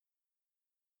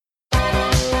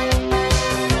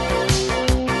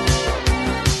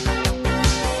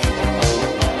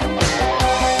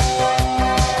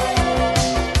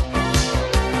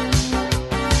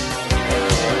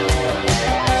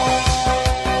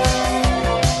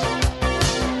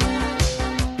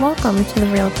Welcome to the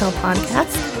Real Pill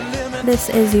Podcast. This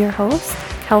is your host,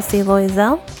 Kelsey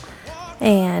Loisel,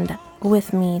 and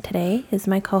with me today is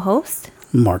my co-host,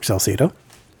 Mark Salcedo.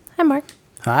 Hi, Mark.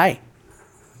 Hi.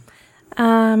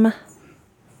 I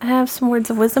have some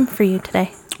words of wisdom for you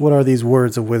today. What are these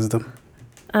words of wisdom?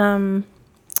 I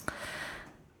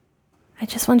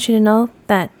just want you to know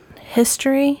that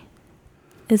history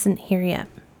isn't here yet.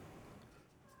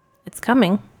 It's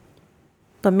coming,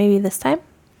 but maybe this time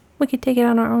we could take it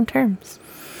on our own terms.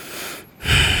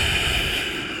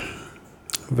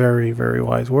 Very, very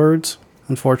wise words.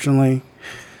 Unfortunately,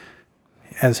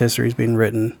 as history is being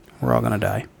written, we're all going to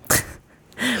die.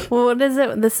 Well, what is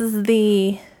it? This is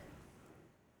the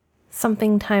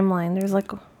something timeline. There's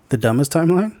like... The dumbest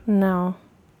timeline? No.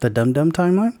 The dumb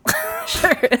timeline?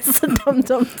 Sure, it's the dumb.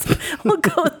 We'll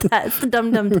go with that. It's the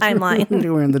dumb timeline.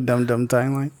 We're in the dumb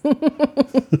timeline.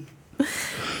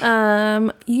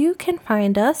 You can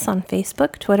find us on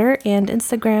Facebook, Twitter, and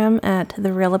Instagram at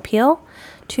The Real Appeal,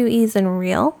 2 E's in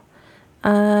real.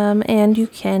 And you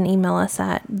can email us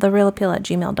at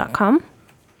therealappeal@gmail.com.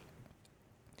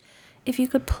 If you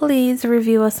could please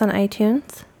review us on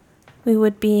iTunes, we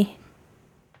would be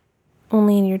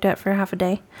only in your debt for half a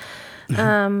day.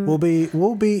 We'll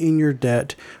be in your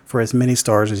debt for as many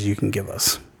stars as you can give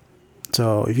us.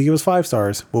 So if you give us 5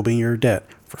 stars, we'll be in your debt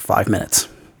for 5 minutes.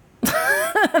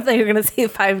 I thought you were going to say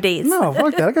 5 days. No,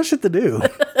 fuck that. I got shit to do.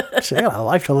 Shit, I got a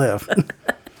life to live.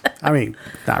 I mean,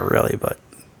 not really, but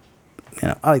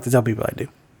I like to tell people I do.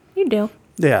 You do.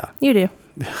 Yeah. You do.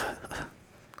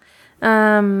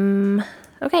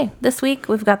 Okay, this week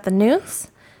we've got the news.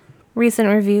 Recent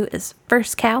review is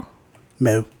First Cow.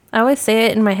 Moo. I always say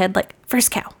it in my head like,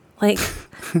 First Cow. Like,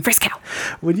 First Cow.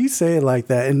 When you say it like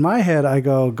that, in my head, I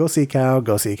go see cow,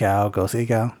 go see cow, go see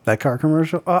cow. That car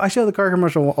commercial. Oh, I showed the car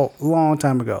commercial a long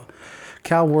time ago.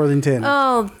 Cal Worthington.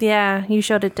 Oh, yeah. You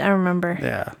showed it. I remember.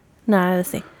 Yeah. No, let's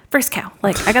see. First Cow.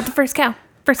 Like, I got the first cow.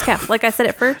 First cow. Like I said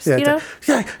it first, Yeah, you know?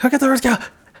 Yeah, I got the first cow.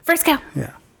 First cow.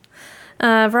 Yeah.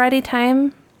 Variety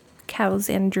Time, Cows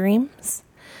and Dreams.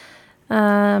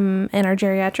 And our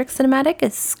geriatric cinematic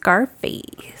is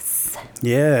Scarface.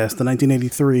 Yes, the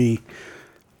 1983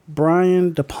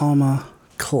 Brian De Palma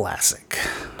classic.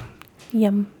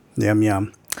 Yum. Yum,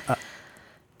 yum.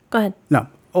 Go ahead. No.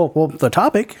 Oh, well, the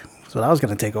topic. So I was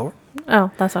going to take over.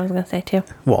 Oh, that's what I was going to say, too.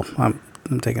 Well, I'm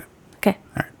taking it. Okay.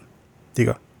 All right. You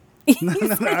go. No,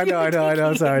 I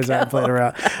know. Sorry, I played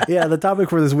around. Yeah, the topic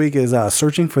for this week is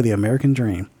searching for the American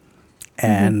dream.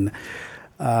 And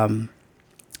I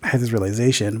had this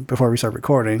realization before we start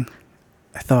recording.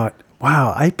 I thought,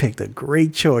 wow, I picked a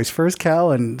great choice. First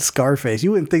Cow and Scarface.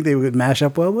 You wouldn't think they would mash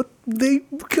up well, but they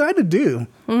kind of do.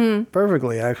 Mm-hmm.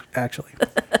 Perfectly, actually.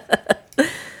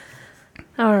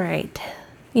 All right.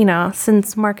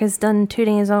 Since Mark has done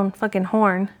tooting his own fucking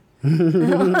horn,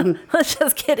 let's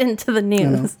just get into the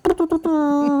news.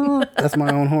 That's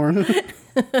my own horn.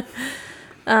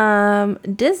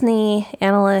 Disney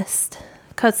analyst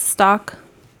cuts stock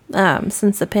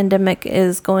since the pandemic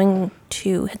is going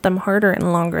to hit them harder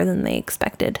and longer than they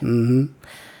expected. Mm-hmm.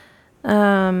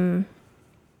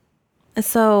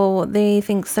 So they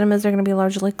think cinemas are going to be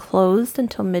largely closed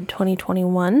until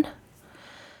mid-2021.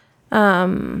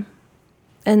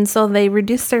 And so they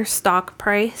reduced their stock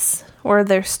price or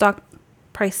their stock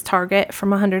price target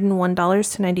from $101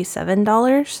 to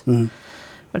 $97,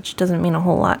 which doesn't mean a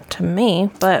whole lot to me,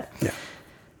 but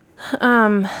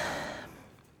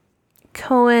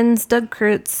Cohen's Doug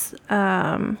Crutz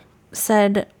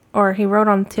said, or he wrote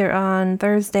on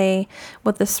Thursday,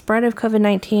 with the spread of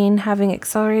COVID-19 having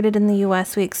accelerated in the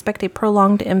U.S., we expect a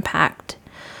prolonged impact.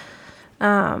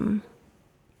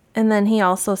 And then he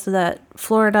also said that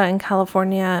Florida and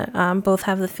California both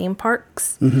have the theme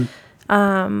parks. Mm-hmm.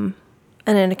 And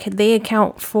they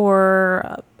account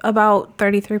for about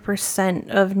 33%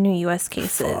 of new U.S.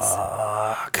 cases.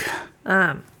 Fuck.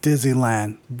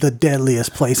 Disneyland, the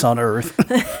deadliest place on earth.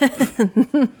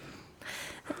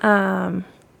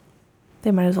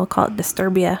 They might as well call it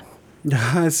Disturbia.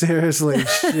 Seriously,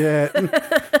 shit.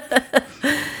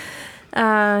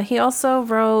 He also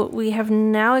wrote, we have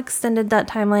now extended that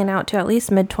timeline out to at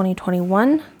least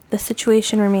mid-2021. The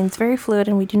situation remains very fluid,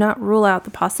 and we do not rule out the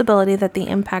possibility that the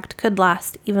impact could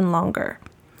last even longer.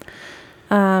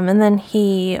 And then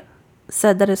he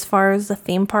said that as far as the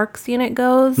theme parks unit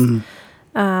goes,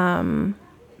 the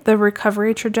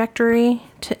recovery trajectory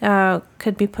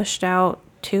could be pushed out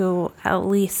to at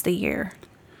least a year.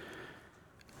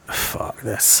 Fuck,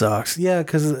 that sucks. Yeah,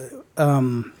 because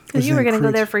you were going to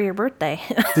go there for your birthday.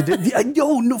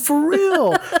 No, for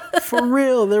real. For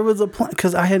real. There was a plan,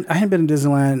 because I hadn't been in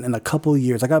Disneyland in a couple of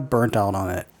years. I got burnt out on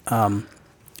it.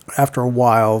 after a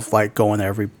while of like going there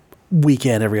every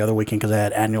weekend, every other weekend, because I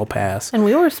had annual pass. And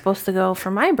we were supposed to go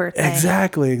for my birthday.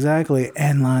 Exactly.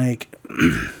 And like,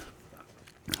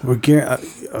 I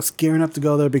was gearing up to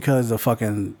go there because of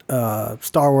fucking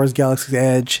Star Wars Galaxy's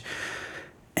Edge.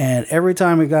 And every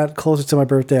time it got closer to my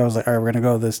birthday, I was like, all right, we're going to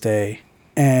go this day.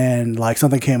 And like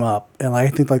something came up. And like,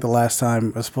 I think like the last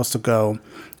time I was supposed to go,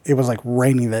 it was like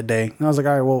raining that day. And I was like,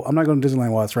 all right, well, I'm not going to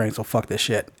Disneyland while it's raining, so fuck this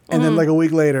shit. And then like a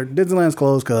week later, Disneyland's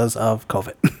closed because of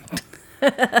COVID.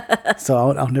 So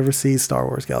I'll never see Star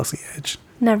Wars Galaxy Edge.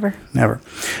 Never.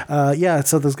 Yeah,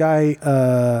 so this guy,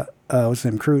 what's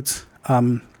his name, Kreutz,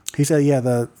 he said, yeah,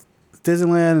 the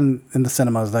Disneyland and the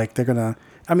cinemas, like they're gonna.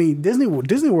 I mean, Disney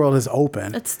World is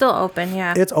open. It's still open,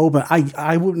 yeah. It's open.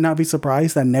 I would not be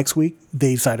surprised that next week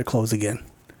they decide to close again.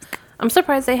 I'm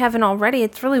surprised they haven't already.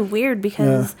 It's really weird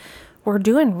because we're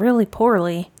doing really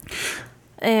poorly,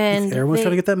 and everyone's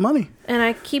trying to get that money. And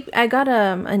I got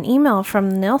an email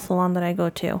from the nail salon that I go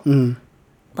to,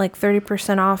 like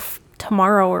 30% off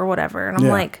tomorrow or whatever, and I'm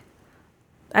like,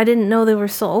 I didn't know they were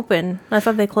still open. I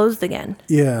thought they closed again.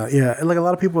 Yeah. And like a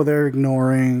lot of people, they're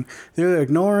ignoring,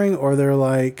 or they're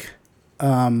like,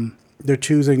 they're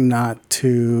choosing not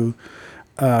to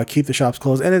keep the shops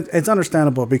closed. And it's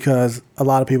understandable because a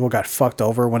lot of people got fucked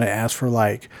over when they asked for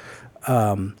like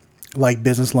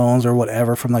business loans or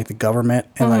whatever from like the government.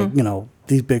 And like, you know,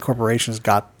 these big corporations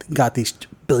got these $1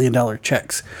 billion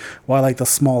checks, while like the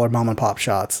smaller mom and pop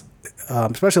shops,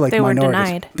 especially like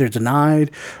minorities, they're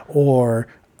denied, or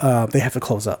they have to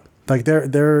close up. Like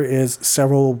there is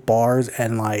several bars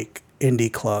and like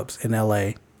indie clubs in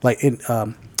LA, like in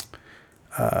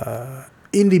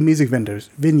indie music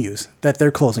venues that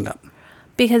they're closing up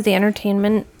because the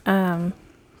entertainment,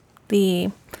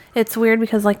 it's weird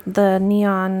because like the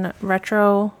Neon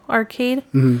Retro Arcade,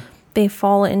 they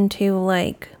fall into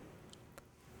like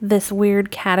this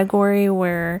weird category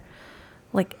where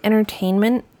like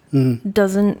entertainment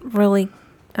doesn't really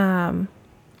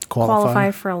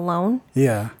qualify for a loan.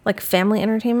 Yeah. Like family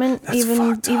entertainment,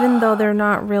 even though they're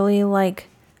not really like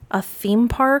a theme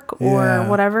park or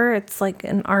whatever, it's like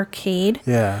an arcade.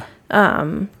 Yeah.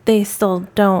 They still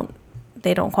don't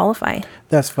qualify.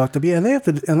 That's fucked up. Yeah, and they have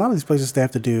to, in a lot of these places they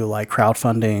have to do like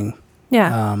crowdfunding.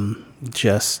 Yeah.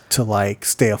 Just to like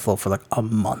stay afloat for like a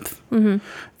month.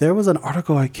 There was an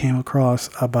article I came across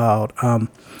about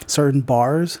certain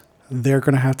bars. They're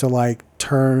going to have to like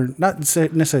not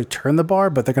necessarily turn the bar,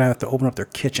 but they're going to have to open up their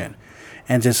kitchen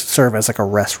and just serve as like a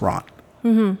restaurant.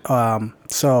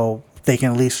 So they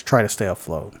can at least try to stay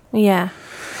afloat. Yeah.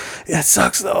 It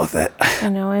sucks though that I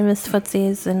know. I miss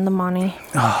footsies and the money.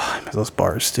 Oh, I miss those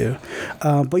bars too.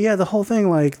 But yeah, the whole thing,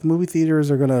 like movie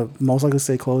theaters are gonna most likely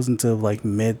stay closed until like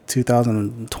mid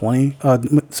 2020.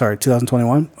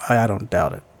 2021. I don't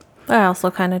doubt it. I also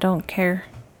kind of don't care.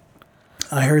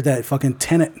 I heard that fucking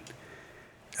Tenet.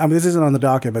 I mean, this isn't on the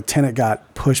docket, but Tenet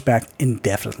got pushed back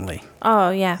indefinitely. Oh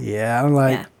yeah. Yeah, I'm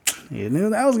like, you knew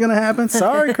that was gonna happen.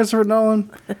 Sorry, Christopher Nolan.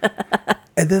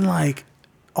 And then like.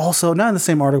 Also, not in the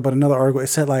same article, but another article, it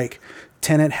said like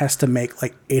Tenet has to make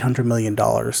like $800 million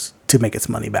to make its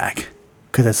money back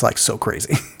because it's like so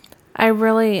crazy. I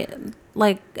really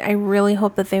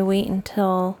hope that they wait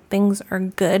until things are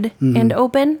good and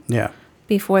open. Yeah.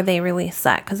 Before they release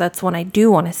that, because that's one I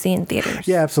do want to see in theaters.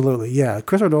 Yeah, absolutely. Yeah,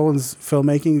 Christopher Nolan's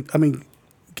filmmaking. I mean,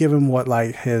 given what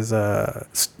like his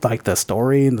like the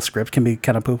story and the script can be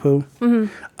kind of poo poo.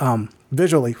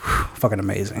 Visually, fucking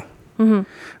amazing.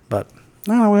 But.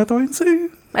 I don't know, we have to wait and see.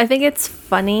 I think it's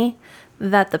funny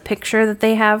that the picture that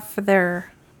they have for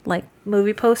their like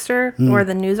movie poster or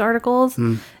the news articles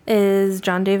is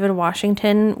John David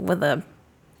Washington with a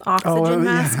oxygen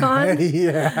mask on.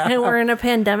 Yeah. And we're in a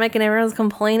pandemic and everyone's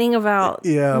complaining about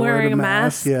wearing a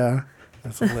mask. Yeah.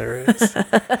 That's hilarious.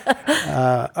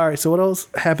 All right, so what else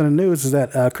happened in news is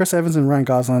that Chris Evans and Ryan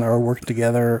Gosling are working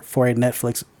together for a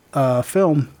Netflix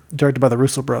film directed by the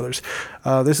Russo brothers.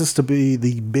 This is to be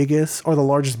the biggest or the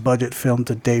largest budget film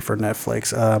to date for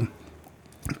Netflix,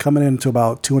 coming into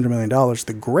about $200 million.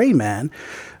 The Gray Man,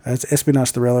 it's an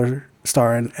espionage thriller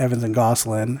starring Evans and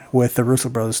Gosling with the Russo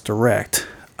brothers direct.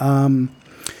 They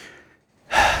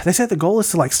said the goal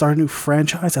is to like start a new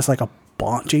franchise that's like a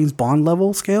James Bond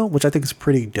level scale, which I think is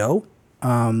pretty dope.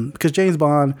 Because James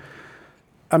Bond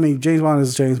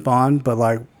is James Bond, but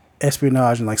like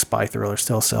espionage and like spy thriller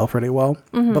still sell pretty well.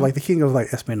 But like the king of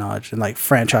like espionage and like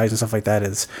franchise and stuff like that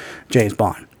is James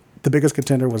Bond. The biggest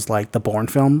contender was like the Bourne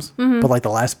films, but like the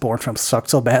last Bourne film sucked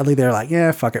so badly they're like,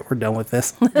 yeah, fuck it, we're done with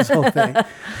this whole thing.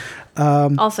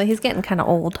 Also, he's getting kind of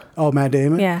old. Oh, Matt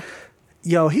Damon? Yeah.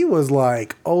 Yo, he was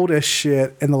like old as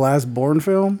shit in the last Bourne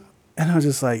film, and I was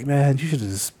just like, man, you should have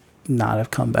just not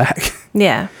have come back.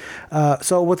 Yeah.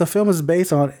 So what the film is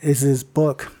based on is his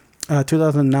book,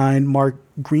 2009, Mark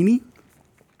Greaney.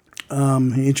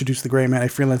 He introduced the gray man, a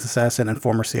freelance assassin and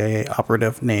former CIA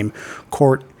operative named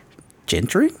Court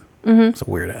Gentry. It's a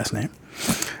weird ass name.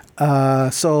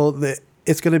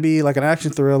 It's going to be like an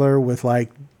action thriller with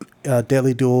like a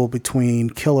deadly duel between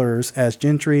killers as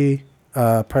Gentry,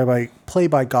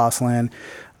 played by Gosling,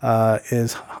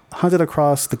 is hunted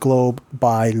across the globe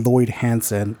by Lloyd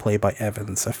Hansen, played by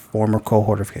Evans, a former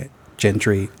cohort of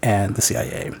Gentry and the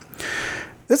CIA.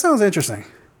 This sounds interesting.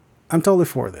 I'm totally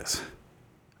for this.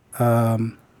 I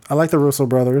like the Russo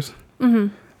brothers.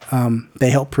 They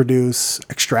helped produce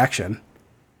Extraction,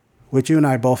 which you and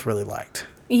I both really liked.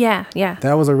 Yeah, yeah.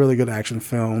 That was a really good action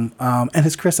film. And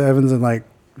it's Chris Evans and like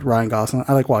Ryan Gosling.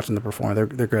 I like watching them perform. They're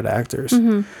good actors.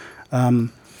 The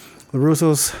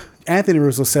Russos, Anthony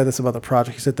Russo said this about the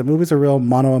project. He said the movie's a real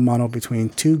mano a mano between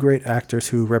two great actors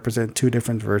who represent two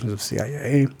different versions of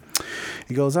CIA.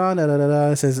 He goes on,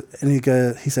 he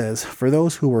says, for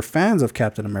those who were fans of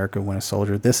Captain America: Winter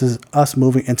Soldier, this is us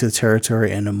moving into the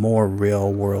territory in a more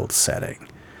real world setting.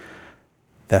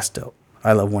 That's dope.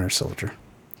 I love Winter Soldier.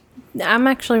 I'm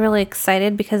actually really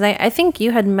excited because I think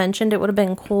you had mentioned it would have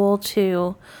been cool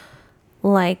to,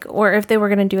 like, or if they were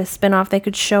going to do a spinoff, they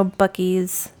could show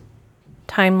Bucky's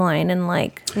timeline and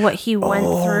like what he went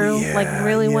through,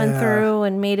 went through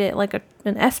and made it like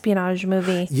an espionage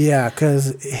movie. Yeah,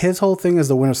 because his whole thing as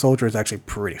the Winter Soldier is actually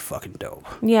pretty fucking dope.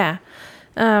 Yeah.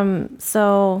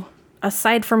 So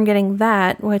aside from getting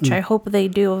that, which I hope they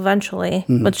do eventually,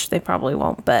 which they probably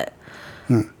won't, but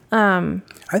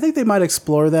I think they might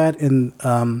explore that in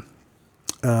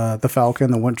the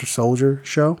Falcon, the Winter Soldier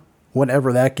show,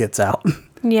 whenever that gets out.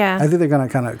 Yeah. I think they're going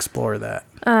to kind of explore that.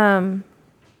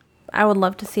 I would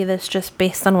love to see this just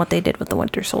based on what they did with the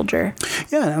Winter Soldier.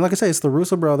 Yeah, and like I say, it's the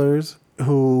Russo brothers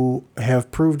who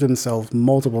have proved themselves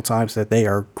multiple times that they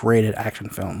are great at action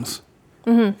films.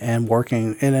 And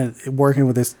working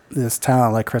with this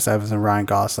talent like Chris Evans and Ryan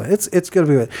Gosling, it's gonna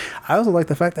be good. I also like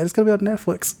the fact that it's gonna be on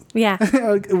Netflix. Yeah,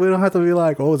 we don't have to be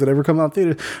like, oh, is it ever coming out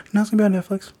theaters? No, it's gonna be on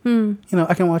Netflix. You know,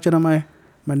 I can watch it on my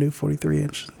new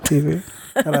 43-inch TV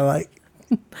that I like.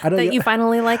 I know that you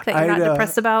finally like, that you're not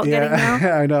depressed about getting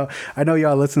now. I know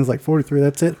y'all listeners like 43.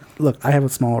 That's it. Look, I have a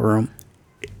small room.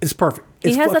 It's perfect.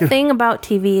 He has a thing about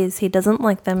TVs. He doesn't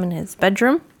like them in his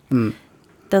bedroom.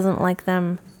 Doesn't like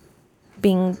them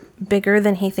being bigger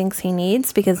than he thinks he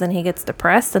needs, because then he gets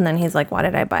depressed and then he's like, why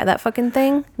did I buy that fucking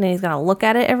thing? And then he's gonna look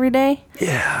at it every day.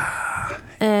 Yeah.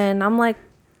 And I'm like,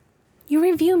 you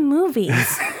review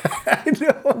movies. I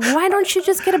know. Why don't you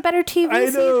just get a better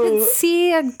TV so you can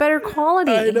see a better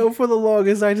quality? I know, for the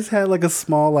longest I just had like a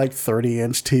small like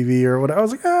 30-inch TV or whatever. I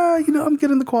was like, I'm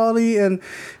getting the quality, and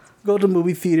go to the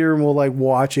movie theater and we'll like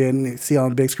watch it and see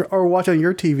on a big screen, or watch on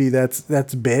your TV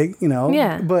that's big, you know.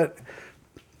 Yeah. But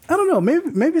I don't know,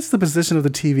 maybe it's the position of the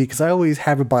TV, because I always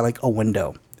have it by like a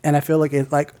window, and I feel like it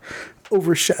like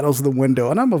overshadows the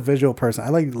window, and I'm a visual person. I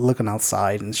like looking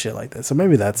outside and shit like that, so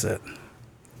maybe that's it.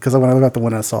 Because when I look out the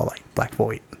window, I saw like black and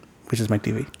white, which is my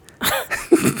TV.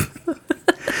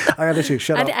 I got to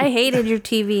shut up. I hated your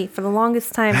TV for the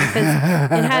longest time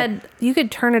because you could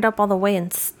turn it up all the way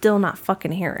and still not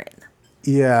fucking hear it.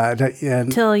 Yeah.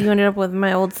 Until you ended up with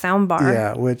my old sound bar.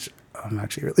 Yeah, which I'm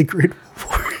actually really grateful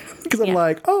for. Because I'm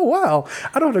like, oh, wow,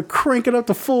 I don't have to crank it up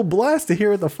to full blast to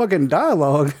hear the fucking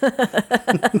dialogue.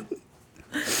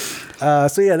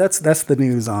 So yeah, that's the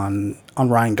news on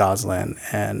Ryan Gosling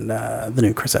and the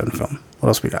new Chris Evans film. What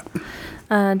else we got?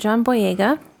 John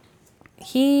Boyega.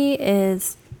 He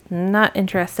is not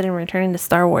interested in returning to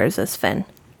Star Wars as Finn,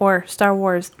 or Star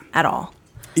Wars at all.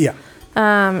 Yeah.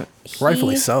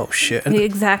 Rightfully so. Shit.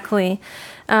 Exactly.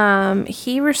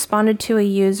 He responded to a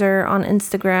user on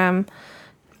Instagram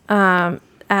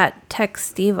at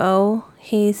TechSteveO.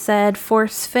 He said,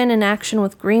 "Force Finn in action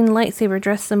with green lightsaber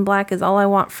dressed in black is all I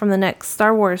want from the next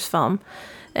Star Wars film."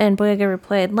 And Boyega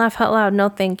replied, "Laugh out loud, no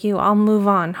thank you. I'll move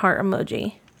on. Heart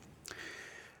emoji."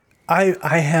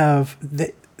 I have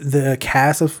the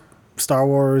cast of Star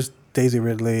Wars, Daisy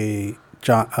Ridley,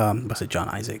 John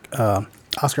Isaac,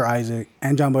 Oscar Isaac,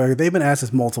 and John Boyega. They've been asked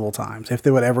this multiple times if they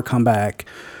would ever come back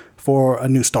for a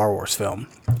new Star Wars film.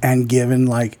 And given,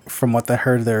 like, from what they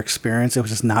heard of their experience, it was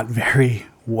just not very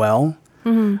well.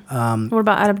 Mm-hmm. What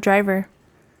about Adam Driver?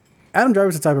 Adam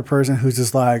Driver's the type of person who's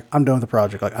just like, I'm done with the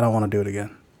project. Like, I don't want to do it again.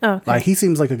 Oh, okay. Like, he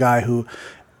seems like a guy who,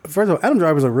 first of all, Adam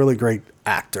Driver's a really great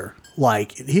actor.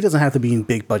 Like, he doesn't have to be in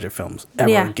big budget films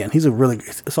ever again. He's a really,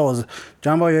 so is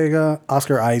John Boyega,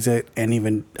 Oscar Isaac, and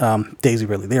even Daisy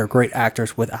Ridley. They are great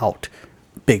actors without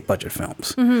big budget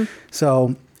films. Mm-hmm.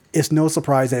 So it's no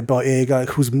surprise that Boyega,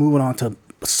 who's moving on to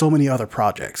so many other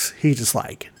projects, he's just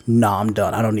like, nah, I'm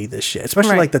done. I don't need this shit.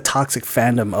 Especially like the toxic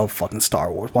fandom of fucking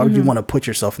Star Wars. Why would you want to put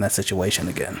yourself in that situation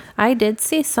again? I did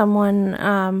see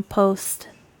someone post,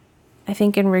 I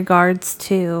think in regards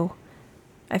to,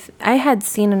 I had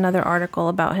seen another article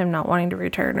about him not wanting to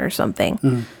return or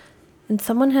something. And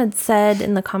someone had said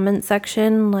in the comment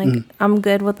section, like, I'm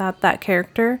good without that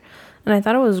character. And I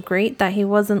thought it was great that he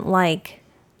wasn't like,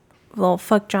 well,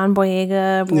 fuck John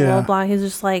Boyega, blah, blah, blah. He's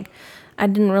just like, I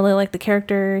didn't really like the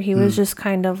character. He was just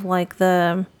kind of like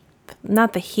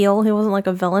not the heel. He wasn't like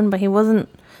a villain, but he wasn't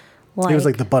like... He was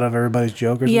like the butt of everybody's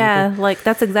joke or something. Yeah, like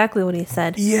that's exactly what he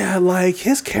said. Yeah, like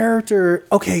his character,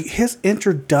 his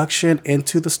introduction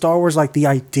into the Star Wars, like the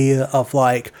idea of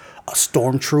like a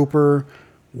stormtrooper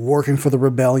working for the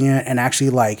rebellion and actually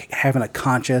like having a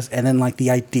conscience, and then like the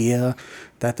idea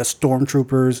that the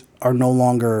stormtroopers are no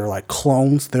longer like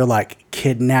clones, they're like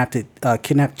kidnapped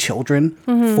children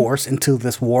forced into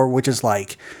this war, which is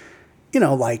like,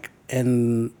 like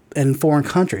in foreign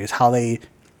countries, how they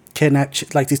kidnap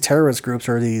like these terrorist groups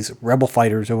or these rebel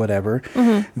fighters or whatever.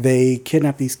 They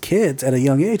kidnap these kids at a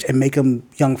young age and make them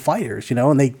young fighters,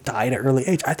 and they die at an early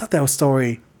age. I thought that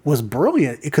story was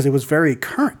brilliant because it was very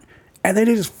current. And then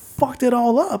they just fucked it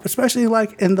all up, especially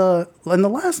like in the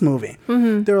last movie.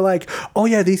 They were like, "Oh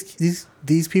yeah,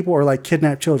 these people are like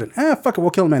kidnapped children. Fuck it,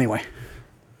 we'll kill them anyway."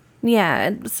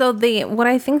 Yeah. So what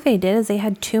I think they did is they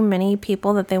had too many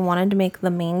people that they wanted to make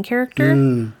the main character,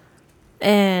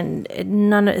 and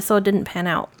so it didn't pan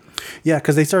out. Yeah,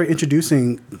 because they started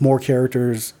introducing more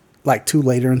characters like too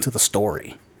later into the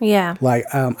story. Yeah. Like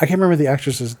I can't remember the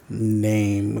actress's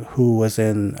name who was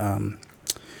in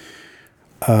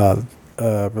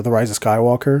The Rise of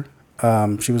Skywalker.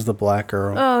 She was the black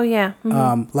girl. Oh yeah.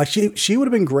 Like she would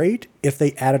have been great if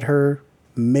they added her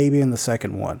maybe in the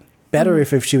second one. Better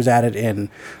if she was added in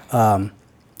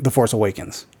The Force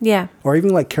Awakens. Yeah. Or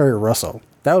even like Carrie Russell.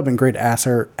 That would have been great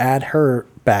to add her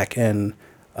back in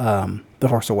The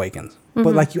Force Awakens.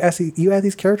 But like you add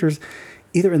these characters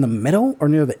either in the middle or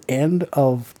near the end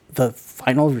of the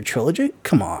final of your trilogy.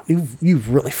 Come on, you've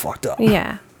really fucked up.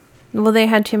 Yeah. Well, they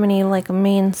had too many like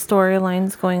main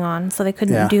storylines going on, so they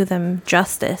couldn't do them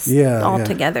justice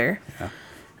altogether.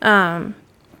 Yeah.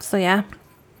 So yeah.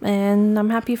 And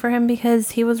I'm happy for him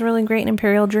because he was really great in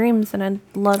Imperial Dreams, and I'd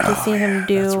love to see him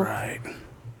do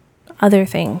other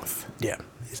things. Yeah,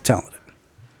 he's talented.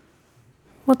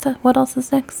 What else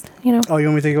is next? Oh, you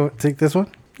want me to take this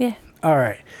one? Yeah. All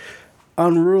right.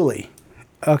 Unruly.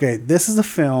 Okay, this is a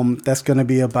film that's going to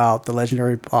be about the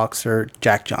legendary boxer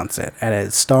Jack Johnson, and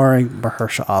it's starring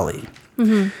Mahershala Ali.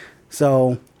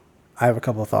 So, I have a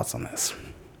couple of thoughts on this.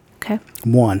 Okay.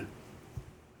 One,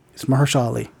 it's Mahershala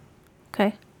Ali.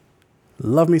 Okay.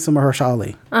 Love me some Mahershala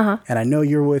Ali. And I know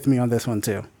you're with me on this one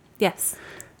too. Yes.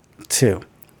 Two,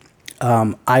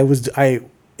 I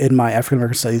in my African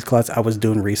American Studies class, I was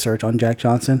doing research on Jack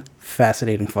Johnson.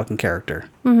 Fascinating fucking character.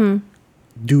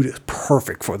 Dude is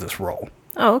perfect for this role.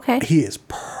 Oh, okay. He is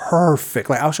perfect.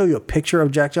 Like, I'll show you a picture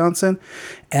of Jack Johnson,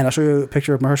 and I'll show you a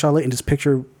picture of Mahershala Ali, and just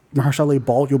picture Mahershala Ali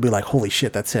bald. You'll be like, holy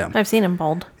shit, that's him. I've seen him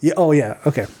bald. Yeah. Oh, yeah.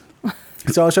 Okay.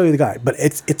 So I'll show you the guy, but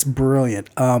it's brilliant.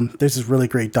 There's this really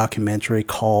great documentary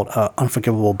called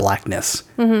Unforgivable Blackness,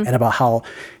 and about how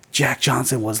Jack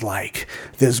Johnson was like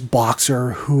this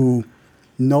boxer who,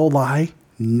 no lie,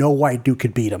 no white dude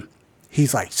could beat him.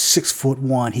 He's like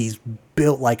 6'1". He's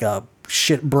built like a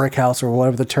shit brick house or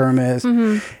whatever the term is.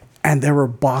 And there were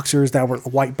boxers that were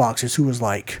white boxers who was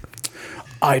like,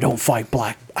 I don't fight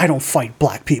black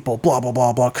people, blah, blah,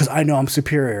 blah, blah, because I know I'm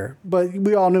superior. But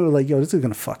we all knew, like, yo, this is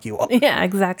going to fuck you up. Yeah,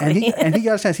 exactly. And he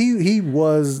got a chance. He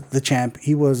was the champ.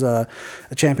 He was a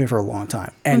champion for a long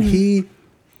time. And he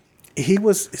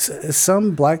was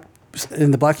some black,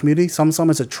 in the black community, some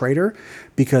is a traitor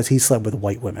because he slept with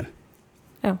white women.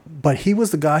 Oh. But he was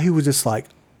the guy who was just like,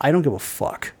 I don't give a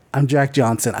fuck. I'm Jack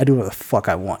Johnson. I do whatever the fuck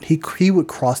I want. He would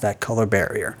cross that color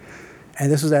barrier.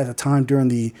 And this was at the time during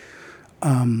the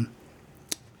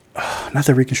not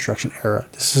the Reconstruction era.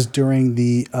 This is during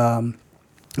the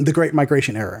Great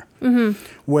Migration era,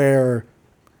 where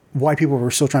white people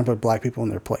were still trying to put black people in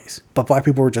their place. But black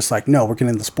people were just like, no, we're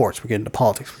getting into sports, we're getting into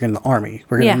politics, we're getting into the army,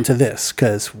 we're getting into this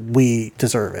because we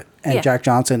deserve it. And Jack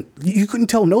Johnson, you couldn't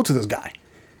tell no to this guy.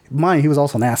 Mind, he was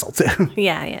also an asshole too.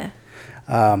 Yeah.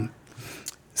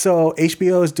 So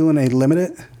HBO is doing a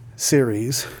limited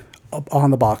series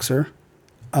on the boxer.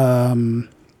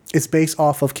 It's based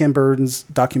off of Kim Burton's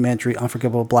documentary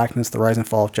Unforgivable Blackness, The Rise and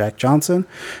Fall of Jack Johnson,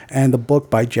 and the book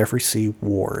by Jeffrey C.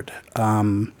 Ward.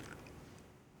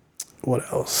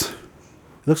 What else?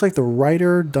 It looks like the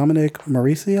writer Dominic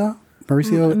Mauricia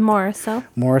Mauricio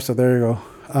Morris. So there you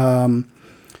go.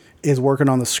 Is working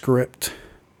on the script,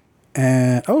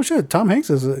 and oh shit, Tom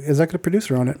Hanks is an executive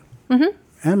producer on it. Mm-hmm.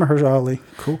 And Mahershala Ali.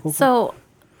 Cool. So,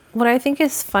 what I think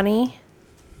is funny,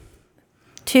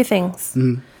 two things.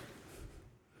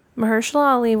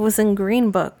 Mahershala Ali was in Green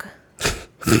Book.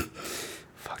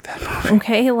 Fuck that movie.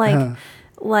 Okay,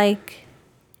 like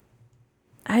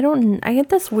I get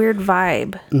this weird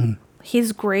vibe.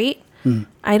 He's great.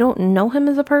 I don't know him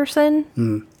as a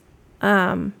person.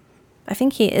 I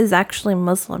think he is actually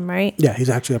Muslim, right? Yeah, he's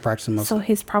actually a practicing Muslim. So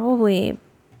he's probably,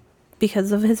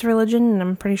 because of his religion, and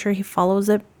I'm pretty sure he follows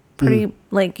it pretty,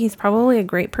 like, he's probably a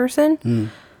great person.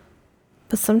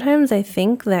 But sometimes I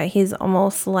think that he's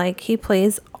almost like he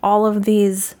plays all of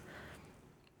these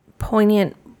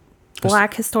poignant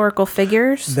black historical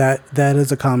figures. That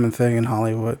is a common thing in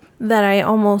Hollywood. That I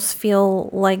almost feel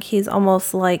like he's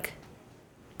almost like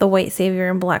the white savior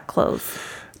in black clothes.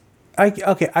 I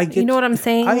get you know what I'm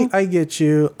saying? I get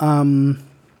you.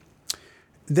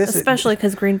 Especially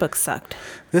because Green Book sucked.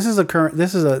 This is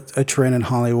a trend in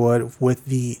Hollywood with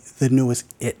the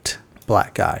newest It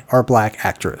black guy or black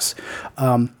actress.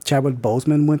 Chadwick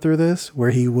Boseman went through this where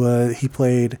he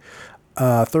played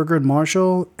Thurgood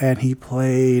Marshall, and he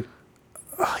played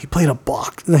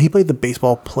the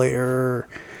baseball player,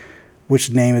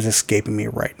 which name is escaping me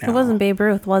right now. It wasn't Babe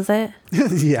Ruth, was it?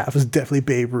 Yeah, it was definitely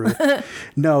Babe Ruth.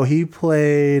 No, he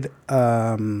played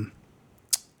Bracken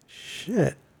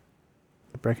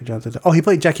Johnson. Oh, he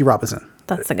played Jackie Robinson.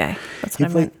 That's the guy. That's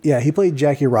what I meant. Yeah, he played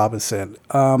Jackie Robinson.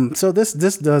 So this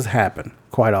does happen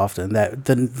quite often, that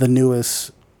the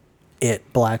newest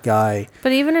It black guy.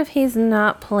 But even if he's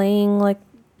not playing like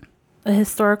a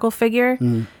historical figure,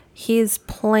 he's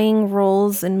playing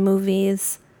roles in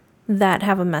movies that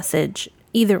have a message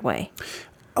either way.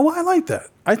 Oh, I like that.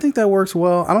 I think that works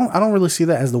well. I don't really see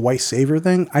that as the white savior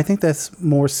thing. I think that's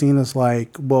more seen as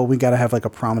like, well, we got to have like a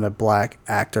prominent black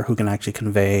actor who can actually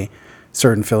convey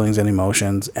certain feelings and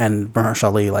emotions, and Mahershala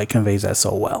Ali like conveys that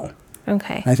so well.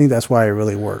 Okay. I think that's why it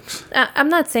really works. I'm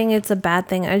not saying it's a bad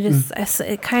thing. I just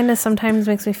it kind of sometimes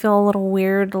makes me feel a little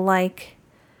weird, like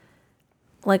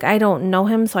I don't know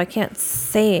him, so I can't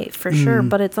say it for sure,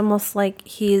 but it's almost like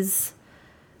he's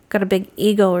got a big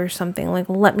ego or something. Like,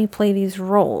 let me play these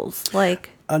roles. Like,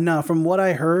 no, from what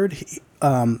I heard,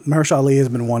 Mahershala Ali has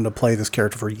been wanting to play this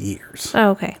character for years.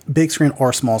 Oh, okay. Big screen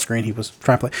or small screen, he was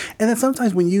trying to play. And then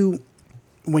sometimes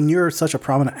when you're such a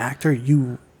prominent actor,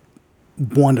 you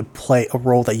want to play a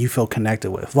role that you feel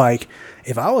connected with. Like,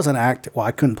 if I was an actor, well,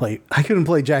 I couldn't play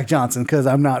Jack Johnson because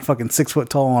I'm not fucking 6 foot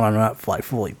tall and I'm not like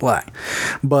fully black.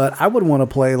 But I would want to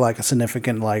play like a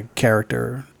significant like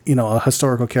character, a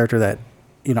historical character that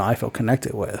I feel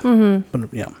connected with. But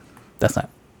that's not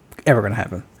ever gonna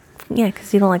happen. Yeah,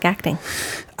 because you don't like acting.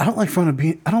 I don't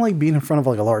like being in front of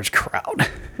like a large crowd.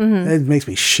 It makes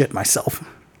me shit myself.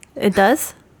 It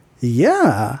does?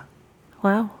 Yeah.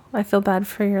 Wow. I feel bad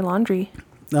for your laundry.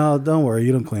 No, don't worry.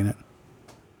 You don't clean it.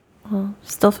 Well,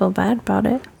 still feel bad about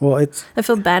it. Well, I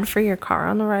feel bad for your car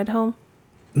on the ride home.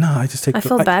 No, I just take... I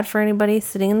feel bad for anybody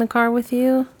sitting in the car with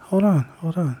you. Hold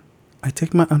on. I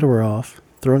take my underwear off,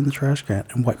 throw it in the trash can,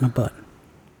 and wipe my butt.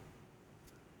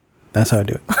 That's how I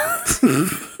do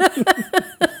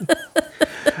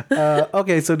it.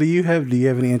 Okay, so do you have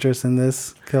any interest in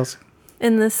this, Kelsey?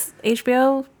 In this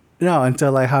HBO? No,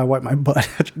 until like how I wipe my butt.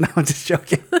 No, I'm just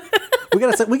joking. We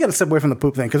gotta step away from the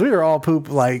poop thing because we were all poop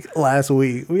like last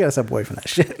week. We gotta step away from that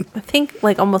shit. I think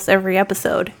like almost every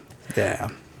episode. Yeah.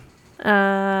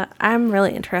 I'm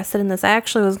really interested in this. I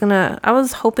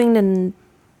was hoping to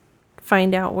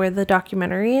find out where the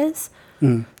documentary is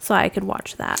so I could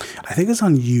watch that. I think it's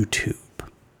on YouTube.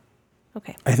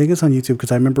 Okay. I think it's on YouTube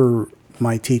because I remember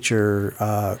my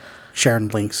teacher sharing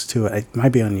links to it. It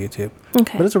might be on YouTube.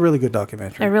 Okay. But it's a really good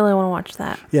documentary. I really want to watch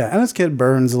that. Yeah, and it's Ken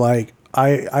Burns. Like,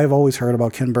 I've always heard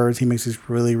about Ken Burns. He makes these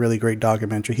really, really great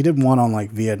documentary. He did one on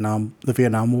like the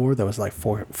Vietnam War that was like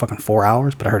 4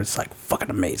 hours, but I heard it's like fucking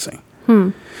amazing.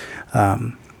 So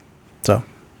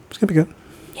it's gonna be good.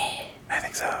 Yeah. I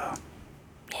think so.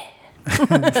 Yeah.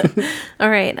 All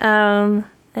right.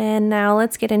 And now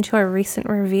let's get into our recent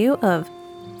review of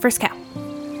First Cow.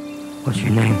 What's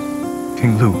your name?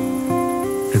 King Lou.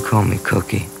 They call me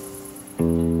Cookie.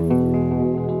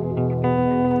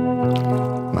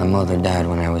 My mother died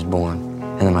when I was born,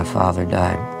 and then my father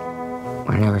died.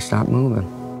 I never stopped moving.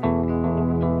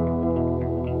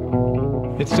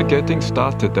 It's the getting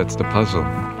started that's the puzzle.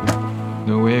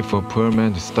 No way for a poor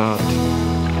man to start.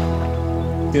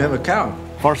 You have a cow.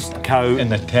 First cow in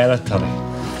the territory.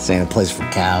 This ain't a place for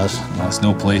cows. Well, it's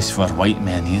no place for white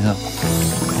men either.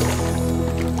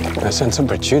 I sense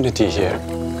opportunity here.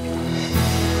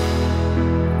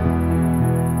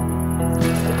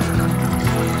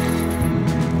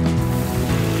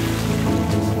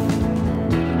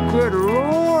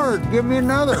 Give me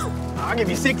another. I'll give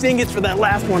you 6 ingots for that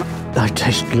last one. I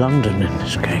taste London in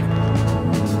this cake.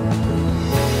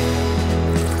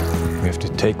 We have to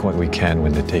take what we can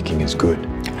when the taking is good.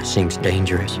 Seems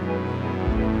dangerous.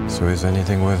 So is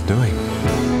anything worth doing?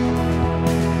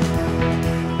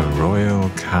 A royal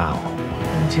cow.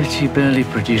 And yet she barely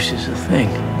produces a thing.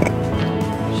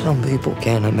 Some people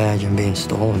can't imagine being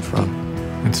stolen from.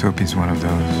 And Soapy's one of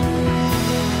those.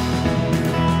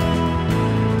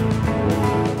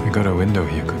 We got a window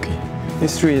here, Cookie.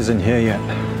 History isn't here yet.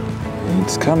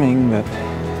 It's coming, but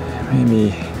maybe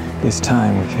this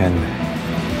time we can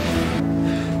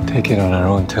take it on our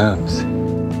own terms.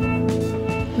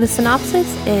 The synopsis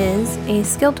is a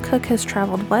skilled cook has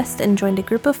traveled west and joined a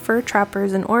group of fur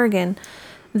trappers in Oregon,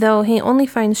 though he only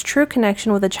finds true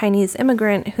connection with a Chinese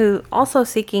immigrant who also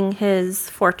seeking his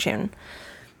fortune.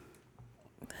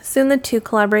 Soon the two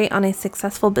collaborate on a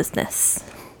successful business.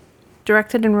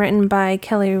 Directed and written by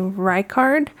Kelly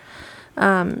Reichardt.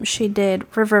 She did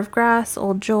River of Grass,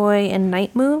 Old Joy, and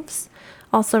Night Moves.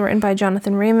 Also written by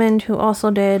Jonathan Raymond, who also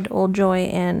did Old Joy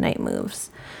and Night Moves.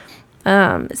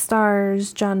 It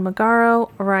stars John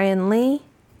Magaro, Orion Lee,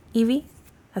 Evie,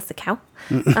 that's the cow.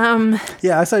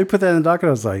 Yeah, I saw you put that in the docket. I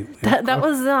was like, That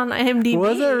was on IMDb.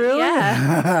 was it really?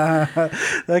 Yeah.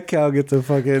 That cow gets a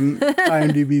fucking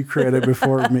IMDb credit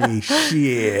before me.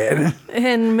 Shit.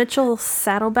 And Mitchell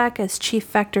Saddleback as Chief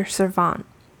Factor Servant.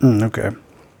 Okay.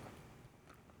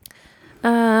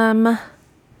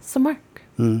 So Mark,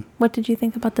 what did you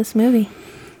think about this movie?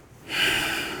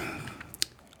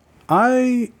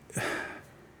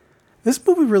 This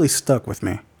movie really stuck with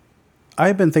me.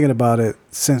 I've been thinking about it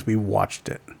since we watched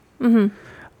it.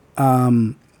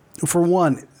 For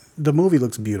one, the movie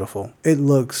looks beautiful. It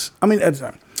looks,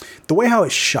 the way how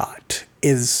it's shot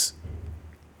is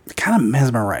kind of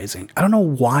mesmerizing. I don't know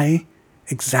why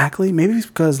exactly. Maybe it's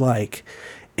because like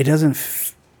it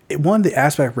doesn't. The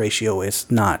aspect ratio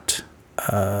is not.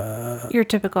 Your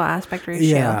typical aspect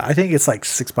ratio. Yeah, I think it's like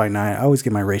 6:9. I always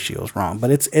get my ratios wrong,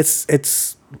 but it's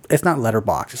not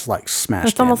letterbox. It's like smashed.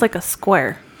 It's almost like a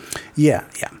square. Yeah.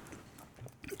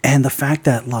 And the fact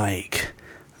that like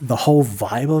the whole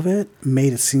vibe of it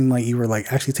made it seem like you were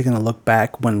like actually taking a look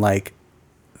back when like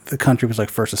the country was like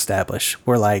first established.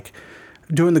 Where like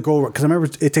during the gold, because I remember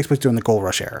it takes place during the gold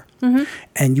rush era,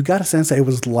 and you got a sense that it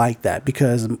was like that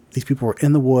because these people were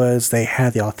in the woods. They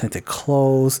had the authentic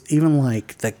clothes. Even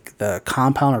like the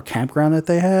compound or campground that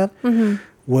they had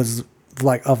was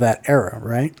like of that era,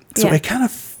 right? So it kind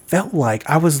of felt like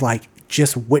I was like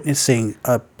just witnessing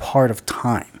a part of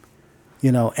time,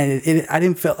 you know. And I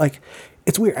didn't feel like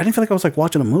it's weird. I didn't feel like I was like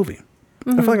watching a movie.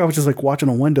 I feel like I was just like watching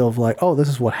a window of like, oh, this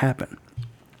is what happened.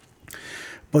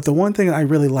 But the one thing I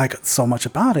really like so much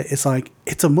about it is like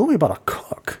it's a movie about a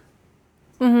cook.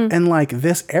 And like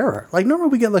this era. Like normally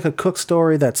we get like a cook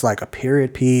story that's like a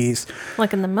period piece.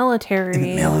 Like in the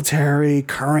military.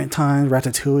 Current times,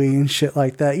 Ratatouille and shit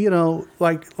like that. You know,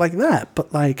 like that.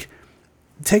 But like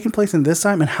taking place in this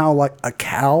time and how like a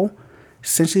cow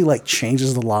essentially like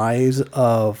changes the lives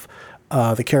of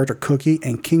the character Cookie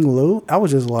and King Lou. I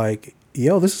was just like,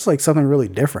 yo, this is like something really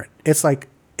different. It's like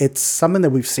it's something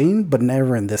that we've seen, but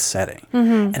never in this setting.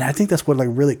 And I think that's what like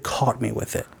really caught me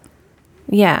with it.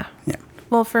 Yeah. Yeah.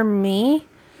 Well, for me,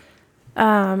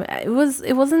 it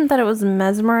wasn't that it was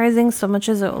mesmerizing so much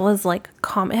as it was like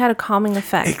it had a calming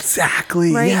effect.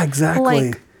 Exactly. Right? Yeah,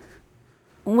 exactly. Like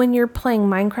when you're playing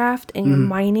Minecraft and you're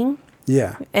mining.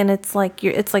 Yeah. And it's like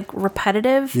it's like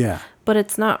repetitive. Yeah. But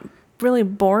it's not really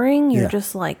boring. You're Yeah.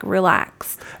 just like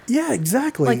relaxed. Yeah,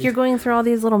 exactly. Like you're going through all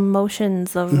these little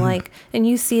motions of like, and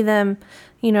you see them,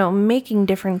 you know, making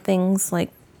different things like,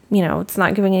 you know, it's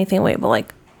not giving anything away, but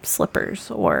like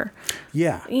slippers or,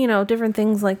 yeah, you know, different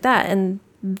things like that. And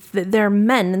they're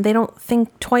men and they don't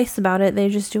think twice about it. They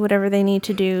just do whatever they need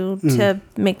to do to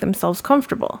make themselves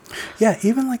comfortable. Yeah,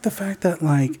 even like the fact that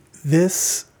like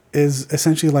this is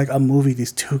essentially like a movie.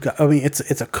 These two guys, I mean, it's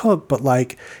a cook, but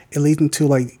like it leads into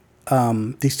like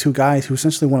these two guys who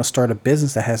essentially want to start a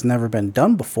business that has never been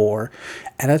done before.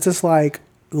 And it's just like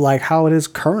how it is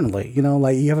currently, you know,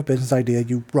 like you have a business idea,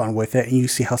 you run with it and you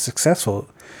see how successful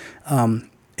how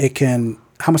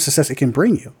much success it can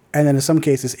bring you. And then in some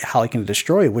cases, how it can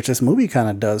destroy it, which this movie kind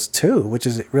of does too, which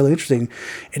is really interesting.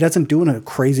 It doesn't do it in a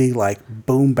crazy, like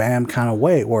boom, bam kind of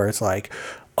way where it's like,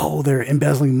 oh, they're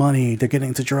embezzling money, they're getting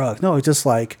into drugs. No, it's just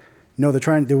like, no,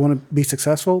 they want to be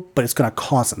successful, but it's going to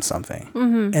cost them something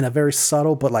in a very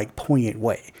subtle but like poignant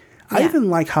way. Yeah. I even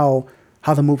like how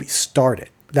the movie started,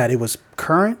 that it was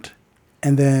current,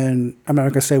 and then I'm not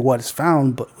going to say what is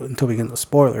found, but until we get into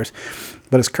spoilers,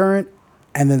 but it's current,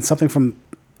 and then something from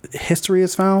history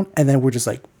is found, and then we're just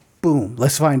like boom,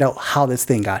 let's find out how this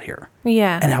thing got here.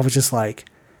 Yeah. And I was just like,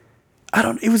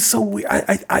 it was so weird.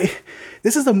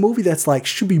 This is a movie that's like,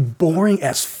 should be boring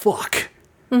as fuck.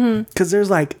 Because there's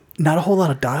like not a whole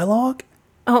lot of dialogue.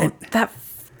 Oh,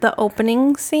 the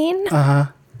opening scene?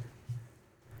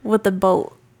 With the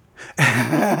boat. All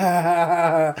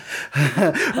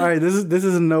right, this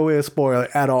is in no way a spoiler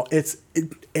at all. It's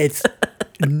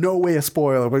no way a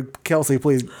spoiler, but Kelsey,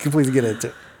 please get into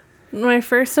it. My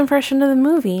first impression of the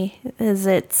movie is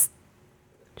it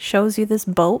shows you this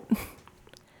boat,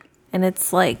 and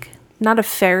it's like not a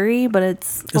ferry, but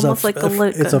it's almost like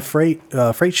it's a freight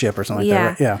ship or something like that,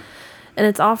 right? Yeah. And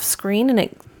it's off screen, and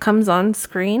it comes on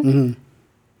screen,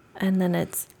 and then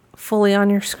it's fully on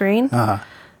your screen,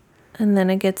 and then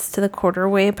it gets to the quarter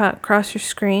way across your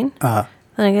screen, then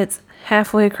it gets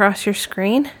halfway across your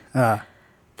screen, then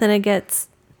it gets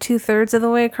 2/3 of the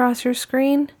way across your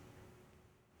screen,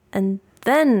 and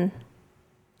then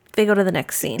they go to the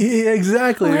next scene. Yeah,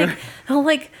 exactly.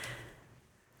 Like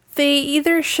they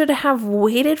either should have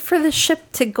waited for the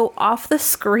ship to go off the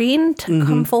screen to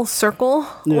come full circle,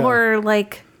 or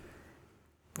like,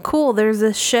 cool, there's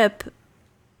this ship.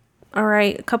 All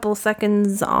right, a couple of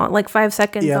seconds on, like 5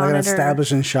 seconds on it. Yeah, like an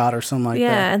establishing shot or something like that.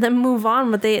 Yeah, and then move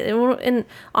on. But and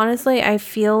honestly, I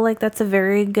feel like that's a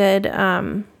very good,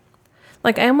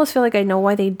 like, I almost feel like I know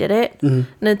why they did it. And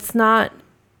it's not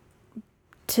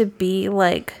to be,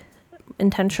 like,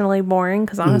 intentionally boring,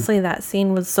 because honestly, that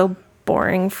scene was so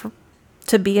boring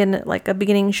to be in, like, a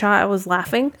beginning shot. I was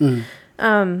laughing.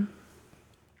 But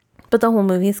the whole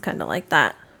movie is kind of like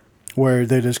that. Where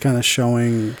they're just kind of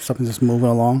showing something just moving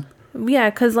along. Yeah,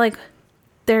 because, like,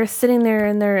 they're sitting there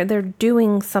and they're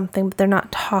doing something, but they're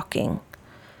not talking.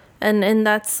 And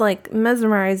that's, like,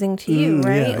 mesmerizing to you,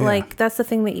 right? Yeah. Like, that's the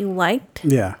thing that you liked.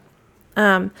 Yeah.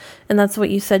 And that's what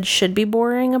you said should be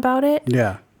boring about it.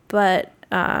 Yeah. But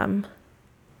I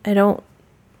don't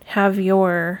have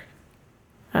your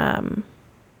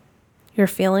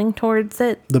feeling towards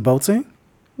it. The boat scene?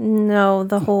 No,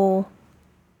 the whole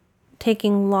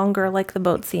taking longer like the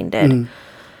boat scene did.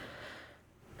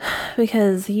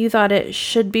 Because you thought it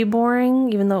should be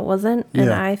boring, even though it wasn't. And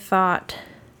I thought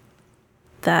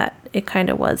that it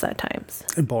kind of was at times.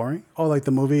 Boring? Oh, like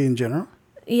the movie in general?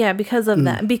 Yeah, because of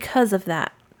that. Because of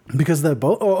that. Because of the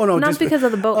boat? Oh, no. Not because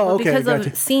of the boat, but because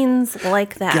of scenes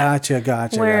like that.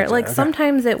 Gotcha. Where, like,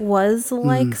 sometimes it was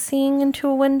like seeing into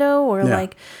a window, or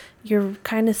like you're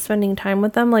kind of spending time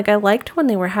with them. Like, I liked when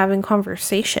they were having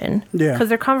conversation. Yeah. Because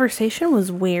their conversation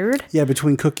was weird. Yeah,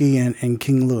 between Cookie and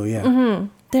King Lou, yeah.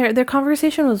 Their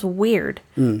conversation was weird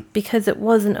because it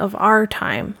wasn't of our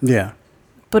time. Yeah.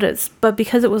 But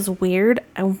because it was weird,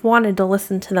 I wanted to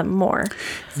listen to them more.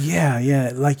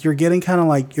 Yeah. Like, you're getting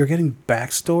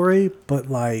backstory, but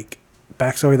like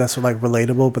backstory that's like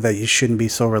relatable, but that you shouldn't be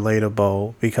so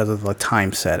relatable because of the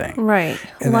time setting. Right.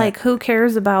 And like, who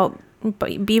cares about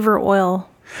beaver oil?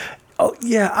 Oh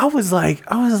yeah, I was like,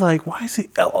 why is he?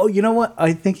 Oh, you know what?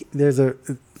 I think there's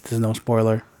no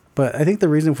spoiler, but I think the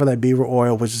reason for that beaver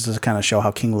oil was just to kind of show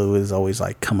how King Lou is always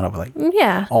like coming up with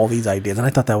like all these ideas, and I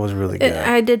thought that was really good.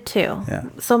 I did too. Yeah.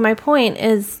 So my point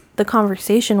is, the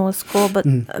conversation was cool, but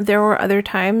there were other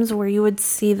times where you would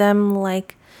see them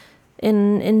like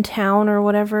in town or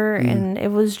whatever, and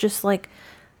it was just like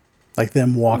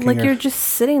them walking, like you're just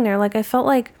sitting there. Like, I felt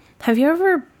like, have you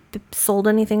ever sold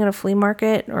anything at a flea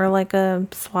market or like a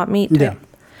swap meet type,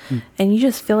 and you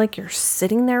just feel like you're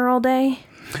sitting there all day?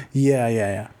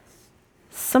 Yeah.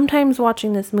 Sometimes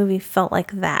watching this movie felt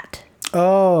like that.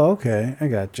 Oh, okay, I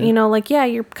got you. You know, like, yeah,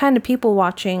 you're kind of people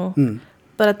watching,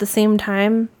 but at the same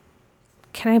time,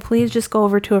 can I please just go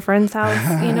over to a friend's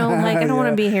house? You know, like, I don't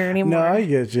want to be here anymore. No, I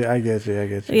get you. Yeah.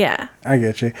 I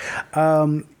get you.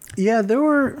 Yeah, there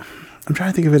were, I'm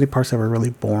trying to think of any parts that were really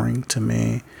boring to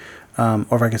me. Or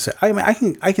if I can say, I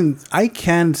mean, I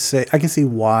can see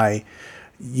why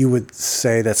you would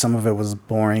say that some of it was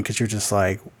boring, because you're just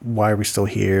like, why are we still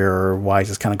here, or why is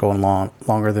this kind of going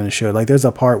longer than it should? Like, there's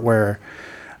a part where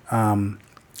a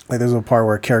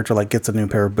character like gets a new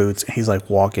pair of boots, and he's like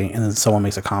walking, and then someone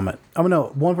makes a comment. Oh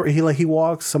no, one part he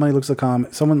walks, somebody looks at the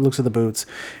comment, someone looks at the boots,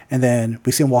 and then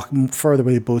we see him walk further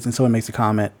with the boots, and someone makes a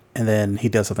comment, and then he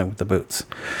does something with the boots.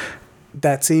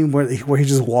 That scene where he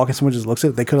just walks and someone just looks at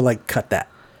it, they could have like cut that.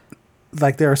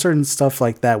 Like, there are certain stuff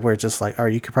like that where it's just like, all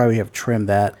right, you could probably have trimmed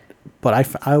that. But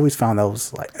I always found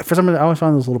those, like, for some reason, I always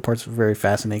found those little parts very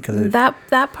fascinating. Cause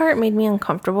that part made me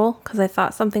uncomfortable, because I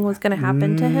thought something was going to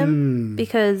happen to him,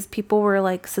 because people were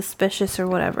like suspicious or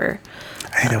whatever.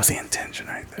 I think that was the intention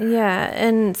right there. Yeah,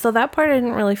 and so that part I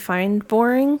didn't really find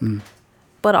boring,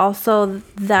 but also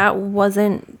that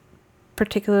wasn't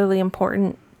particularly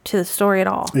important to the story at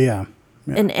all. Yeah.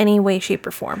 In any way, shape,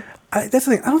 or form. That's the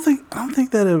thing. I don't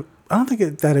think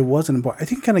that it wasn't important. I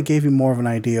think it kind of gave you more of an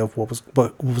idea of what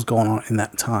was going on in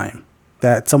that time.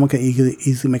 That someone can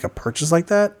easily make a purchase like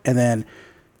that, and then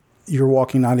you're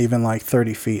walking not even like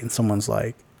 30 feet, and someone's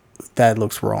like, "That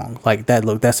looks wrong. Like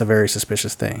that's a very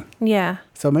suspicious thing." Yeah.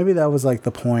 So maybe that was like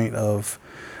the point of.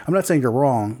 I'm not saying you're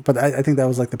wrong, but I think that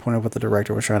was like the point of what the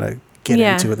director was trying to get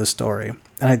into with the story,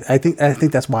 and I think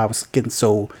that's why I was getting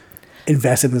so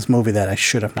invested in this movie that I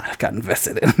should have not gotten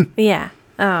invested in. Yeah.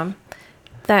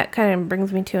 That kind of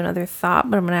brings me to another thought,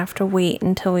 but I'm gonna have to wait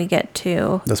until we get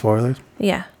to The spoilers.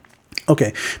 Yeah.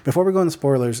 Okay, before we go into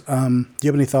spoilers, do you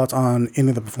have any thoughts on any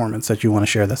of the performance that you want to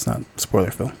share that's not spoiler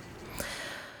film?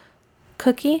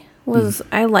 Cookie was,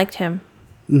 I liked him.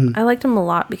 Mm-hmm. I liked him a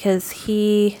lot because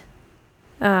he,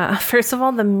 first of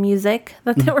all, the music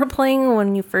that they were playing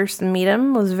when you first meet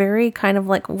him was very kind of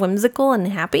like whimsical and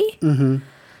happy. Mm-hmm.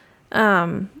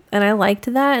 And I liked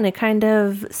that, and it kind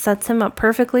of sets him up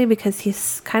perfectly because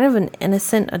he's kind of an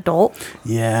innocent adult.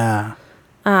 Yeah.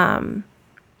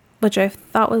 Which I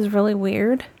thought was really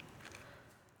weird.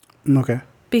 Okay.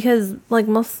 Because like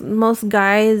most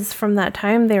guys from that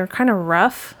time, they were kind of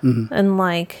rough and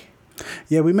like.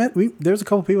 Yeah, there's a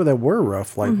couple people that were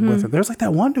rough with it. There's like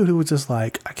that one dude who was just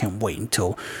like, I can't wait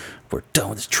until we're done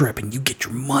with this trip and you get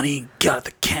your money, get out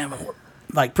the camera.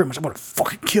 Like pretty much, I'm gonna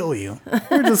fucking kill you.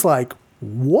 You're just like,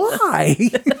 why?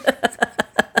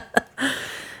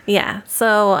 Yeah.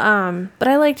 So, but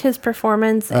I liked his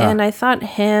performance, and I thought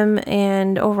him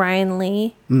and Orion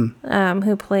Lee,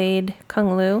 who played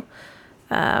Kung Lu,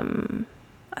 I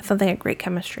thought they had great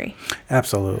chemistry.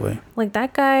 Absolutely. Like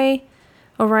that guy,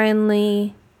 Orion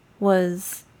Lee,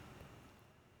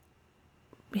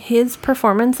 his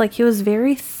performance, like he was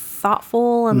very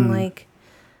thoughtful and like,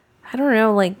 I don't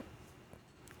know, like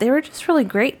they were just really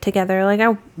great together. Like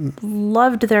I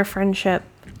loved their friendship.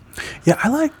 Yeah,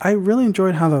 I really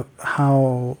enjoyed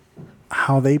how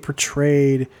they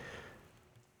portrayed.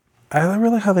 I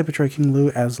really like how they portrayed King Lu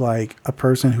as like a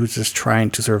person who's just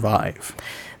trying to survive.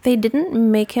 They didn't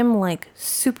make him like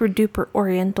super duper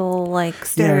Oriental like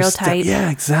stereotype.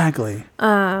 Yeah, exactly.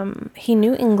 He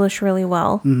knew English really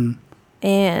well,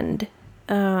 and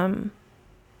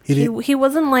he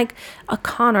wasn't like a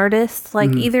con artist.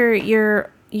 Like either you're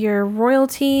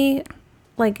royalty.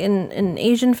 Like in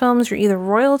Asian films, you're either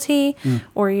royalty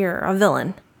or you're a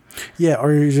villain. Yeah,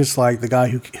 or you're just like the guy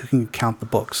who can count the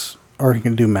books or he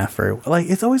can do math very well. Like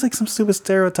it's always like some stupid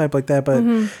stereotype like that. But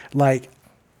like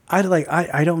I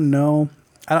don't know.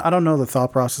 I don't know the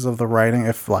thought process of the writing.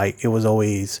 If like it was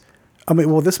always, I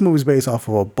mean, well, this movie's based off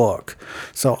of a book,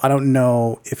 so I don't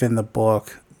know if in the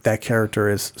book that character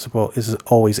is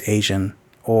always Asian,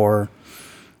 or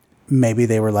maybe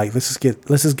they were like, let's just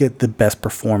get the best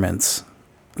performance.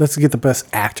 Let's get the best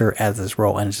actor as this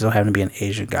role, and it just happened to be an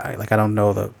Asian guy. Like, I don't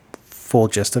know the full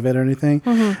gist of it or anything,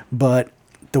 but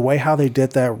the way how they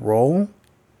did that role,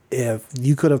 if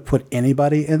you could have put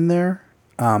anybody in there,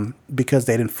 because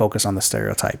they didn't focus on the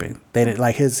stereotyping. They didn't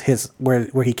like his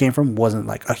where he came from wasn't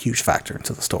like a huge factor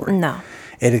into the story. No,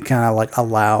 it kind of like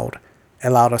allowed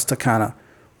us to kind of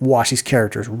watch these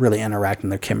characters really interact in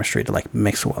their chemistry to like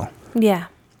mix well. Yeah,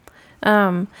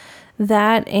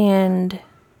 that and.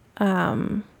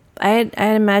 I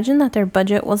imagine that their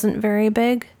budget wasn't very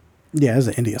big. Yeah, it's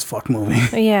an indie as fuck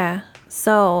movie. Yeah.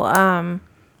 So,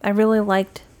 I really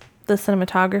liked the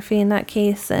cinematography in that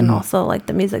case, and also like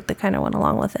the music that kind of went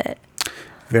along with it.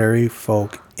 Very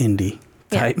folk indie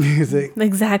type music.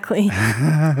 Exactly.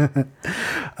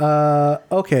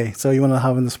 Okay, so you want to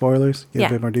hop in the spoilers? Get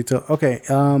a bit more detail. Okay.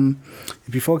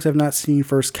 If you folks have not seen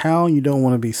First Cow, you don't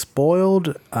want to be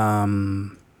spoiled.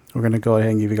 We're going to go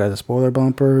ahead and give you guys a spoiler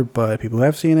bumper, but people who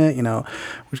have seen it, we're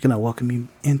just going to welcome you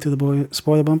into the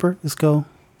spoiler bumper. Let's go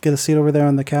get a seat over there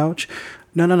on the couch.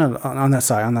 No, on that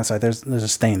side. There's a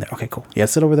stain there. Okay, cool. Yeah,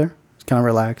 sit over there. Just kind of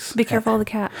relax. Be careful of the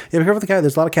cat. Yeah, be careful of the cat.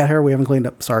 There's a lot of cat hair we haven't cleaned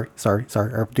up. Sorry.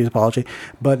 Our deep apology.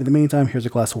 But in the meantime, here's a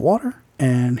glass of water,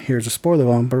 and here's a spoiler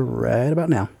bumper right about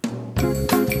now.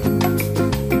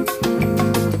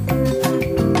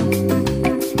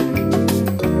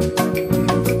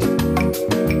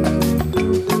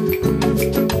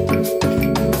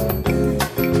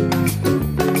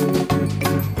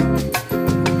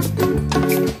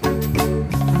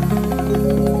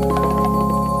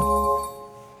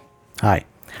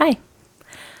 Hi.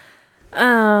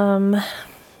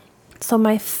 So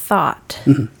my thought.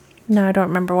 No, I don't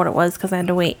remember what it was because I had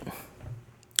to wait.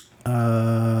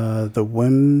 The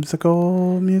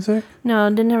whimsical music? No,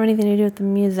 it didn't have anything to do with the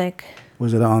music.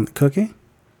 Was it on Cookie?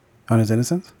 On his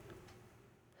innocence?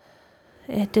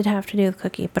 it did have to do with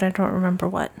Cookie, but I don't remember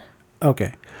what.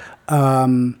 Okay.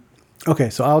 Okay,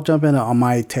 so I'll jump in on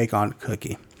my take on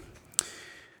Cookie.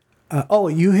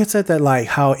 You had said that, like,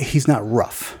 how he's not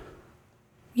rough.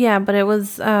 Yeah, but it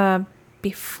was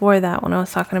before that when I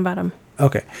was talking about him.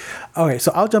 Okay,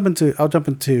 so I'll jump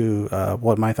into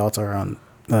what my thoughts are on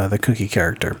the Cookie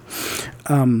character.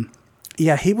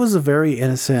 Yeah, he was a very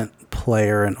innocent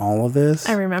player in all of this.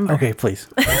 I remember. Okay, please,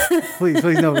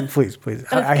 no, please.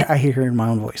 Okay. I hear her in my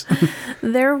own voice.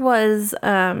 There was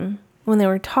when they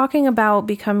were talking about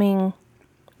becoming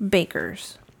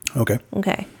bakers. Okay.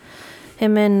 Okay,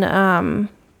 him and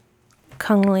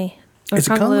Kung Lee. Or Is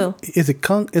it Kung Lu.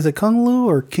 Is it Kung Lu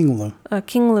or King Lu?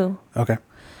 King Lu. Okay.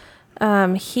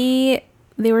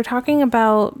 They were talking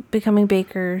about becoming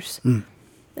bakers,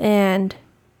 and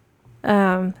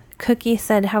Cookie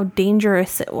said how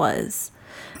dangerous it was.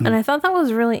 And I thought that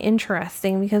was really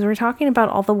interesting because we're talking about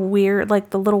all the weird, like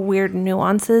the little weird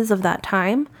nuances of that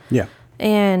time. Yeah.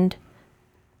 And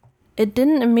it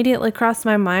didn't immediately cross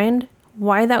my mind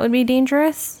why that would be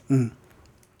dangerous.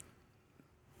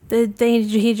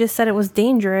 He just said it was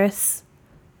dangerous.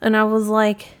 And I was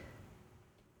like,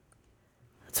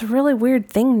 it's a really weird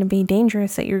thing to be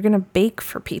dangerous that you're going to bake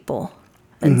for people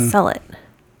and sell it.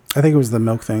 I think it was the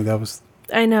milk thing that was.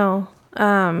 I know.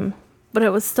 But it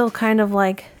was still kind of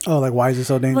like. Oh, like why is it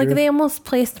so dangerous? Like they almost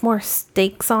placed more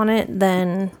stakes on it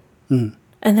than. And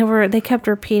they kept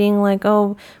repeating like,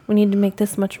 oh, we need to make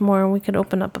this much more. We could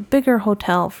open up a bigger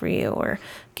hotel for you or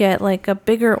get like a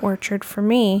bigger orchard for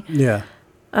me. Yeah.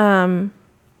 Because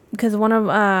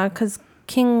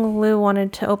King Lu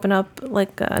wanted to open up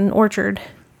like an orchard.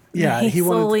 Yeah, he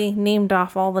slowly named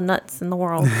off all the nuts in the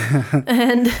world,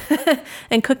 and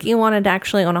Cookie wanted to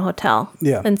actually own a hotel.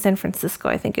 Yeah. In San Francisco,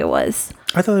 I think it was.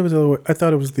 I thought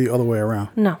it was the other way around.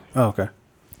 No. Oh, okay.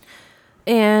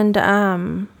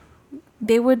 And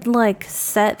they would like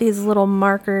set these little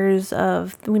markers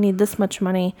of we need this much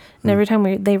money, and every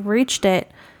time they reached it,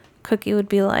 Cookie would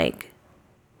be like,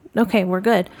 okay, we're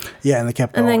good. Yeah, and they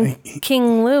kept and going. then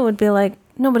King Lu would be like,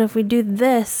 no, but if we do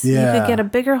this, you could get a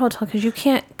bigger hotel because you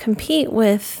can't compete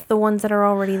with the ones that are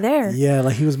already there. Yeah,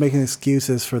 like he was making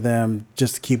excuses for them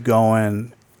just to keep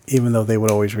going, even though they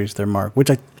would always reach their mark, which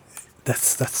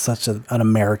that's such an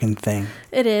American thing.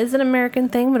 It is an American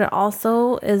thing, but it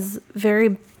also is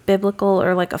very biblical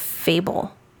or like a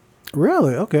fable.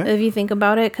 Really? Okay. If you think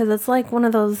about it, because it's like one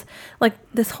of those, like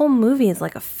this whole movie is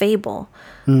like a fable.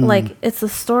 Like it's a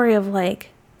story of like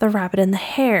the rabbit and the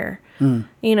hare,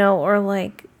 you know, or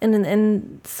like,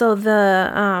 and so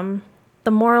the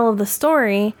moral of the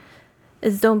story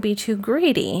is don't be too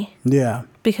greedy. Yeah.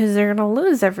 Because they're gonna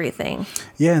lose everything.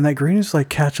 Yeah, and that greediness like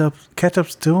catch up to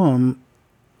them,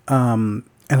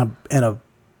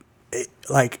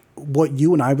 like what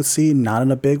you and I would see, not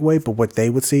in a big way, but what they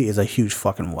would see is a huge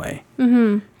fucking way.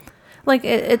 Like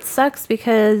it sucks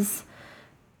because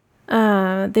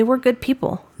they were good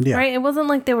people, right? It wasn't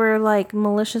like they were like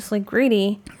maliciously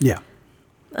greedy. Yeah.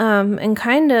 And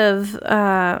kind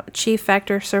of Chief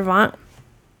Factor Servant,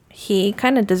 he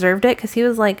kind of deserved it because he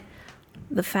was like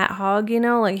the fat hog, you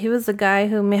know, like he was the guy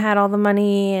who had all the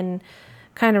money and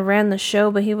kind of ran the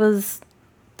show, but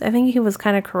I think he was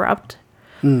kind of corrupt.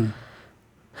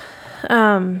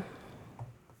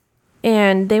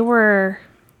 And they were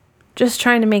just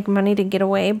trying to make money to get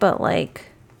away, but like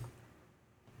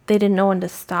they didn't know when to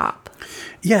stop.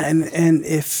 Yeah, and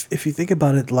if you think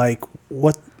about it, like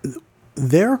what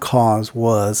their cause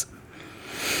was,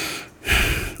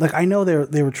 like I know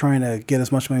they were trying to get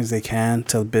as much money as they can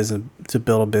to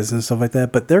build a business, stuff like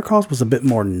that, but their cause was a bit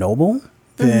more noble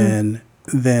than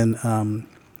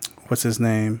what's his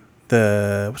name?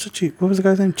 What was the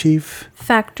guy's name? Chief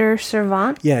Factor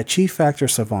Servant? Yeah, Chief Factor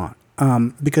Savant.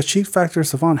 Because Chief Factor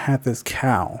Savant had this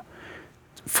cow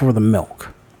for the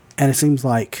milk. And it seems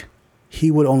like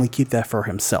he would only keep that for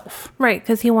himself. Right,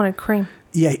 because he wanted cream.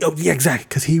 Yeah, yeah, exactly.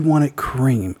 Because he wanted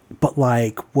cream. But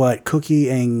like what Cookie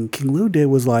and King Lu did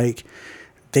was like,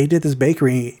 they did this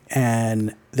bakery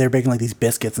and they're baking like these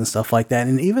biscuits and stuff like that.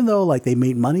 And even though like they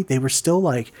made money, they were still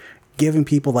like giving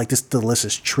people like this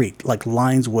delicious treat. Like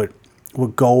lines would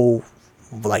go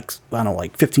like, I don't know,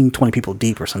 like 15, 20 people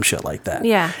deep or some shit like that.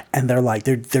 Yeah. And they're like,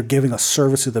 they're giving a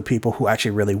service to the people who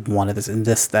actually really wanted this, and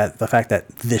the fact that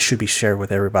this should be shared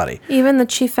with everybody. Even the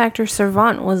Chief Factor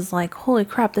Servant was like, holy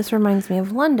crap, this reminds me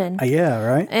of London. Yeah,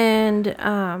 right?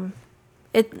 And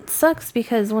it sucks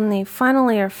because when they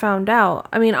finally are found out,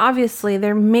 I mean, obviously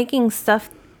they're making stuff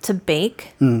to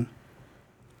bake.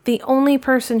 The only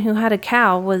person who had a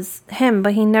cow was him,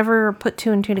 but he never put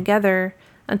two and two together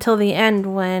until the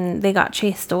end when they got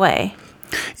chased away.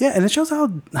 Yeah, and it shows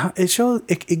how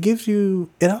it gives you.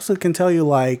 It also can tell you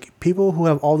like people who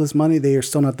have all this money, they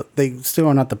still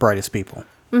are not the brightest people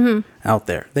out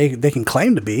there. They can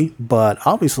claim to be, but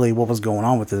obviously, what was going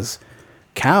on with this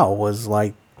cow was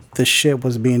like this shit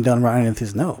was being done right underneath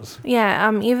his nose.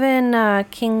 Yeah, even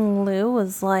King Lou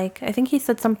was like, I think he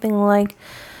said something like,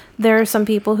 there are some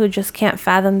people who just can't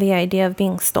fathom the idea of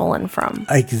being stolen from.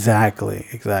 Exactly.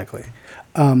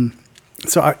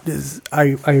 So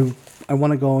I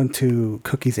want to go into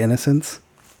Cookie's innocence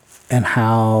and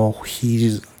how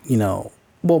he's,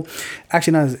 well,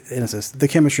 actually not his innocence, the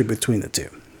chemistry between the two.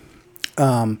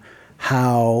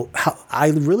 How I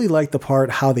really like the part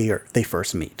how they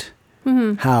first meet.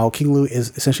 How King Lou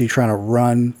is essentially trying to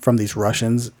run from these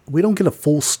Russians. We don't get a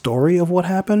full story of what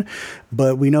happened,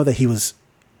 but we know that he was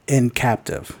in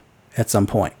captive at some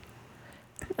point.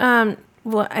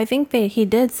 Well, I think he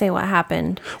did say what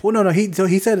happened. Well, no.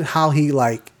 He said how he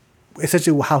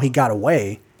essentially how he got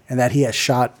away and that he had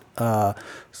shot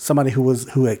somebody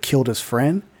who had killed his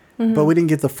friend, but we didn't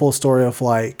get the full story of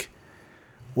like,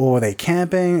 well, were they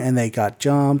camping and they got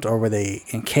jumped, or were they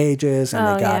in cages and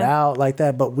they got out like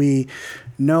that? But we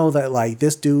know that like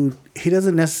this dude, he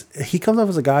comes off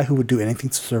as a guy who would do anything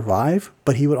to survive,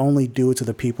 but he would only do it to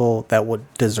the people that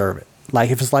would deserve it. Like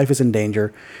if his life is in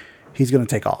danger, he's going to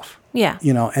take off. Yeah.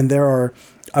 And there are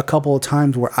a couple of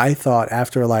times where I thought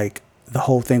after like the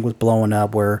whole thing was blowing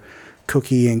up where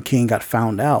Cookie and King got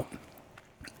found out,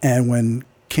 and when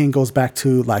King goes back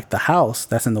to like the house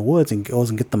that's in the woods and goes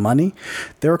and get the money,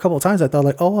 there were a couple of times I thought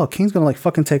like, oh, well, King's going to like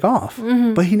fucking take off.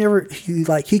 But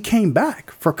he came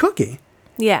back for Cookie.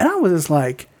 Yeah. And I was just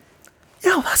like,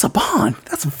 yo, that's a bond.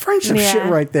 That's some friendship shit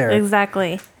right there.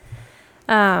 Exactly.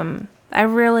 I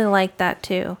really like that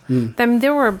too. I mean,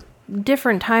 there were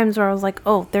different times where I was like,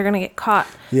 oh, they're going to get caught.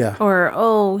 Yeah. Or,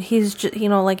 oh, he's just,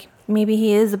 like maybe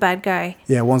he is a bad guy.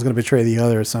 Yeah, one's going to betray the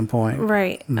other at some point.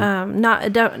 Right. I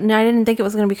didn't think it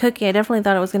was going to be Cookie. I definitely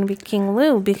thought it was going to be King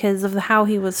Lou because of how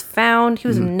he was found. He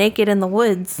was naked in the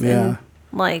woods. Yeah.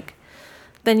 And,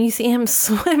 then you see him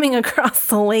swimming across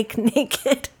the lake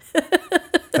naked.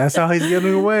 That's how he's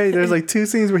getting away. There's like 2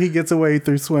 scenes where he gets away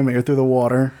through swimming or through the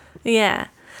water. Yeah.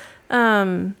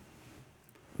 But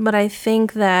I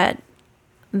think that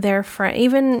their friend,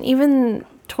 even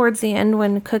towards the end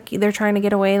when Cookie, they're trying to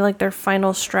get away, like their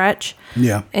final stretch.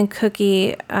 Yeah. And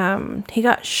Cookie, he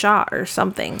got shot or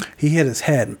something. He hit his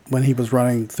head when he was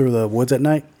running through the woods at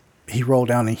night. He rolled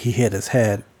down and he hit his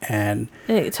head, and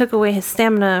it took away his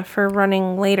stamina for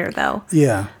running later, though.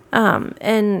 Yeah.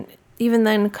 And even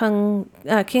then,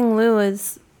 King Lou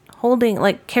is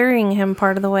carrying him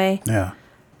part of the way. Yeah.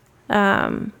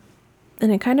 And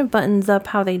it kind of buttons up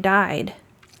how they died.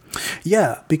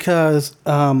 Yeah, because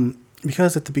at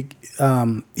the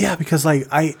because like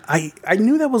I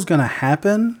knew that was gonna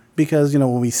happen because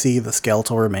when we see the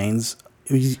skeletal remains,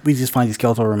 we just find these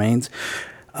skeletal remains.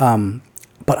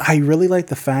 But I really like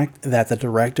the fact that the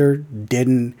director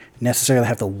didn't necessarily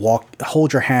have to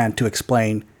hold your hand to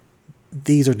explain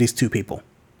these are these 2 people.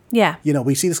 Yeah.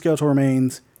 We see the skeletal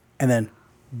remains and then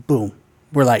boom,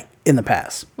 we're like in the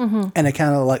past. And it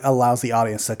kind of like allows the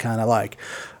audience to kind of like,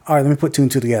 all right, let me put 2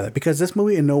 and 2 together, because this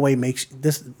movie in no way makes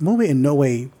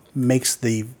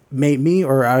me,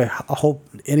 or I hope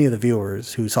any of the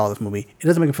viewers who saw this movie, it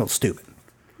doesn't make them feel stupid.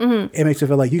 It makes them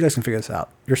feel like you guys can figure this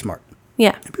out. You're smart.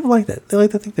 Yeah. And people like that. They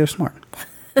like to think they're smart,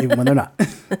 even when they're not.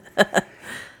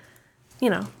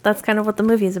 That's kind of what the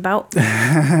movie is about.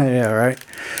 Yeah, right.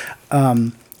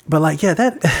 But like, yeah,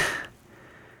 that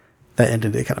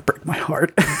ended, it kind of broke my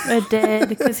heart. It did,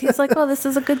 because he's like, oh, this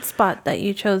is a good spot that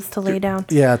you chose to lay down.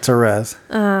 Yeah, to rest.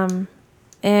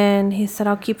 And he said,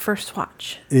 I'll keep first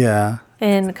watch. Yeah.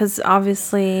 And because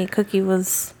obviously Cookie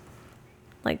was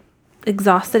like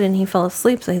exhausted and he fell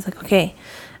asleep. So he's like, okay.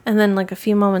 And then like a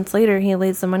few moments later, he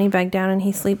lays the money bag down and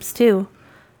he sleeps too.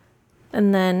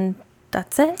 And then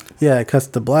that's it. Yeah, it cuts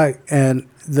to black. And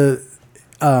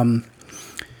damn,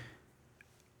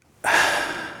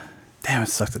 it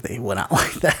sucks that they went out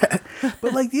like that.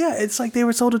 But like, yeah, it's like they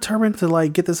were so determined to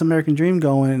like get this American dream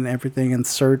going and everything, and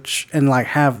search and like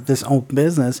have this own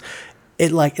business.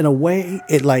 It like, in a way,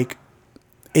 it like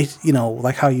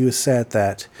how you said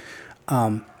that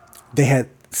they had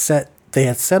set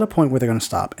a point where they're going to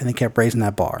stop, and they kept raising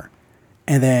that bar,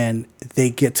 and then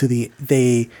they get to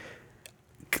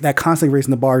that constantly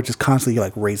raising the bar just constantly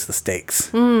like raise the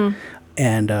stakes.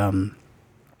 And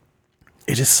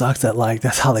it just sucks that like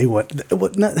that's how they went.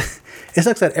 It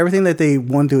sucks that everything that they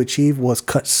wanted to achieve was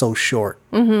cut so short,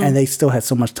 and they still had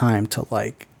so much time to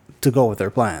go with their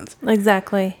plans.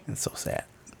 Exactly. It's so sad.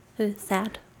 It is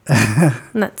sad.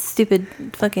 And that stupid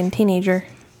fucking teenager.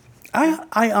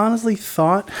 I honestly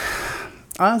thought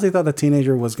the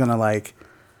teenager was gonna like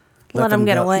Let him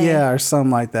get away. yeah, or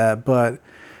something like that. But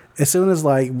as soon as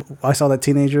like I saw that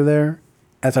teenager there,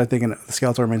 I started thinking the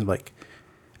skeletal remains. Like,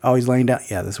 oh, he's laying down.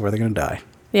 Yeah, this is where they're gonna die.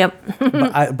 Yep.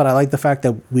 but I like the fact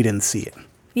that we didn't see it.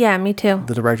 Yeah, me too.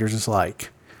 The director's just like,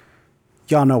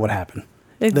 y'all know what happened.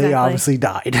 Exactly. They obviously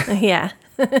died. Yeah.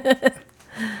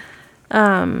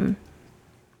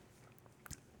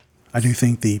 I do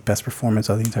think the best performance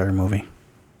of the entire movie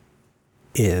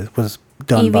was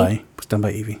done by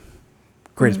Evie.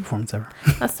 Greatest performance ever.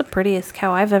 That's the prettiest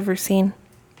cow I've ever seen.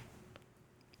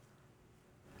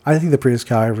 I think the prettiest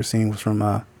cow I ever seen was from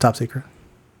Top Secret.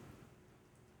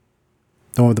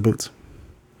 The one with the boots.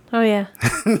 Oh yeah.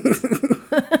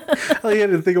 Oh, you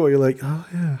had to think about it. You're like, oh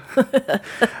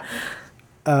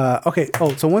yeah. Okay.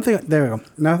 Oh, so one thing. There we go.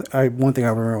 Now, one thing I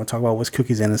remember to talk about was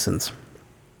Cookie's innocence.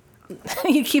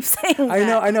 You keep saying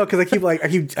that. I know, because I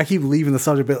keep leaving the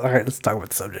subject. But all right, let's talk about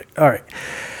the subject. All right,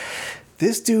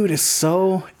 this dude is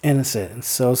so innocent and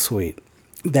so sweet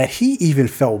that he even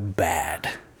felt bad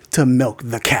to milk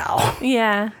the cow.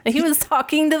 Yeah, he was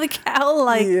talking to the cow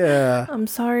like, yeah, I'm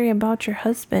sorry about your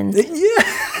husband. Yeah.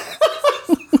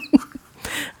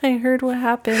 I heard what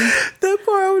happened. That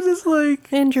part, I was just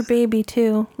like, And your baby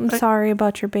too. I'm sorry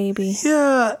about your baby.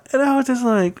 yeah, and I was just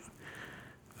like,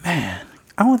 man,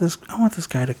 I want this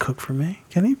guy to cook for me.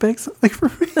 Can he bake something for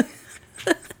me?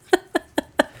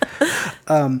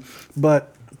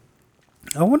 But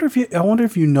I wonder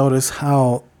if you notice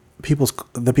how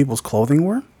the people's clothing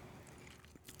were.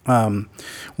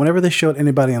 Whenever they showed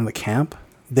anybody on the camp,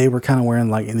 they were kind of wearing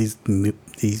like in these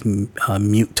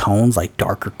mute tones, like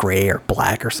darker gray or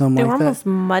black or something They like were that. almost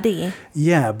muddy.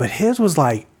 Yeah, but his was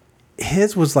like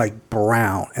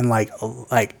brown and like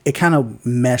it kind of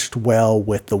meshed well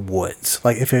with the woods.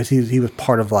 Like if he was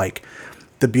part of like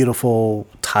the beautiful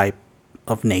type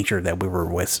of nature that we were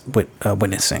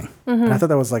witnessing. Mm-hmm. And I thought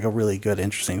that was like a really good,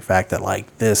 interesting fact that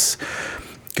like this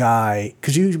guy,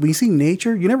 because when you see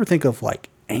nature, you never think of like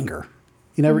anger.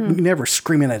 You never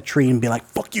screaming at a tree and be like,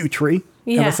 "Fuck you, tree!"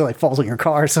 Yeah. Unless it like falls on your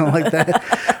car or something like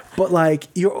that. But like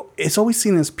it's always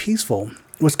seen as peaceful,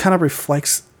 which kind of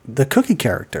reflects the Cookie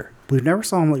character. We never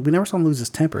saw him lose his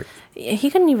temper. He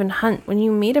couldn't even hunt. When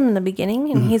you meet him in the beginning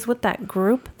and he's with that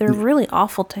group, they're really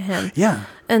awful to him. Yeah.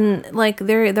 And like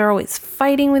they're always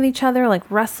fighting with each other, like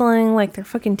wrestling, like they're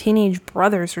fucking teenage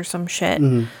brothers or some shit.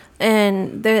 Mm-hmm.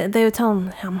 And they would tell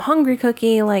him, "I'm hungry,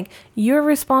 Cookie. Like, you're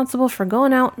responsible for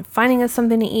going out and finding us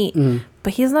something to eat." Mm.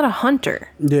 But he's not a hunter.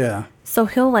 Yeah. So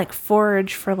he'll like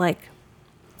forage for like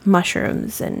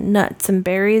mushrooms and nuts and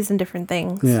berries and different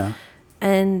things. Yeah.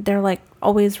 And they're like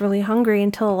always really hungry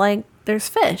until like there's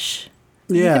fish.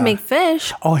 Yeah. You can make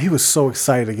fish. Oh, he was so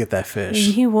excited to get that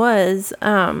fish. He was.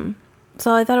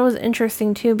 So I thought it was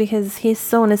interesting too because he's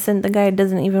so innocent. The guy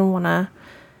doesn't even want to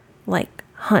like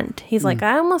hunt. He's like,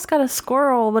 I almost got a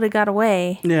squirrel, but it got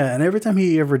away. Yeah, and every time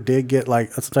he ever did get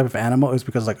like some type of animal, it was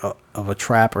because like of a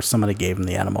trap or somebody gave him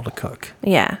the animal to cook.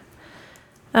 Yeah.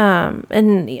 And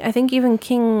I think even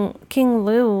King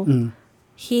Lou,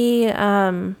 he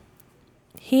had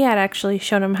actually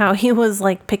shown him how he was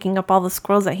like picking up all the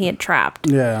squirrels that he had trapped.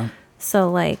 Yeah. So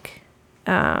like,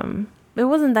 it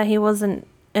wasn't that he wasn't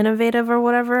innovative or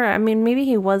whatever. I mean, maybe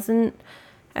he wasn't.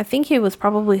 I think he was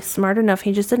probably smart enough.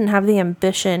 He just didn't have the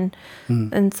ambition.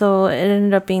 And so it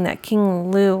ended up being that King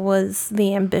Lou was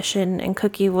the ambition and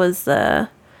Cookie was the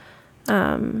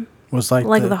Was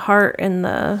like the heart and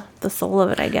the soul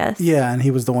of it, I guess. Yeah, and he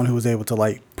was the one who was able to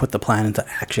like put the plan into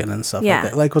action and stuff Yeah.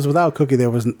 like that. Like, because without Cookie,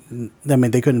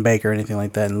 they couldn't bake or anything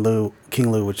like that. And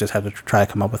King Lou would just have to try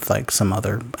to come up with like some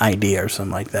other idea or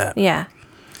something like that. Yeah.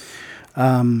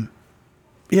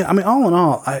 Yeah, I mean, all in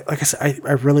all, like I said,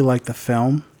 I really like the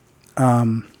film.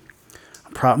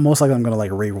 Most likely I'm gonna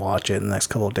like rewatch it in the next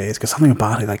couple of days because something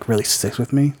about it like really sticks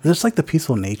with me. There's like the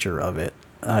peaceful nature of it.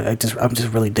 I'm just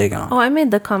really digging on. Oh, I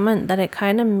made the comment that it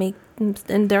kind of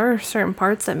and there are certain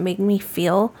parts that make me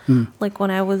feel like when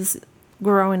I was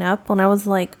growing up, when I was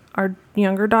like our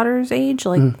younger daughter's age,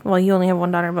 like, well, you only have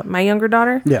one daughter, but my younger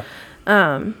daughter, Yeah.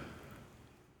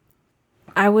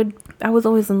 I was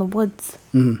always in the woods,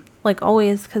 like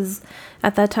always, because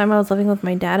at that time I was living with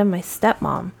my dad and my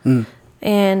stepmom,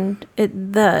 and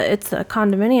it's a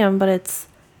condominium, but it's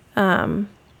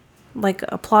like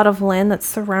a plot of land that's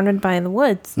surrounded by the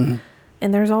woods, and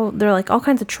there are like all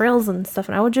kinds of trails and stuff,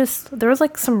 and there was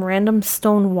like some random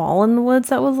stone wall in the woods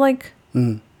that was like,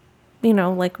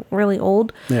 like really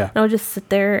old, Yeah. and I would just sit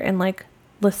there and like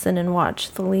listen and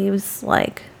watch the leaves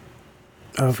like.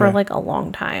 Okay. For like a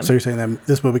long time. So you're saying that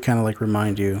this movie kind of like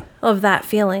remind you Of that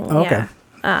feeling. Okay.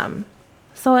 Yeah.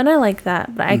 So, and I like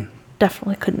that, but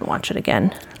definitely couldn't watch it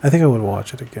again. I think I would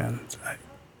watch it again.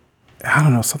 I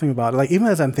don't know, something about it. Like, even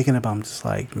as I'm thinking about it, I'm just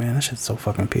like, man, that shit's so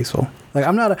fucking peaceful. Like,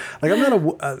 I'm not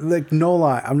no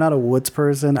lie, I'm not a woods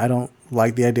person. I don't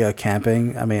like the idea of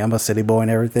camping. I mean, I'm a city boy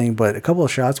and everything, but a couple of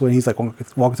shots when he's like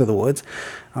walking through the woods,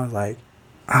 I was like,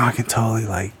 oh, I can totally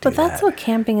like do But that's what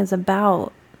camping is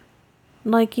about.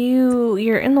 Like,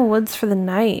 you're in the woods for the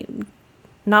night,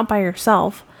 not by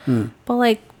yourself, but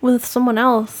like with someone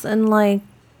else, and like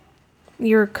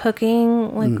you're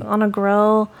cooking like on a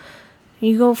grill.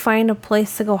 You go find a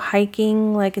place to go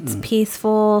hiking, like it's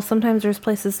peaceful. Sometimes there's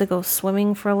places to go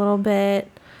swimming for a little bit.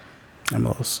 I'm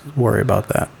always worried about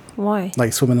that. Why?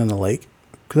 Like swimming in the lake,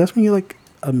 because that's when you like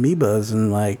amoebas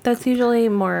and like. That's usually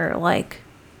more like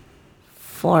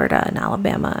Florida and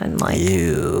Alabama and like.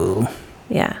 Ew.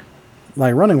 Yeah.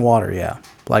 Like running water, yeah,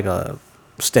 like a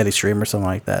steady stream or something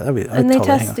like that. That'd be. And they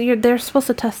test. They're supposed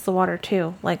to test the water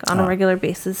too, like on a regular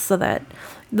basis, so that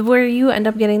where you end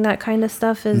up getting that kind of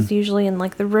stuff is usually in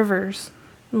like the rivers,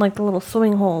 and like the little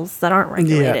swimming holes that aren't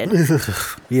regulated. Yeah.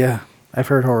 Yeah, I've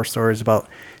heard horror stories about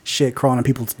shit crawling on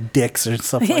people's dicks and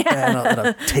stuff like that. And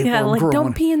a tapeworm Yeah, like growing.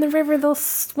 don't pee in the river; they'll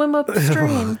swim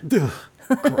upstream.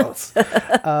 Gross.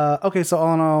 Okay, so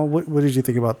all in all, what did you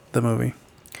think about the movie?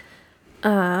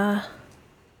 I'm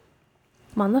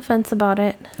on the fence about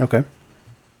it. Okay.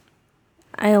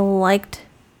 I liked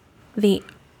the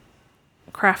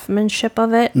craftsmanship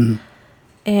of it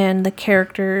and the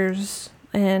characters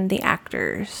and the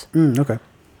actors. Okay.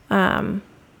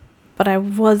 But I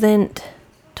wasn't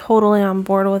totally on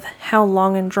board with how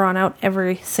long and drawn out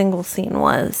every single scene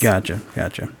was. Gotcha.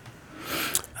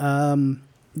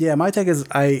 Yeah, my take is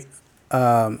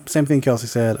same thing Kelsey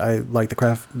said. I like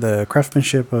the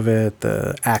craftsmanship of it,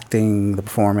 the acting, the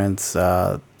performance.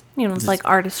 It's like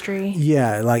artistry.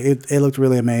 Yeah, like it looked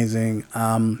really amazing.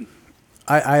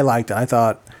 I liked it. I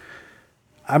thought,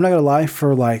 I'm not gonna lie, I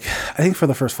think for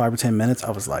the first 5 or 10 minutes,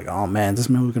 I was like, oh man, this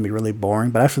movie's gonna be really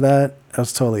boring. But after that, I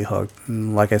was totally hooked.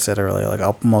 And like I said earlier, like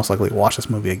I'll most likely watch this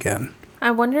movie again.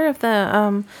 I wonder if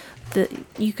the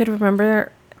you could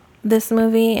remember this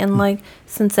movie, and like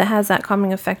since it has that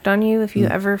calming effect on you, if you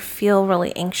ever feel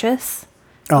really anxious,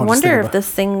 I wonder if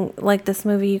this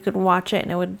movie, you could watch it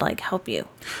and it would like help you.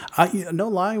 No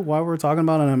lie, while we were talking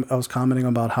about it, and I was commenting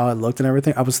about how it looked and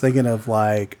everything, I was thinking of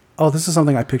like, oh, this is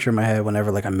something I picture in my head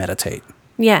whenever like I meditate.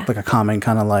 Yeah, like a calming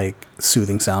kind of like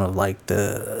soothing sound of like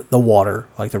the water,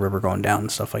 like the river going down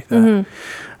and stuff like that.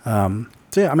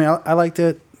 So yeah, I mean, I liked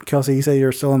it. Kelsey, you say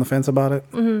you're still on the fence about it?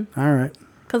 All right.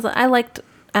 Because I liked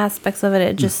aspects of it.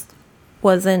 It just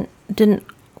didn't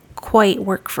quite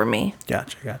work for me.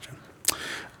 Gotcha.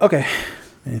 Okay.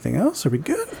 Anything else? Are we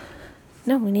good?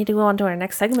 No, we need to go on to our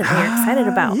next segment that we're excited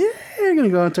about. Yeah, we're going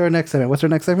to go on to our next segment. What's our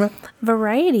next segment?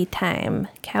 Variety time.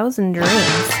 Cows and dreams.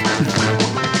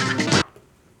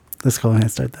 Let's go ahead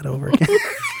and start that over again.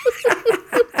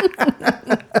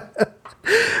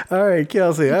 All right,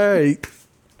 Kelsey. All right.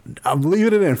 I'm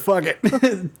leaving it in. Fuck it.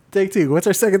 Take two. What's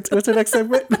our next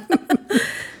segment?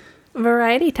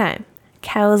 Variety time.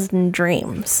 Cows and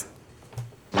dreams.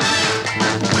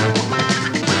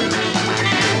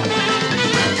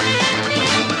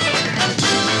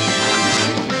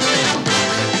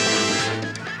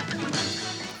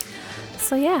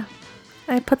 So yeah,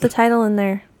 I put the title in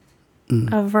there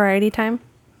of Variety Time.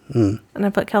 And I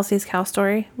put Kelsey's cow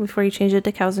story before you change it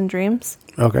to Cows and Dreams.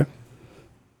 Okay.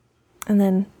 And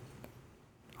then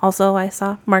also I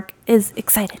saw Mark is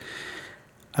excited.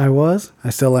 I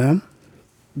still am,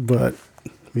 but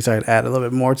we decided to add a little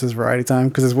bit more to this Variety Time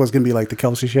because this was going to be like the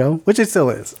Kelsey show, which it still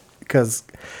is, because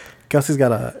Kelsey's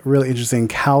got a really interesting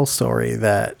cow story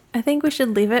that... I think we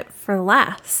should leave it for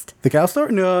last. The cow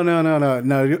story? No,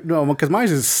 because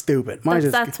mine's just stupid.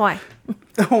 That's why.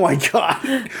 Oh my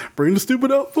God. Bring the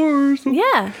stupid up first.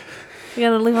 Yeah. You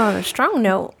gotta leave on a strong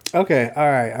note. Okay, all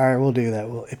right, we'll do that.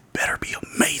 Well, it better be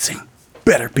amazing.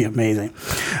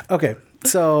 Okay,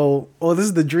 so, this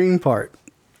is the dream part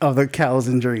of the Cows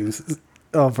and Dreams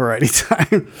of Variety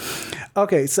Time.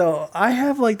 Okay, so I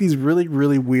have like these really,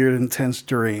 really weird, intense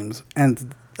dreams,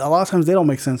 and a lot of times they don't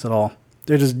make sense at all.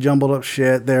 They're just jumbled up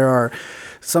shit. There are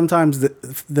sometimes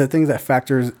the things that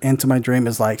factors into my dream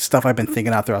is like stuff I've been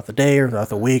thinking out throughout the day or throughout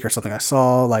the week or something I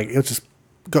saw. Like it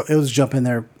was jump in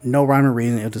there, no rhyme or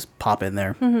reason. It'll just pop in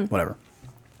there, whatever.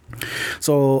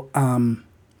 So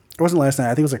it wasn't last night.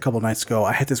 I think it was a couple of nights ago.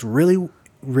 I had this really,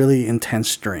 really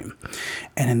intense dream,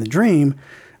 and in the dream,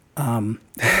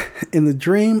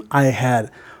 I had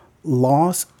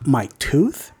lost my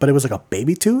tooth, but it was like a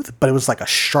baby tooth, but it was like a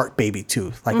sharp baby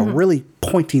tooth, like a really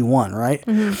pointy one, right?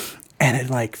 And it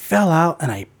like fell out,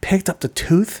 and I picked up the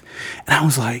tooth, and I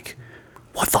was like,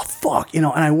 what the fuck? And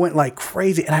I went like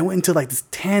crazy, and I went into like this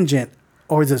tangent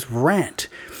or this rant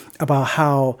about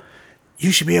how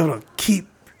you should be able to keep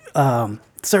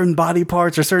certain body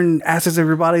parts or certain aspects of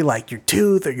your body, like your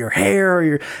tooth or your hair or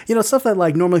your, stuff that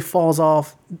like normally falls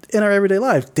off in our everyday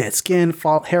life. Dead skin,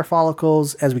 hair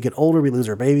follicles. As we get older, we lose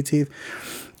our baby teeth.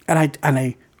 And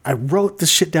I wrote this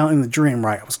shit down in the dream,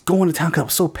 right? I was going to town because I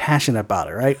was so passionate about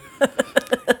it, right?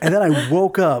 And then I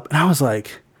woke up and I was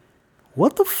like,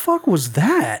 what the fuck was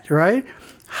that, right?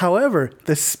 However,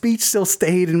 the speech still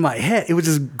stayed in my head. It was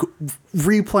just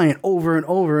replaying over and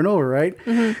over and over, right?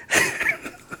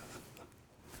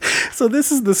 So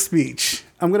this is the speech.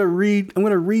 I'm gonna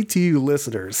read to you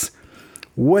listeners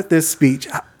what this speech,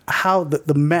 how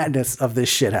the madness of this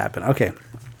shit happened. Okay.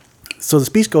 So the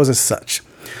speech goes as such.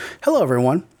 Hello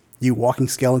everyone, you walking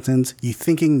skeletons, you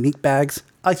thinking meatbags.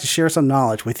 I'd like to share some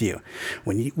knowledge with you.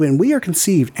 When we are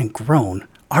conceived and grown,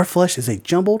 our flesh is a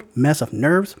jumbled mess of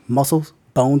nerves, muscles,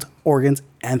 bones, organs,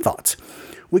 and thoughts.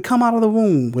 We come out of the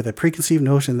womb with a preconceived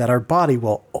notion that our body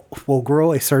will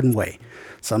grow a certain way.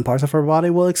 Some parts of our body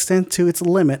will extend to its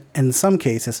limit and in some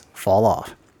cases fall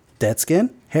off. Dead skin,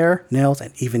 hair, nails,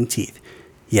 and even teeth.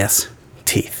 Yes,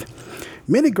 teeth.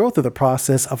 Many go through the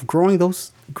process of growing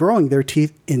their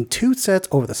teeth in 2 sets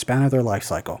over the span of their life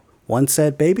cycle. 1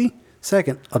 set baby,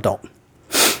 2nd adult.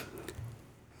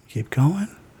 Keep going.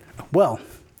 Well,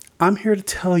 I'm here to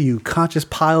tell you, conscious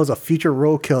piles of future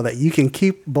roadkill, that you can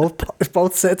keep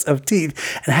both sets of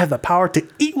teeth and have the power to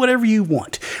eat whatever you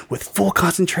want. With full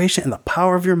concentration and the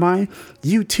power of your mind,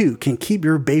 you too can keep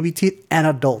your baby teeth and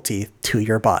adult teeth to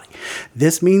your body.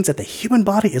 This means that the human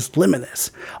body is limitless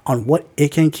on what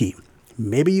it can keep.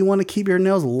 Maybe you want to keep your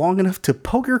nails long enough to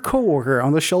poke your coworker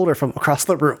on the shoulder from across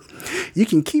the room. You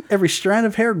can keep every strand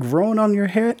of hair growing on your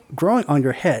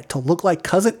head to look like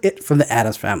Cousin It from the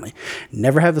Addams Family.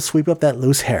 Never have to sweep up that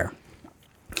loose hair.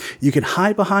 You can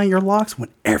hide behind your locks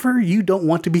whenever you don't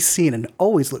want to be seen and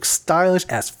always look stylish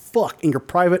as fuck in your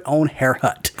private own hair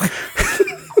hut.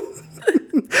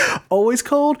 Always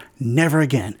cold? Never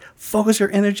again. Focus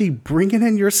your energy bringing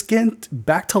in your skin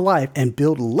back to life and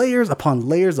build layers upon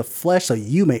layers of flesh so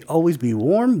you may always be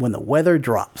warm when the weather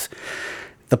drops.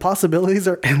 The possibilities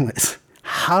are endless.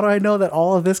 How do I know that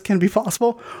all of this can be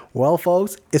possible? Well,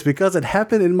 folks, it's because it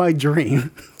happened in my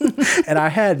dream. And I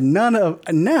had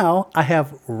now I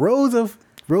have rows of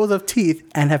teeth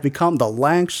and have become the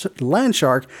land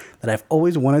shark that I've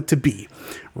always wanted to be.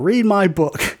 Read my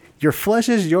book. Your flesh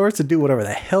is yours to do whatever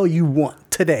the hell you want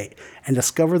today and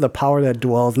discover the power that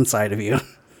dwells inside of you.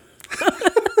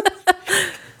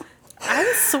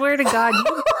 I swear to God,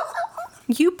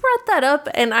 you brought that up,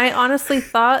 and I honestly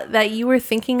thought that you were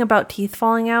thinking about teeth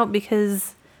falling out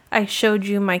because I showed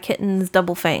you my kitten's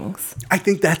double fangs. I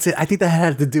think that's it. I think that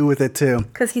had to do with it too.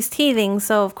 Because he's teething,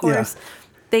 so of course... Yeah.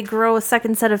 They grow a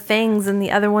 2nd set of fangs and the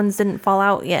other ones didn't fall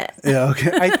out yet. Yeah,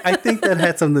 okay. I think that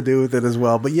had something to do with it as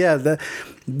well. But yeah,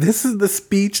 this is the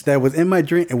speech that was in my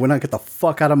dream and when I get the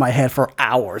fuck out of my head for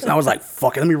hours. And I was like,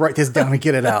 fuck it, let me write this down and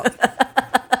get it out.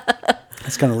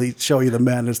 It's going to show you the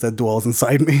madness that dwells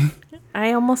inside me.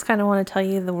 I almost kind of want to tell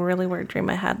you the really weird dream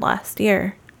I had last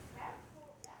year.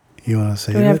 You want to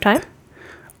say Do we have time?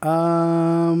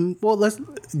 Well,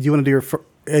 do you want to do your...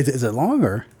 Is it long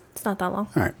or? It's not that long.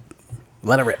 All right.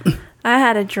 Let it rip. I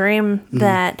had a dream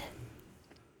that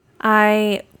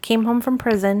I came home from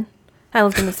prison. I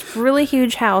lived in this really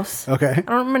huge house. Okay. I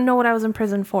don't even know what I was in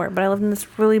prison for, but I lived in this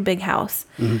really big house.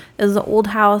 Mm-hmm. It was an old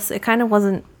house. It kind of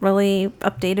wasn't really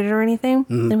updated or anything.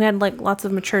 Mm-hmm. And we had like lots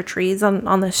of mature trees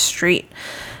on the street.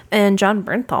 And John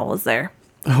Bernthal was there.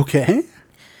 Okay.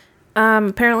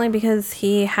 Apparently because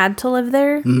he had to live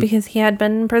there because he had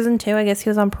been in prison too. I guess he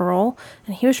was on parole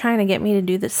and he was trying to get me to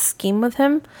do this scheme with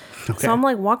him. Okay. So I'm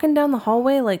like walking down the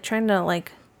hallway, like trying to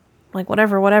like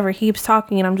whatever. He keeps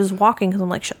talking and I'm just walking because I'm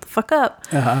like, shut the fuck up.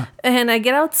 Uh-huh. And I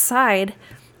get outside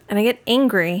and I get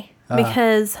angry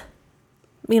because,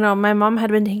 my mom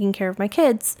had been taking care of my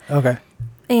kids. Okay.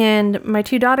 And my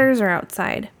 2 daughters are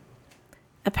outside.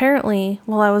 Apparently,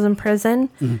 while I was in prison,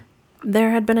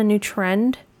 there had been a new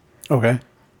trend. Okay.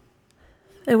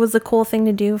 It was a cool thing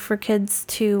to do for kids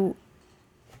to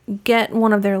get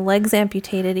one of their legs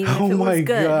amputated, even if it was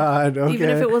good. Oh my God! Okay. Even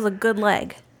if it was a good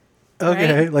leg.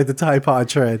 Okay, right? Like the Tide Pod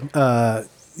trend. Pod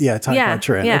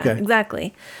trend. Yeah, okay.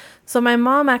 Exactly. So my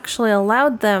mom actually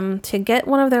allowed them to get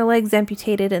one of their legs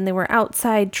amputated, and they were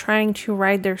outside trying to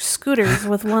ride their scooters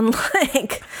with one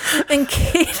leg. And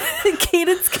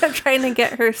Cadence kept trying to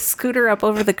get her scooter up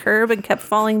over the curb and kept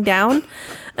falling down.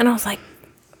 And I was like,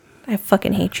 I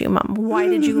fucking hate you, Mom. Why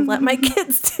did you let my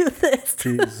kids do this?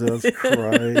 Jesus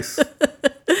Christ.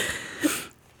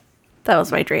 That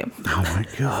was my dream. Oh my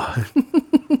god.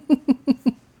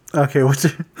 Okay, what's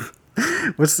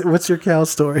your cow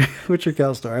story? What's your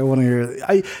cow story? I want to hear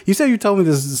it. You said you told me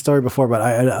this story before, but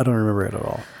I don't remember it at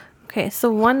all. Okay,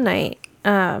 so one night,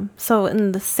 so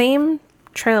in the same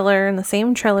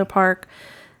trailer park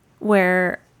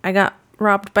where I got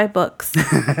robbed by books.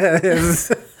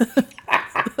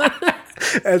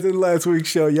 As in last week's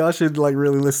show, y'all should like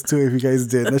really listen to it if you guys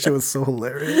did. That shit was so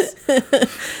hilarious.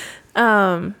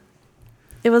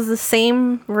 It was the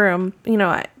same room,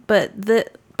 but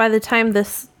by the time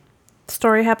this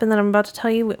story happened that I'm about to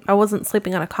tell you, I wasn't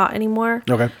sleeping on a cot anymore.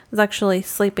 Okay. I was actually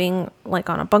sleeping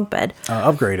like on a bunk bed.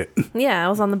 Upgrade it. Yeah, I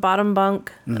was on the bottom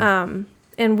bunk. And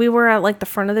we were at like the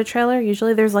front of the trailer.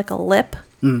 Usually there's like a lip.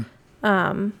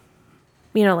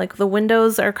 Like the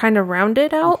windows are kind of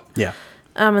rounded out. Yeah.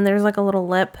 And there's like a little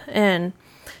lip. And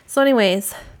so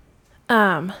anyways,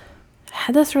 I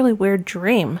had this really weird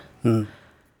dream.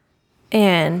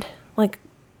 And like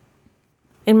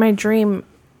in my dream,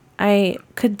 I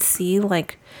could see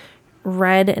like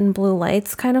red and blue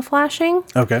lights kind of flashing.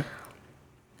 Okay.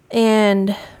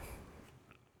 And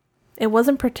it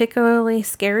wasn't particularly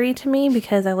scary to me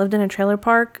because I lived in a trailer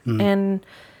park and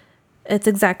it's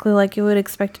exactly like you would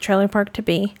expect a trailer park to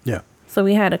be. Yeah. So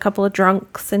we had a couple of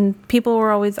drunks and people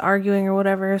were always arguing or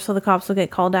whatever. So the cops would get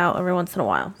called out every once in a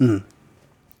while.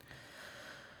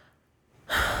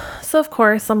 So of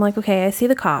course I'm like, okay, I see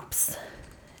the cops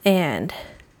and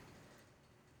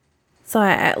so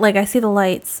I see the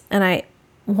lights and I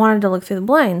wanted to look through the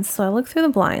blinds. So I look through the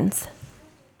blinds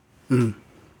and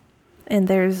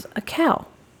there's a cow.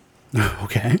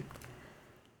 Okay.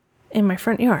 In my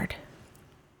front yard.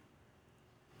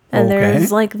 And Okay.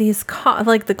 there's like these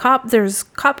there's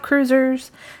cop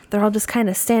cruisers. They're all just kind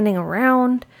of standing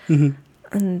around. And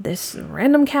this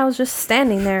random cow's just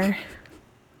standing there.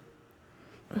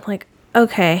 I'm like,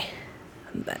 okay,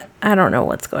 I don't know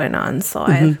what's going on. So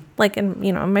I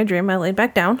in my dream, I laid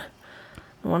back down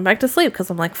and went back to sleep because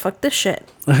I'm like, fuck this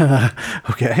shit.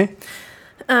 Okay.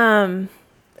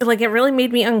 Like it really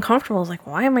made me uncomfortable. I was like,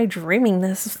 why am I dreaming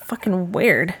this? This is fucking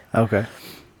weird. Okay.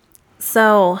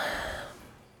 So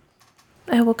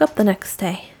I woke up the next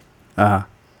day.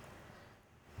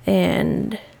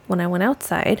 And when I went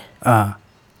outside,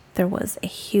 there was a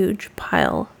huge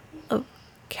pile of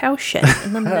cow shit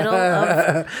in the middle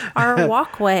of our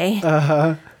walkway.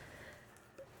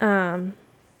 And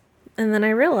then I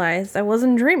realized I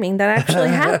wasn't dreaming. That actually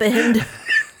happened.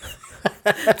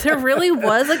 There really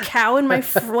was a cow in my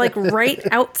right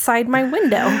outside my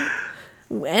window,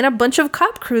 and a bunch of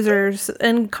cop cruisers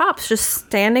and cops just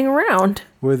standing around.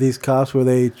 Were these cops were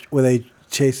they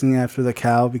chasing after the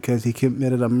cow because he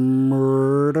committed a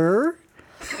murder?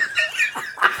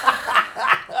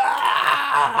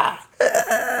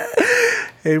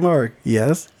 Hey Mark,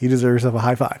 yes, you deserve yourself a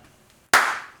high five.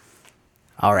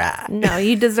 All right. No,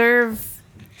 you deserve.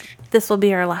 This will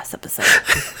be our last episode.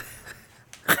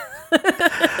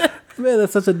 Man,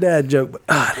 that's such a dad joke, but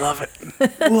I love it.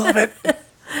 Love it.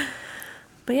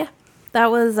 But yeah,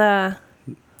 that was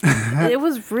it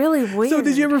was really weird. So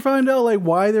did you ever find out like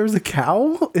why there was a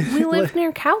cow? We lived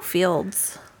near cow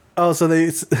fields. Oh, so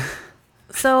they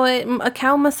So a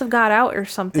cow must have got out or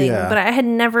something, Yeah. but I had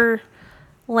never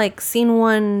like seen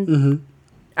one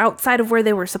outside of where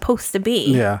they were supposed to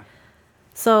be. Yeah.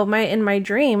 So in my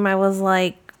dream, I was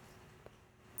like,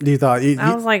 You thought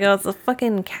I was like, oh, it's a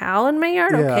fucking cow in my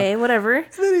yard. Yeah. Okay, whatever.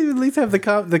 Then you at least have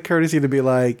the courtesy to be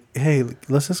like, hey,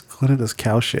 let's just clean up this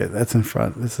cow shit that's in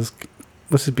front. Let's just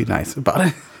be nice about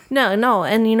it. No,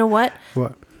 and you know what?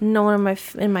 What? No one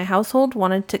in my household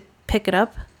wanted to pick it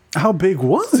up. How big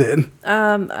was it?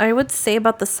 I would say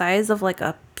about the size of like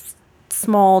a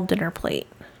small dinner plate.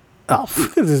 Oh,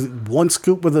 just one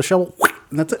scoop with a shovel,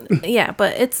 and that's it. Yeah,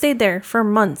 but it stayed there for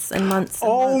months and months. And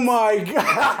Oh months. my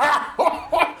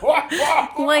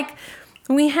god! Like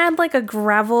we had like a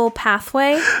gravel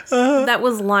pathway that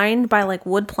was lined by like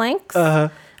wood planks,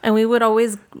 and we would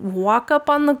always walk up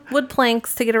on the wood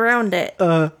planks to get around it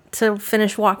to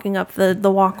finish walking up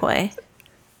the walkway.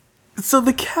 So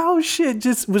the cow shit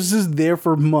was just there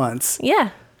for months.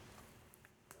 Yeah.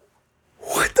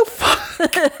 What the fuck?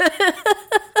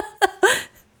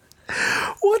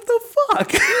 What the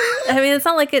fuck? I mean, it's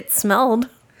not like it smelled.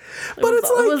 But it's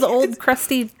like it was old,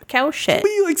 crusty cow shit. But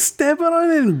you like step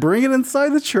on it and bring it inside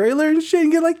the trailer and shit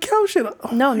and get like cow shit.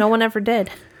 Oh. No one ever did.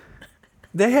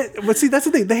 But see, that's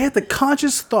the thing. They had the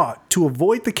conscious thought to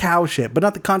avoid the cow shit, but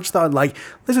not the conscious thought like,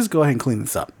 let's just go ahead and clean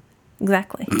this up.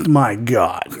 Exactly. My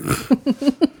God.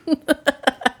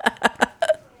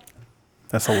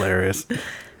 That's hilarious.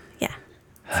 Yeah.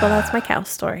 So that's my cow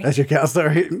story. That's your cow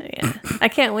story? Yeah. I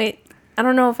can't wait I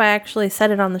don't know if I actually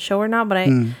said it on the show or not, but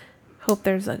I hope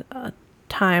there's a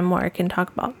time where I can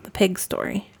talk about the pig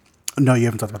story. No, you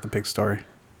haven't talked about the pig story.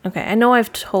 Okay, I know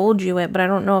I've told you it, but I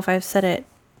don't know if I've said it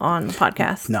on the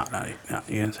podcast. No,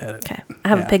 you haven't said it. Okay, I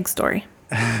have a pig story.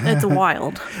 It's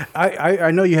wild.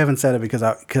 I know you haven't said it because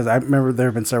I remember there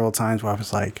have been several times where I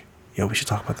was like, "Yo, we should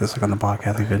talk about this like on the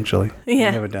podcast eventually." Yeah,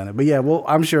 we haven't done it, but yeah,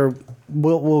 I'm sure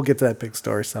we'll get to that pig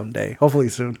story someday. Hopefully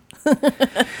soon.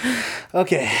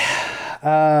 Okay.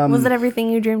 Was it everything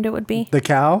you dreamed it would be? The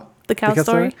cow. The cow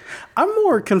story. I'm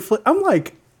more I'm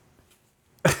like.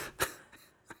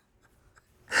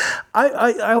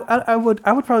 I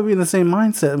would probably be in the same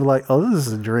mindset of like, oh, this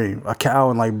is a dream. A cow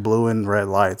and like blue and red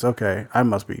lights. Okay, I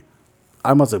must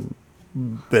have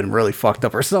been really fucked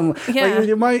up or something. Yeah, like,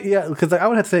 you might, because I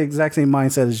would have to say the exact same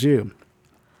mindset as you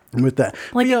with that.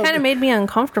 Like, but, it kind of made me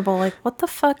uncomfortable. Like, what the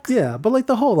fuck? Yeah, but like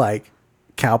the whole like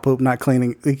cow poop not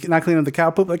cleaning the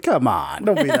cow poop. Like, come on,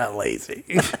 don't be that lazy.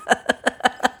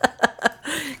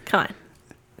 Come on,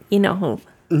 you know who?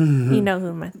 Mm-hmm. You know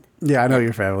who, man. Yeah, I know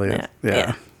your family is.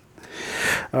 Yeah.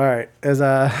 All right.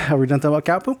 Are we done talking about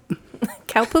cow poop?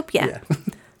 Cow poop? Yeah.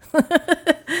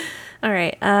 All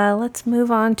right. Let's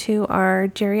move on to our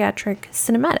geriatric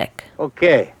cinematic.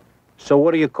 Okay. So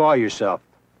what do you call yourself?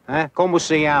 Huh? ¿Cómo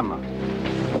se llama?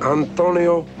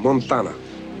 Antonio Montana.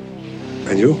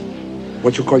 And you?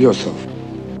 What you call yourself?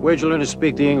 Where'd you learn to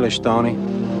speak the English, Tony?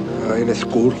 In a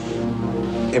school.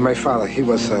 And my father, he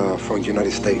was from the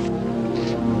United States.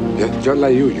 Just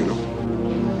like you know.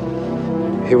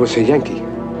 He was a Yankee.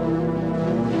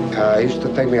 He used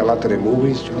to take me a lot to the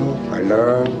movies, you know. I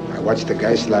learned. I watched the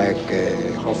guys like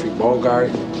Humphrey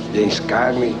Bogart, James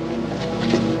Cagney.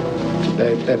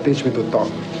 They teach me to talk.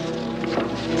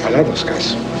 I like those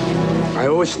guys. I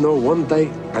always know one day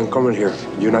I'm coming here,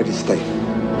 United States.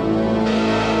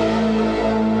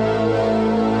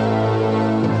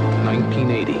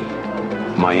 1980,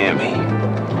 Miami.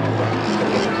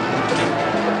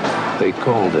 They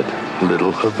called it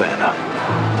Little Havana,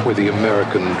 where the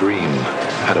American dream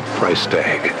had a price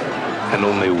tag, and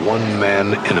only one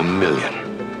man in a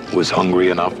million was hungry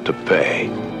enough to pay.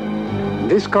 In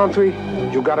this country,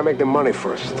 you gotta make the money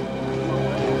first.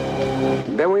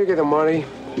 Then when you get the money,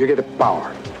 you get the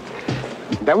power.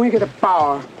 Then when you get the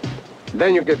power,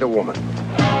 then you get the woman.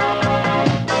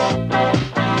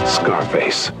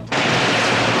 Scarface.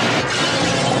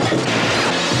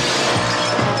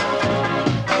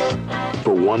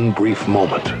 For one brief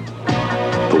moment,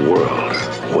 the world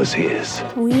was his.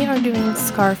 We are doing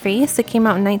Scarface. It came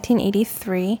out in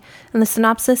 1983, and the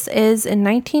synopsis is, in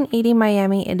 1980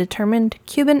 Miami, a determined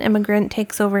Cuban immigrant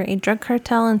takes over a drug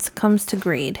cartel and succumbs to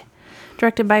greed.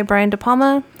 Directed by Brian De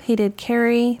Palma, he did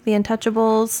Carrie, The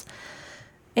Untouchables,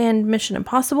 and Mission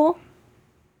Impossible.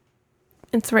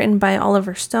 It's written by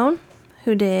Oliver Stone,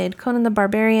 who did Conan the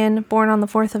Barbarian, Born on the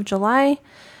 4th of July,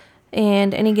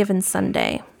 and Any Given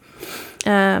Sunday.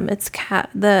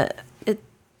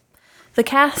 The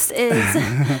cast is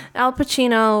Al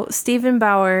Pacino, Stephen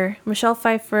Bauer, Michelle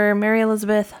Pfeiffer, Mary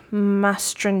Elizabeth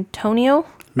Mastrantonio.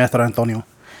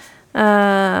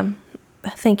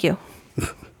 Thank you.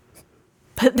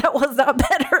 But that was not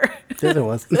better. Yes, it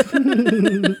was.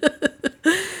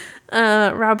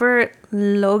 Robert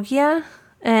Loggia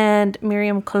and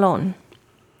Miriam Colon.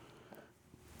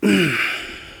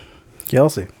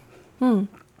 Kelsey.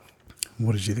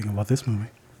 What did you think about this movie?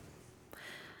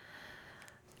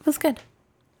 It was good.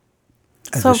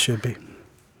 As it should be.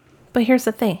 But here's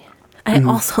the thing. I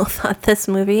also thought this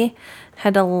movie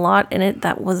had a lot in it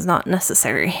that was not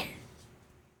necessary.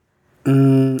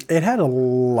 It had a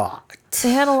lot.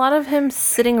 It had a lot of him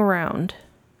sitting around.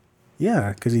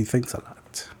 Yeah, because he thinks a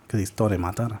lot. Because he's Tony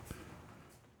Montana.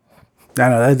 I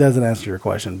know that doesn't answer your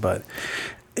question, but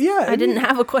yeah. I didn't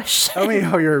have a question. I mean,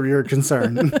 you're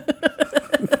concerned.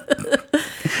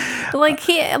 Like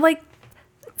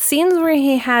scenes where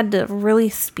he had to really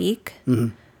speak,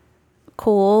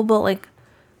 cool, but like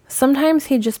sometimes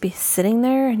he'd just be sitting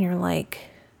there and you're like,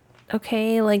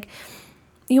 okay, like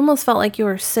you almost felt like you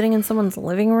were sitting in someone's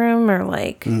living room or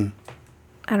like, I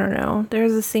don't know.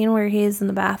 There's a scene where he's in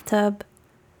the bathtub.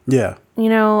 Yeah. You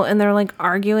know, and they're like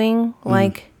arguing,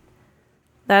 like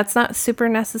that's not super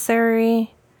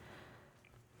necessary.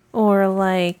 Or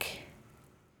like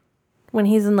when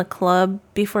he's in the club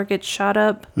before it gets shot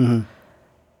up.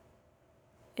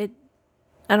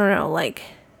 I don't know, like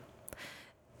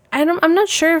I'm not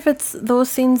sure if it's those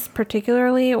scenes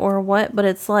particularly or what, but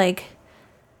it's like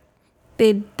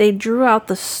they drew out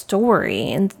the story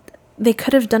and they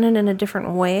could have done it in a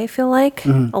different way, I feel like.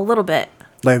 A little bit.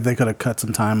 Like they could have cut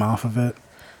some time off of it.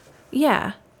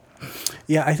 Yeah.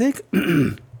 Yeah, I think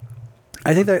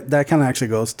I think that kind of actually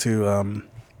goes to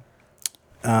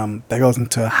that goes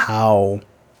into how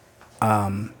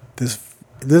this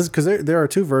because there are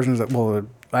two versions that, well,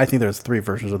 I think there's three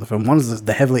versions of the film. One is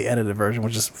the heavily edited version,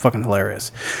 which is fucking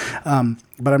hilarious. But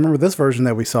I remember this version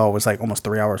that we saw was like almost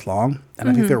 3 hours long, and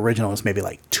I think the original was maybe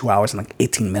like 2 hours and like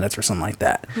 18 minutes or something like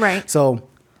that. Right. So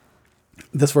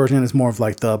this version is more of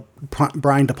like the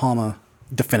Brian De Palma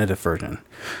definitive version.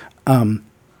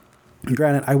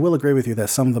 Granted, I will agree with you that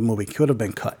some of the movie could have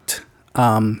been cut.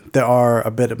 There are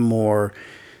a bit more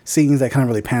scenes that kind of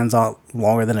really pans out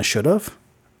longer than it should have,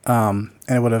 and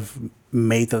it would have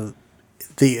made the.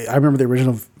 I remember the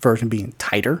original version being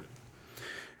tighter.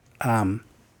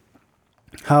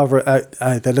 However,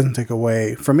 that doesn't take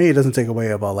away, for me, it doesn't take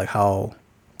away about like how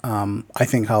I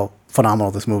think how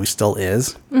phenomenal this movie still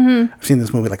is. Mm-hmm. I've seen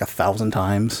this movie like 1,000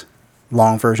 times,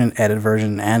 long version, edited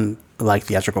version, and like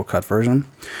theatrical cut version.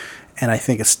 And I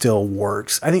think it still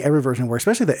works. I think every version works,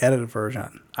 especially the edited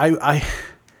version. I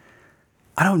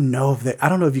don't know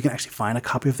if you can actually find a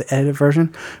copy of the edited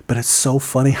version, but it's so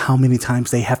funny how many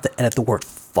times they have to edit the word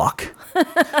fuck.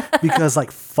 Because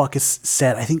like fuck is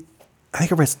said, I think I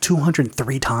read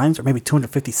 203 times or maybe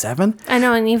 257. I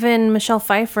know, and even Michelle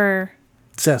Pfeiffer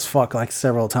says fuck like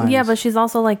several times. Yeah, but she's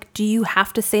also like, do you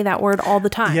have to say that word all the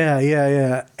time?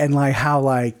 Yeah. And like how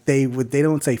like they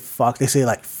don't say fuck, they say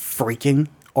like freaking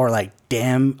or like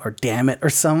damn or damn it or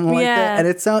something like that. And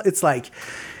it's like,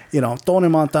 you know, Tony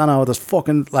Montana with this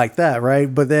fucking like that,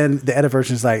 right? But then the edit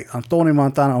version is like, I'm Tony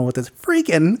Montana with this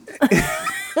freaking,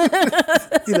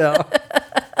 you know.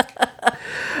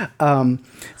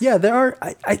 Yeah, there are.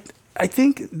 I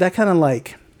think that kind of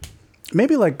like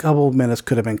maybe like a couple of minutes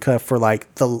could have been cut for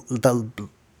like the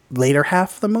later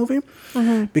half of the movie,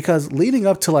 because leading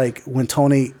up to like when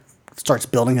Tony starts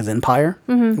building his empire,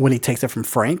 when he takes it from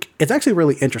Frank, it's actually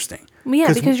really interesting.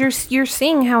 Yeah, because you're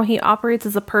seeing how he operates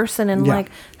as a person and like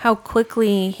how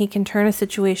quickly he can turn a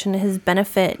situation to his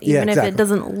benefit, even if it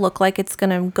doesn't look like it's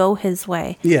gonna go his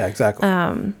way. Yeah, exactly.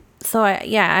 So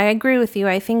I agree with you.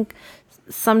 I think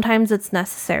sometimes it's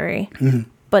necessary,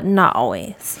 but not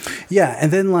always. Yeah,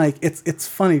 and then like it's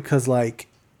funny because like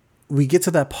we get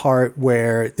to that part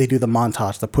where they do the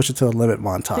montage, the push it to the limit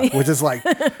montage, which is like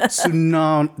that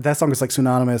song is like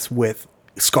synonymous with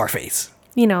Scarface.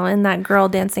 You know, and that girl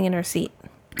dancing in her seat.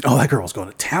 Oh, that girl was going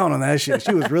to town on that shit.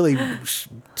 She was really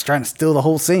trying to steal the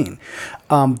whole scene.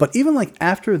 But even like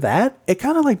after that, it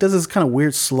kind of like does this kind of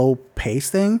weird slow pace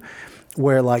thing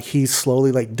where like he's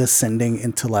slowly like descending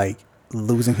into like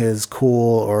losing his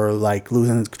cool or like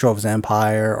losing control of his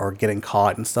empire or getting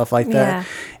caught and stuff like that.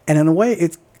 And in a way,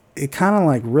 it kind of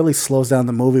like really slows down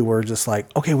the movie where just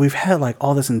like, okay, we've had like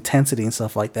all this intensity and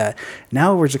stuff like that.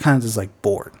 Now we're just kind of just like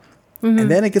bored.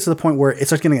 And then it gets to the point where it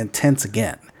starts getting intense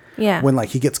again. Yeah. When like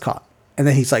he gets caught and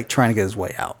then he's like trying to get his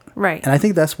way out. Right. And I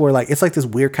think that's where like, it's like this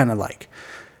weird kind of like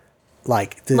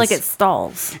this, like it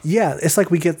stalls. Yeah. It's like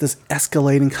we get this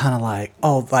escalating kind of like,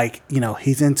 oh, like, you know,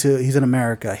 he's in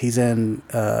America. He's in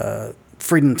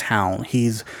Freedom Town.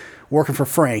 He's working for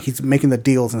Frank. He's making the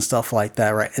deals and stuff like that.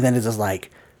 Right. And then it's just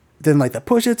like, then like the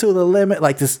push it to the limit,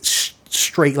 like this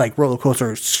straight like roller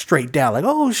coaster straight down, like,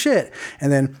 oh shit.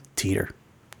 And then teeter,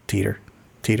 and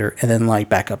then like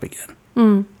back up again.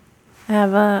 I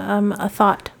have a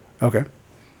thought. Okay.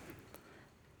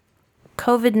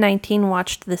 COVID-19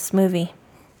 watched this movie.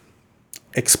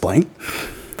 Explain.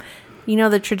 You know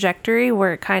the trajectory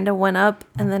where it kind of went up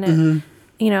and then it,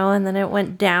 you know, and then it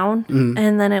went down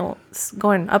and then it was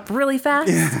going up really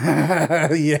fast.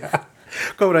 Yeah.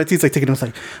 COVID-19's like taking him,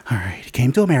 like, all right, he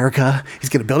came to America. He's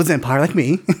gonna build his empire like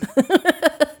me.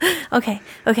 Okay.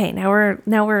 Now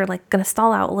we're like gonna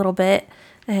stall out a little bit,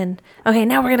 and okay,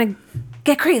 now we're gonna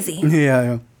get crazy.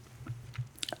 Yeah.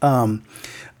 One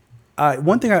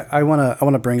thing I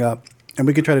wanna bring up, and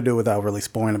we can try to do it without really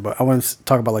spoiling it, but I want to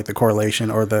talk about like the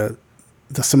correlation or the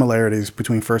similarities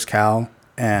between First Cow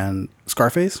and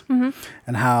Scarface,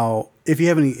 and how if you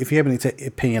have any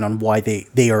opinion on why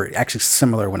they are actually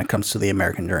similar when it comes to the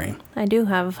American Dream. I do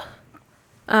have,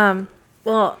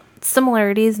 well,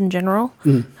 similarities in general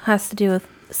has to do with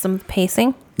some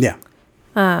pacing. Yeah.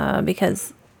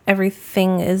 Because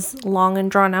everything is long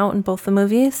and drawn out in both the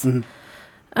movies.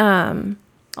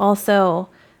 Also,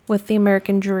 with the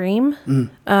American Dream,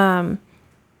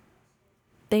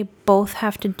 they both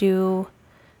have to do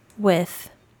with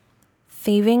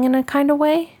thieving in a kind of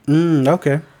way.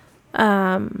 Okay.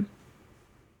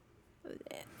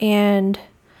 And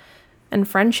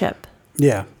friendship.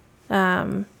 Yeah.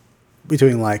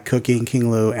 Between like Cookie and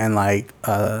King Lou and like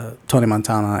Tony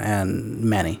Montana and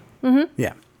Manny.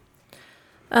 Yeah.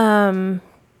 I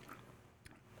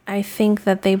think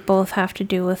that they both have to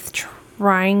do with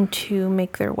trying to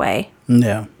make their way.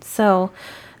 Yeah. So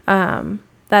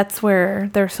that's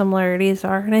where their similarities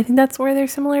are. And I think that's where their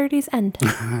similarities end.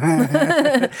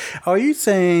 Are you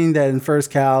saying that in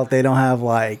First Cow, they don't have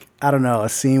like, I don't know, a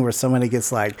scene where somebody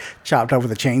gets like chopped up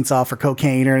with a chainsaw for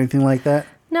cocaine or anything like that?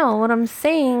 No, what I'm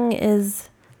saying is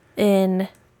in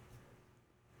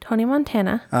Tony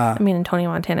Montana,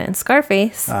 in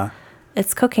Scarface,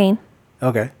 it's cocaine.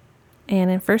 Okay.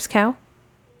 And in First Cow,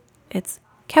 it's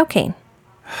Cowcaine.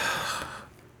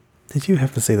 Did you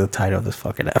have to say the title of this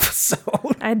fucking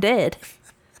episode? I did.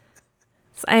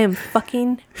 I am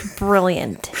fucking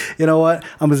brilliant. You know what?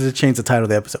 I'm going to just change the title of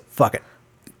the episode. Fuck it.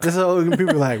 This is people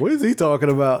are like, what is he talking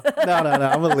about? No.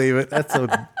 I'm going to leave it. That's so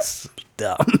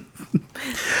dumb.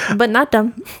 But not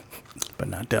dumb. But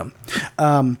not dumb.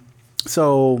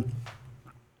 So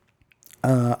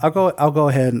I'll go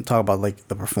ahead and talk about like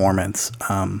the performance.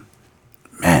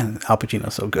 Man, Al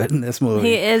Pacino's so good in this movie.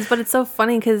 He is, but it's so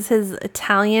funny because his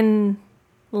Italian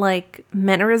like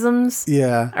mannerisms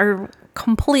are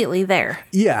completely there.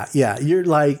 Yeah. You're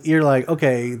like,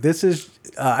 okay, this is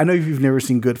I know you've never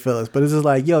seen Goodfellas, but this is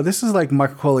like, this is like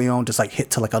Michael Corleone just like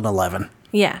hit to like an 11.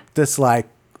 Yeah. This like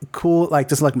cool, like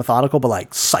just like methodical, but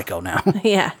like psycho now.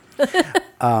 Yeah.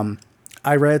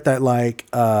 I read that like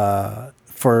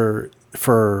for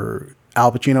Al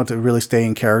Pacino to really stay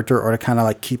in character or to kind of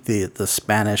like keep the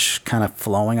Spanish kind of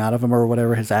flowing out of him or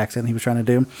whatever his accent he was trying to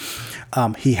do,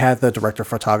 he had the director of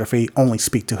photography only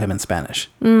speak to him in Spanish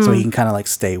so he can kind of like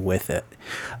stay with it.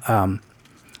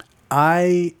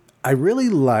 I really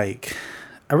like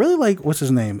what's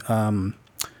his name,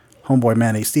 homeboy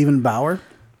Manny, Stephen Bauer.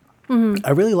 I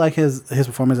really like his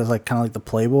performance as like kind of like the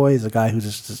playboy. He's a guy who's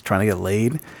just trying to get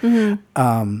laid.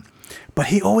 But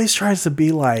he always tries to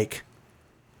be like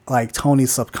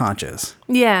Tony's subconscious.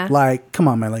 Yeah. Like, come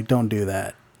on, man, like don't do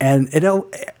that. And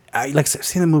I've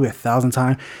seen the movie 1,000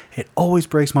 times. It always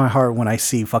breaks my heart when I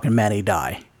see fucking Manny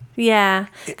die. Yeah,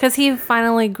 because he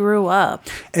finally grew up.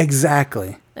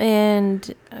 Exactly.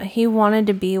 And he wanted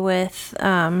to be with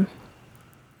not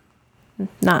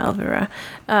Elvira.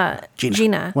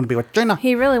 Gina. Want to be with Gina.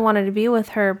 He really wanted to be with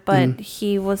her, but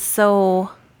he was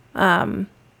so, I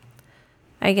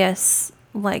guess,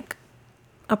 like,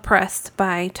 oppressed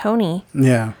by Tony.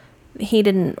 Yeah. He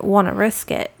didn't want to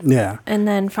risk it. Yeah. And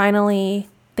then finally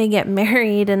they get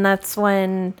married, and that's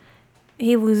when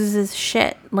he loses his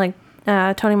shit. Like,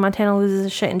 Tony Montana loses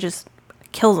his shit and just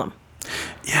kills him.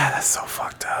 Yeah, that's so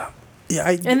fucked up. Yeah,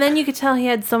 and then you could tell he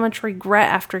had so much regret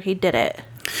after he did it.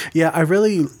 Yeah,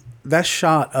 that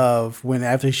shot of when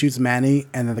after he shoots Manny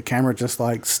and then the camera just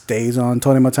like stays on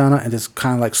Tony Montana and just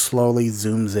kind of like slowly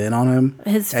zooms in on him.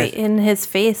 His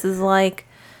face is like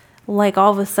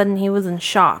all of a sudden he was in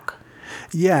shock.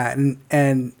 Yeah,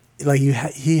 and like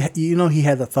he had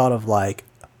the thought of like,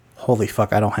 holy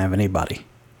fuck, I don't have anybody,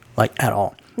 like at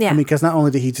all. Yeah, I mean, because not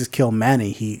only did he just kill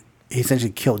Manny, he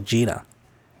essentially killed Gina.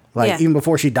 Like even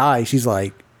before she died, she's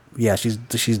like, yeah,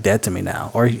 she's dead to me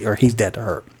now, or he's dead to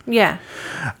her. Yeah.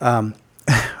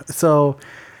 So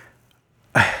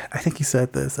I think he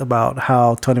said this about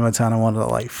how Tony Montana wanted to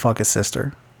like fuck his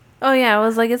sister. Oh yeah, I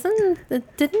was like,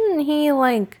 didn't he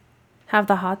like have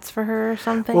the hots for her or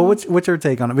something? Well, what's your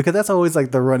take on it? Because that's always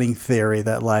like the running theory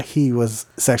that like he was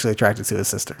sexually attracted to his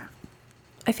sister.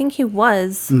 I think he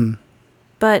was,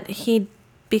 but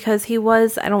because he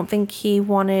was, I don't think he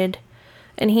wanted,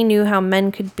 and he knew how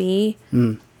men could be.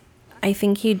 I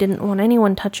think he didn't want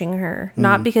anyone touching her.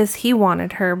 Not because he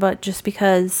wanted her, but just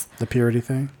because... The purity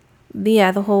thing?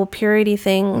 Yeah, the whole purity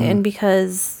thing. And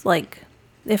because, like,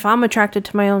 if I'm attracted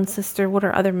to my own sister, what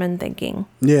are other men thinking?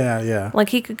 Yeah. Like,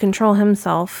 he could control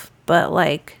himself, but,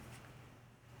 like,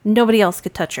 nobody else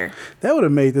could touch her. That would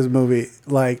have made this movie,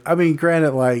 like... I mean,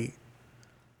 granted, when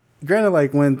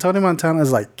Tony Montana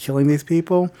is, like, killing these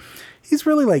people, he's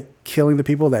really, like, killing the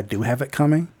people that do have it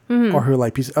coming. Or who are,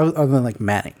 like, pieces... Other than, like,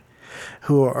 Manny.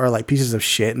 Who are like pieces of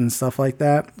shit and stuff like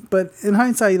that. But in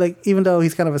hindsight, like even though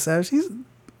he's kind of a savage, he's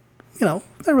not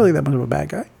really that much of a bad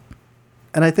guy.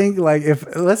 And I think like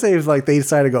let's say like they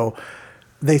decide to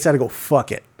go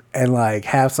fuck it and like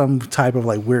have some type of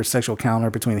like weird sexual encounter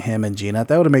between him and Gina,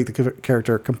 that would have made the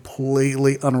character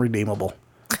completely unredeemable.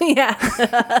 Yeah.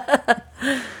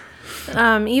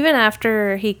 Even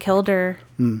after he killed her.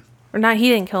 Or not, he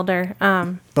didn't kill her.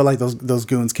 But like those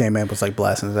goons came in, was like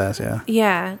blasting his ass, yeah.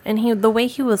 Yeah, and the way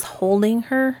he was holding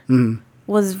her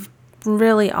was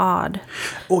really odd.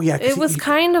 Oh yeah, it was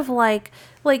kind of like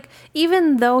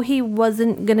even though he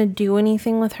wasn't gonna do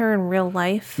anything with her in real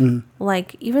life,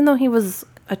 like even though he was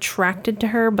attracted to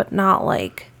her, but not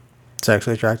like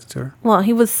sexually attracted to her. Well,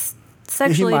 he was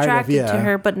sexually attracted to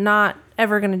her, but not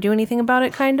ever going to do anything about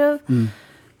it, kind of.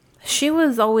 She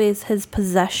was always his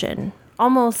possession,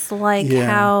 almost like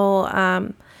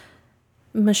how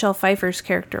Michelle Pfeiffer's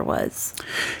character was.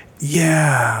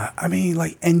 Yeah, I mean,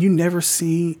 like, and you never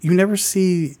see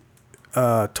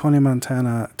Tony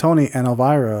and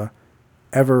Elvira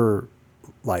ever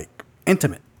like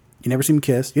intimate. You never see them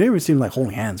kiss. You never see them like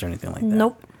holding hands or anything like that.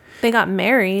 Nope. They got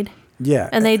married. Yeah,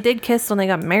 and they did kiss when they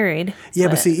got married. Yeah,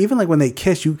 but see, even like when they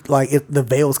kiss, you like the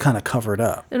veil's kind of covered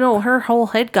up. No, her whole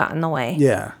head got in the way.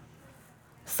 Yeah,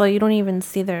 so you don't even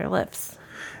see their lips.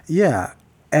 Yeah,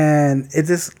 and it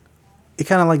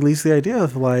kind of like leads to the idea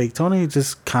of like Tony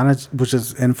just kind of was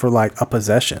just in for like a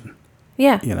possession.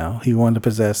 Yeah, you know, he wanted to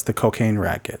possess the cocaine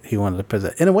racket. He wanted to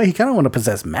possess, in a way, he kind of wanted to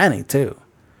possess Manny too.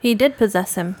 He did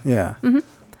possess him. Yeah.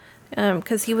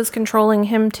 Because he was controlling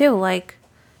him too. Like,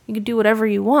 you could do whatever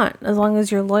you want as long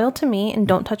as you're loyal to me and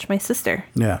don't touch my sister.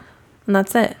 Yeah. And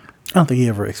that's it. I don't think he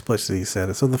ever explicitly said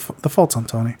it. So the fault's on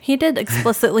Tony. He did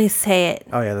explicitly say it.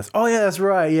 Oh yeah, that's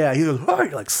right. Yeah, he goes, oh,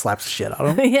 he like slaps the shit out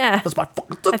of him. Yeah, that's my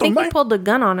fucking sister, I think man. he pulled a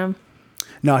gun on him.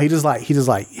 No, he hit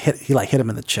him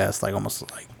in the chest, like almost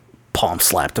like palm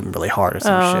slapped him really hard or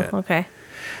some shit. Okay.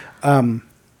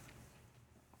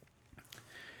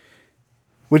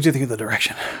 What did you think of the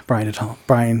direction,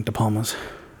 Brian De Palma's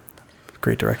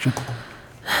great direction?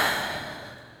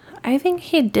 I think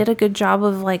he did a good job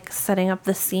of like setting up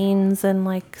the scenes and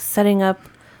like setting up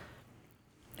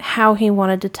how he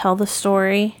wanted to tell the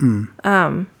story.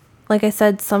 Like I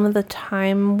said, some of the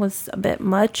time was a bit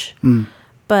much,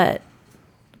 but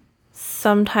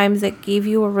sometimes it gave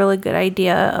you a really good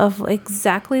idea of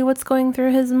exactly what's going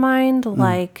through his mind.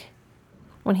 Like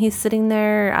when he's sitting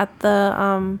there at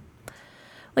the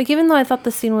like, even though I thought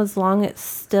the scene was long, it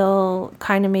still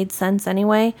kind of made sense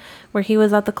anyway, where he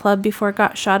was at the club before it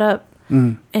got shot up.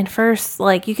 And first,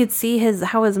 like, you could see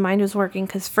how his mind was working,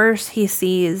 because first he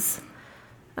sees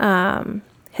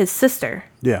his sister.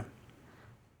 Yeah.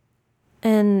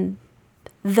 And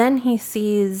then he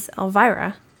sees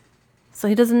Elvira. So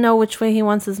he doesn't know which way he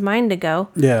wants his mind to go.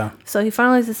 Yeah. So he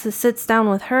finally just sits down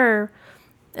with her,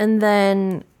 and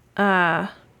then,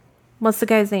 what's the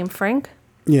guy's name? Frank?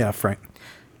 Yeah, Frank.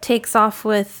 Takes off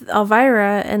with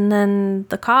Elvira, and then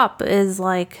the cop is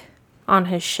like on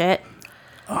his shit.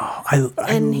 Oh,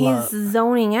 he's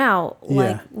zoning out,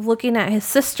 like looking at his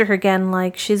sister again,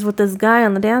 like she's with this guy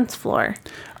on the dance floor.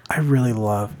 I really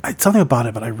love something about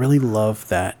it, but I really love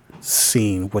that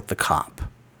scene with the cop.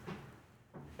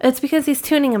 It's because he's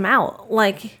tuning him out,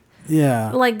 like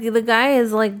the guy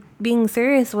is like being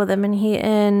serious with him,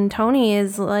 and Tony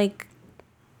is like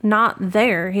not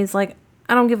there. He's like,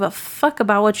 I don't give a fuck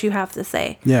about what you have to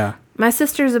say. Yeah. My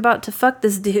sister's about to fuck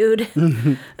this dude,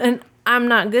 and I'm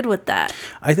not good with that.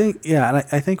 I think, and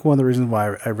I think one of the reasons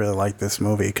why I really like this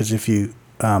movie, because if you,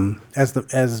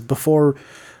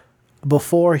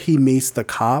 before he meets the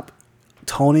cop,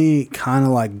 Tony kind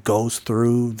of like goes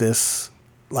through this,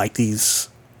 like these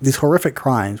horrific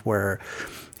crimes where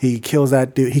he kills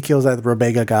that dude, he kills that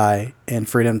Rebecca guy in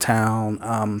Freedom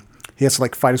Town. He has to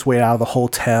like fight his way out of the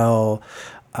hotel.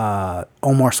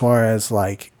 Omar Suarez,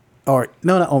 Sosa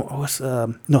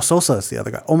is the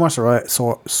other guy. Omar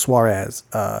Suarez,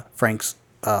 Frank's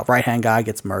right hand guy,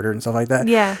 gets murdered and stuff like that.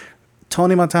 Yeah.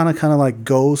 Tony Montana kind of like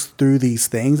goes through these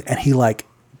things, and he like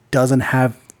doesn't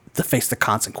have to face the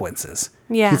consequences.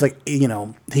 Yeah. He's like,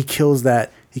 he kills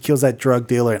that drug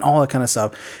dealer and all that kind of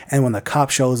stuff. And when the cop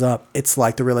shows up, it's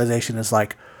like the realization is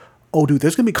like, oh dude,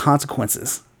 there's gonna be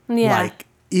consequences. Yeah. Like,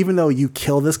 even though you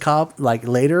kill this cop, like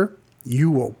later,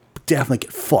 you will definitely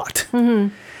get fucked.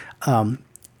 And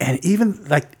even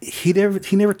like he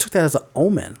never took that as an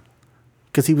omen,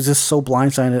 because he was just so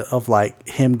blindsided of like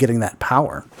him getting that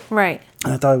power. Right.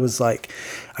 And I thought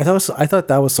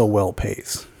that was so well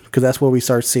paced, because that's where we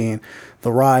start seeing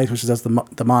the rise, which is the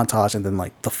montage, and then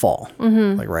like the fall,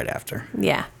 like right after.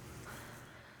 Yeah.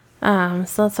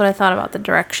 So that's what I thought about the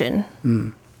direction.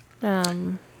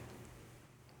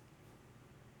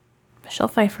 Michelle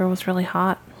Pfeiffer was really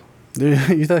hot.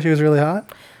 You thought she was really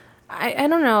hot? I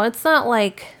don't know. It's not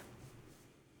like...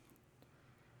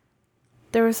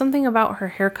 There was something about her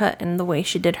haircut and the way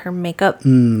she did her makeup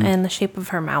and the shape of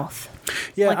her mouth.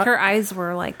 Yeah, like her eyes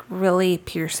were like really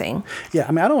piercing. Yeah,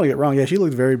 I mean, I don't want to get wrong. Yeah, she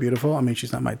looked very beautiful. I mean,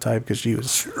 she's not my type because she was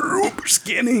super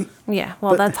skinny. Yeah,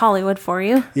 well, that's Hollywood for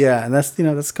you. Yeah, and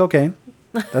that's cocaine.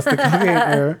 That's the cocaine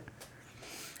era.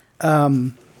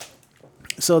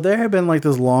 So there had been like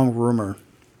this long rumor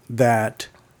that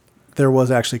there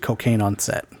was actually cocaine on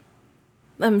set.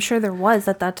 I'm sure there was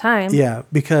at that time. Yeah,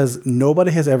 because nobody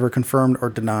has ever confirmed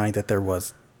or denied that there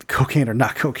was cocaine or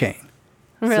not cocaine.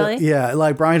 Really? So, yeah,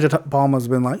 like Brian De Palma's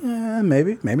been like,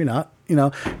 maybe not. you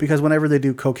know, because whenever they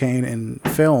do cocaine in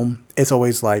film, it's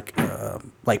always like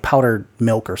powdered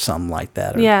milk or something like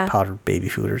that, or powdered baby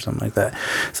food or something like that.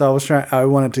 So I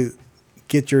wanted to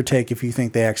get your take if you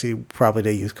think they actually probably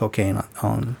did use cocaine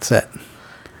on set.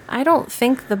 I don't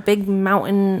think the big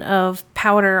mountain of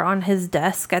powder on his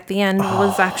desk at the end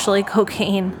was actually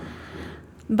cocaine.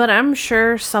 But I'm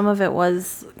sure some of it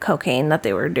was cocaine that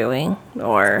they were doing.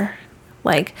 Or,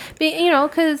 like, you know,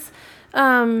 because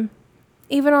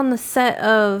even on the set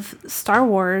of Star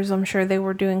Wars, I'm sure they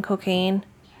were doing cocaine.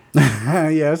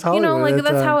 Yeah, it's Hollywood. You know, like,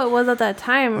 that's how it was at that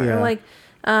time. Yeah. Or, like,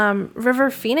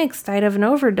 River Phoenix died of an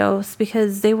overdose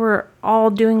because they were all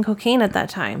doing cocaine at that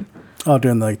time. Oh,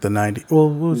 during like the 90s. Well,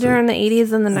 what was during it? The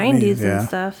 80s and the 90s yeah. and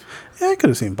stuff. Yeah, it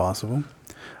could have seemed possible.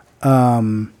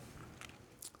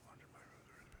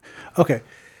 Okay.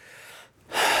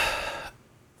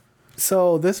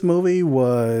 So this movie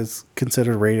was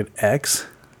considered rated X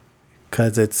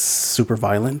because it's super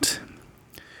violent.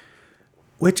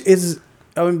 Which is,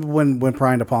 I mean, when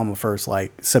Brian De Palma first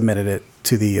like submitted it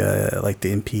to the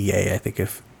the MPA, I think the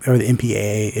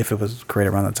MPAA, if it was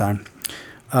created around that time.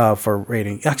 For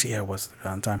rating. Actually, yeah, it was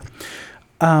around the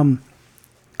time.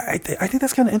 I think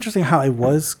that's kind of interesting how it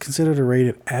was considered a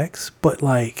rated X, but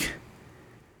like,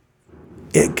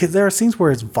 because there are scenes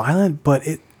where it's violent, but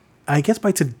I guess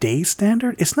by today's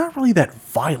standard, it's not really that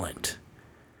violent.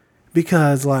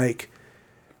 Because like,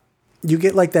 you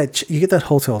get that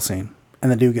hotel scene,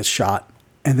 and the dude gets shot,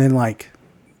 and then like,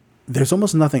 there's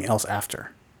almost nothing else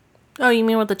after. Oh, you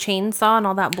mean with the chainsaw and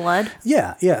all that blood?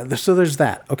 Yeah. So there's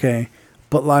that. Okay.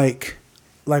 But like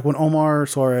when Omar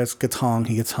Suarez gets hung,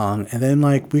 he gets hung, and then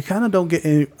like we don't get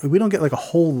like a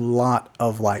whole lot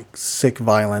of like sick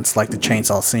violence like the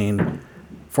chainsaw scene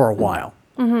for a while.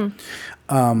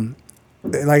 Mm-hmm.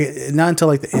 Like not until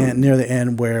like the end, near the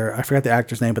end, where I forgot the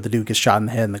actor's name, but the dude gets shot in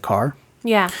the head in the car.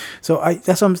 Yeah. So I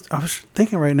was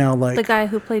thinking right now, like the guy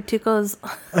who played Tuco's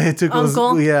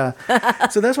uncle. Yeah.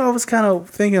 So that's what I was kind of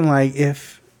thinking, like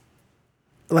if.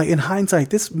 Like in hindsight,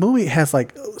 this movie has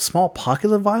like small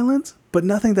pockets of violence, but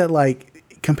nothing that like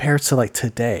compares to like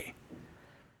today.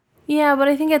 Yeah, but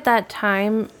I think at that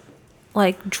time,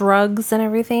 like drugs and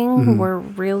everything were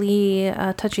really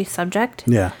a touchy subject.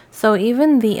 Yeah. So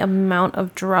even the amount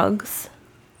of drugs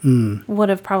would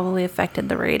have probably affected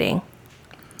the rating.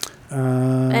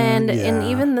 And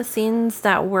even the scenes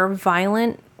that were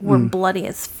violent were bloody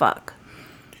as fuck.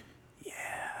 Yeah.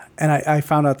 And I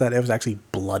found out that it was actually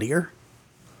bloodier.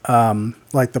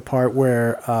 Like the part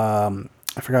where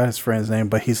I forgot his friend's name,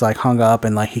 but he's like hung up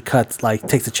and like he takes the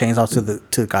chainsaw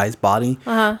to the guy's body,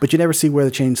 but you never see where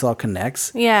the chainsaw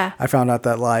connects. Yeah, I found out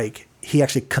that like he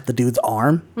actually cut the dude's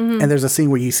arm, and there's a scene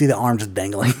where you see the arm just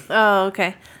dangling. Oh,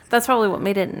 okay, that's probably what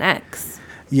made it an X.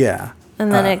 Yeah,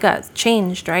 and then it got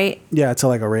changed, right? Yeah, to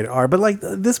like a rated R. But like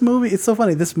this movie, it's so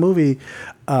funny. This movie,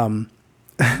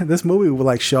 this movie would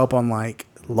like show up on like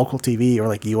local TV or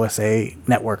like USA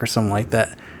Network or something like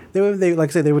that. They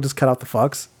like I said, they would just cut out the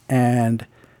fucks and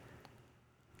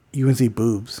you can see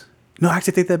boobs. No,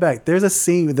 actually take that back. There's the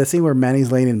scene where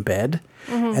Manny's laying in bed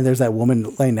and there's that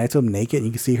woman laying next to him naked and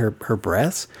you can see her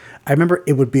breasts. I remember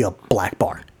it would be a black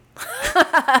bar.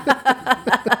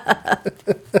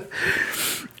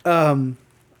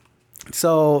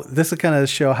 So this will kind of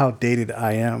show how dated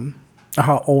I am, or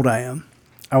how old I am.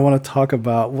 I want to talk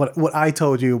about what I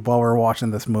told you while we were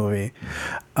watching this movie.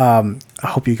 I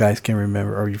hope you guys can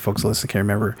remember, or you folks listening can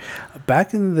remember.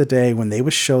 Back in the day when they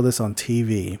would show this on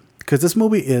TV, because this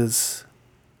movie is,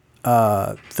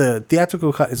 the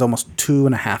theatrical cut is almost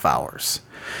 2.5 hours.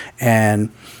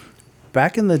 And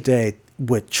back in the day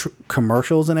with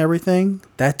commercials and everything,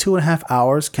 that 2.5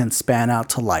 hours can span out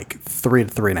to like 3 to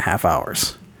 3.5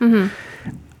 hours. Mm-hmm.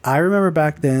 I remember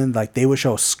back then, like they would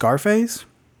show Scarface.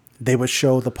 They would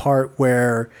show the part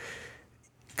where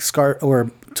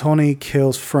Tony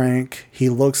kills Frank. He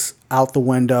looks out the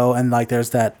window and like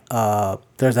there's that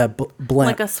blimp,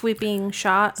 like a sweeping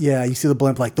shot. Yeah, you see the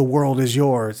blimp like the world is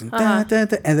yours, and and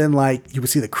then like you would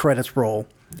see the credits roll,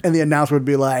 and the announcer would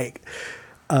be like,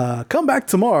 "Come back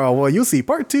tomorrow. Well, you'll see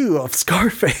part 2 of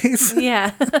Scarface."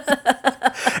 Yeah.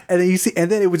 And then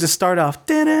and it would just start off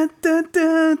dun, dun, dun,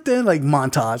 dun, dun, like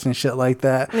montage and shit like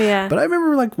that. Yeah. But I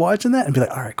remember like watching that and be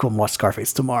like, all right, cool, I'm watch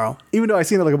Scarface tomorrow. Even though I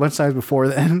seen it like a bunch of times before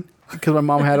then, because my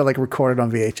mom had it like recorded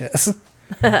on VHS.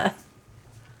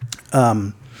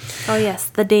 Oh yes,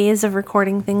 the days of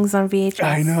recording things on VHS.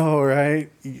 I know, right?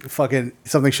 Fucking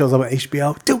something shows up on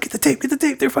HBO. Dude, get the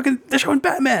tape. They're showing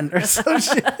Batman or some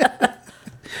shit.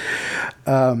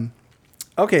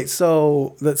 Okay,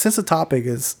 so since the topic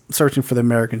is searching for the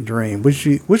American Dream,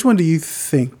 which one do you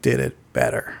think did it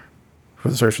better for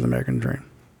the Search for the American Dream?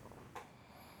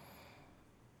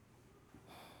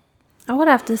 I would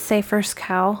have to say First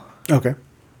Cow Okay.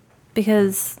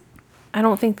 because I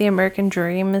don't think the American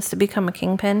dream is to become a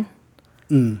kingpin.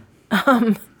 I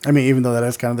mean, even though that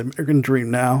is kind of the American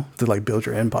dream now to like build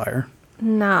your empire.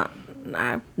 I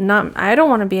don't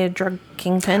want to be a drug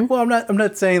kingpin. Well, I'm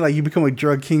not saying like you become a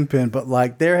drug kingpin, but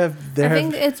like I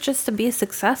think it's just to be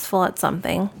successful at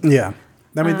something. Yeah,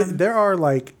 I mean, there are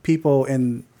like people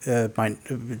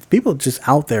people just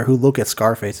out there who look at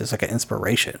Scarface as like an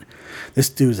inspiration. This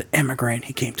dude's an immigrant.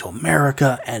 He came to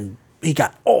America and he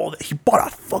bought a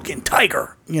fucking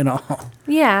tiger. You know.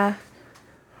 Yeah,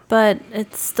 but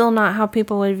it's still not how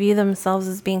people would view themselves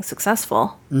as being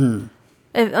successful.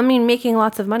 I mean, making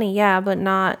lots of money, yeah, but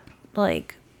not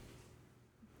like.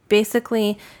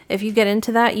 Basically, if you get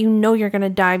into that, you know you're gonna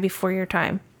die before your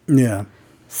time. Yeah.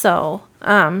 So,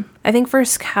 I think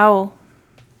First Cow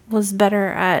was better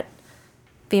at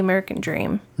the American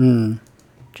dream.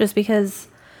 Just because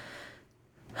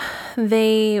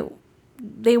they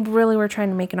really were trying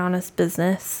to make an honest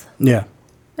business. Yeah.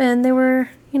 And they were,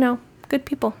 good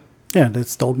people. Yeah, they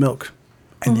stole milk.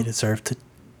 And they deserved to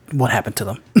what happened to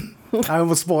them. I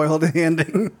almost spoiled the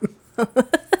ending.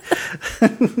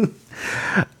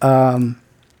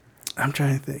 I'm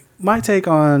trying to think. My take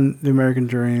on the American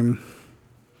dream.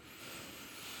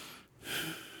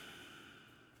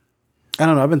 I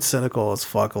don't know. I've been cynical as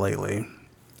fuck lately.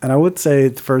 And I would say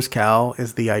First Cow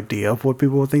is the idea of what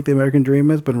people would think the American dream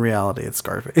is, but in reality, it's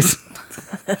Scarface.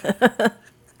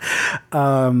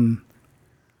 I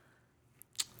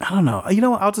don't know. You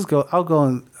know what?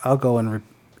 I'll go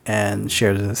and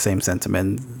share the same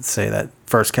sentiment and say that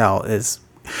First Cow is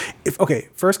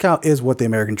what the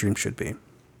American dream should be.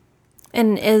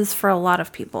 And is for a lot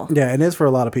of people. Yeah, it is for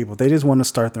a lot of people. They just want to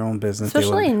start their own business.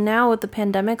 Especially now with the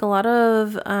pandemic, a lot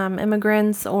of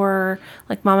immigrants or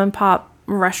like mom and pop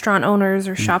restaurant owners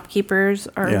or shopkeepers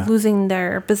are losing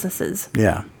their businesses.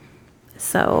 Yeah.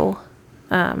 So,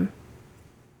 that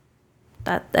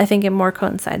I think it more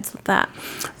coincides with that.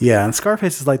 Yeah, and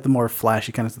Scarface is like the more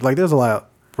flashy kind of like. There's a lot of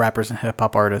rappers and hip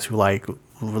hop artists who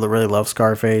really love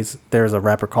Scarface. There's a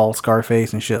rapper called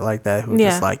Scarface and shit like that who's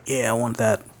just like, yeah, I want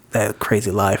that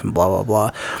crazy life and blah blah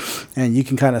blah. And you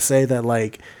can kind of say that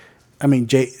like, I mean,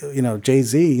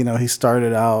 Jay-Z, he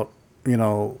started out,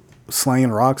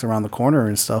 slinging rocks around the corner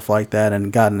and stuff like that,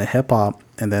 and got into hip hop,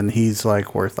 and then he's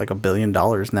like worth like $1 billion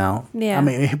now. Yeah, I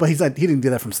mean, but he didn't do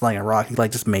that from slinging a rock. He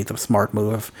like just made the smart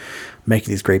move of making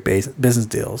these great business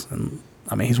deals, and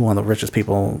I mean, he's one of the richest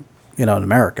people in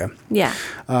America. Yeah.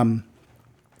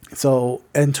 So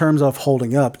in terms of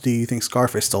holding up, do you think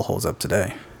Scarface still holds up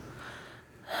today?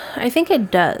 I think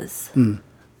it does.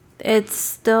 It's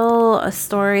still a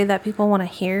story that people want to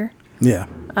hear. Yeah.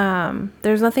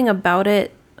 There's nothing about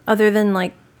it other than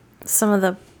like some of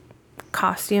the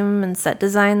costume and set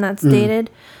design that's dated.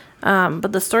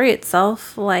 But the story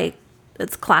itself, like,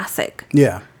 it's classic.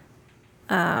 Yeah.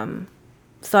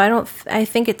 So I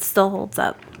think it still holds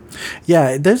up.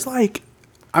 Yeah, there's like,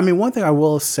 I mean, one thing I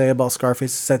will say about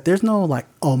Scarface is that there's no like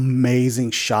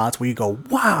amazing shots where you go,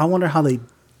 wow, I wonder how they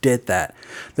did that.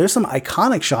 There's some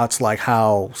iconic shots like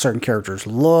how certain characters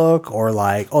look, or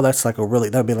like, oh, that'd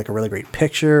be like a really great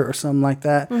picture or something like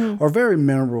that, or very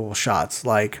memorable shots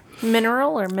like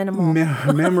mineral or minimal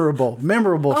memorable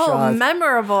oh, shots.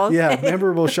 Memorable. Okay. Yeah,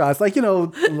 memorable shots like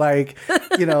Tony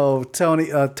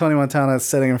Montana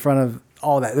sitting in front of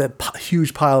all that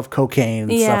huge pile of cocaine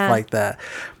and stuff like that.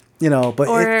 But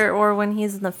or when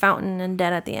he's in the fountain and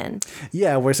dead at the end.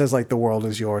 Yeah, where it says like the world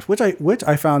is yours, which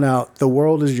I found out the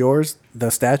world is yours,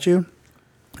 the statue,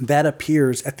 that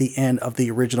appears at the end of the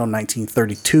original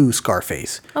 1932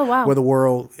 Scarface. Oh wow! Where the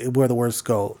words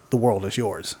go, the world is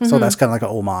yours. So that's kind of like an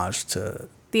homage to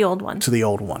the old one. To the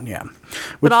old one, yeah.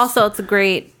 But also, it's a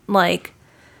great like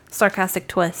sarcastic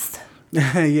twist.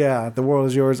 Yeah, the world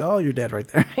is yours. Oh, you're dead right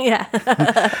there.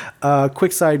 Yeah.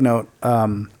 Quick side note.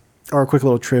 Or a quick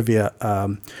little trivia.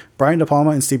 Brian De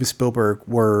Palma and Steven Spielberg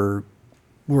were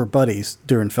buddies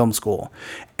during film school.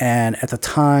 And at the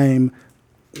time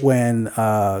when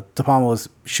De Palma was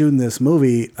shooting this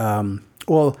movie, De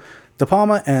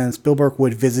Palma and Spielberg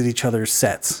would visit each other's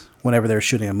sets whenever they were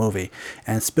shooting a movie.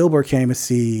 And Spielberg came to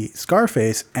see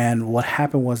Scarface, and what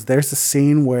happened was there's a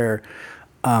scene where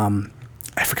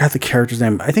I forgot the character's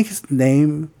name. I think his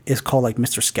name is called like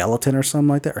Mr. Skeleton or something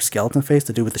like that, or Skeleton Face,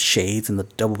 to do with the shades and the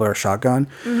double barrel shotgun.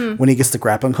 Mm-hmm. When he gets the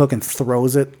grappling hook and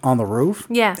throws it on the roof,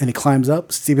 and he climbs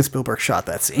up. Steven Spielberg shot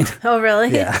that scene. Oh, really?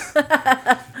 Yeah.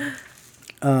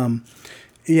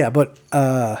 But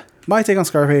my take on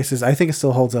Scarface is I think it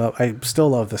still holds up. I still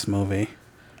love this movie.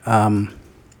 I'll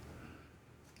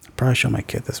probably show my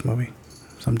kid this movie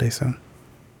someday soon.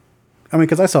 I mean,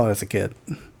 because I saw it as a kid.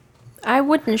 I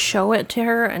wouldn't show it to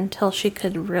her until she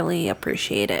could really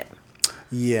appreciate it.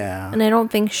 Yeah. And I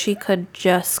don't think she could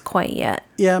just quite yet.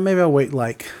 Yeah, maybe I'll wait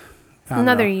like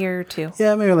another year or two.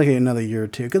 Yeah, maybe like another year or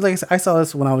two. Because like I saw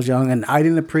this when I was young, and I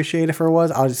didn't appreciate it for what it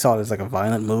was. I just saw it as like a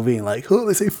violent movie, and like, oh,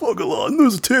 they say fuck a lot, and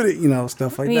there's a titty,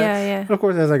 stuff like that. Yeah. And of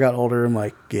course, as I got older, I'm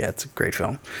like, yeah, it's a great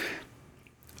film.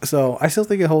 So I still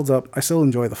think it holds up. I still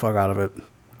enjoy the fuck out of it.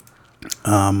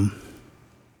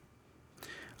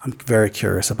 I'm very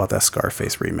curious about that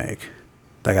Scarface remake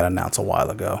that got announced a while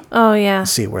ago. Oh yeah.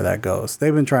 See where that goes.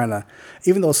 They've been trying to,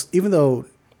 even though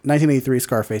 1983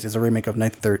 Scarface is a remake of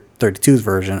 1932's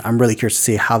version, I'm really curious to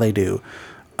see how they do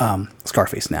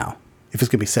Scarface now. If it's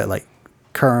gonna be set like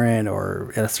current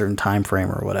or at a certain time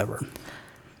frame or whatever.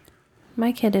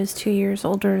 My kid is 2 years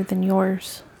older than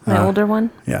yours. My older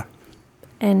one. Yeah.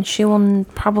 And she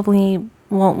probably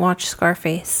won't watch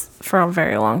Scarface for a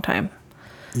very long time.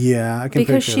 Yeah, I can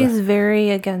because picture she's that. very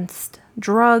against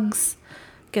drugs,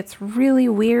 gets really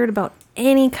weird about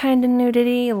any kind of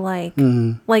nudity, like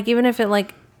even if it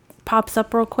like pops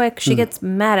up real quick, she gets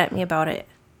mad at me about it.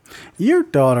 Your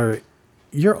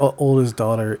oldest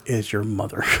daughter is your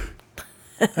mother.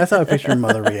 That's how I picture your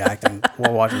mother reacting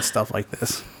while watching stuff like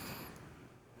this.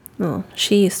 Well,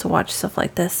 she used to watch stuff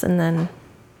like this and then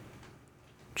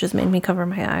just made me cover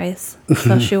my eyes.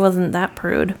 So she wasn't that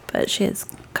prude, but she is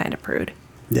kind of prude.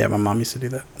 Yeah, my mom used to do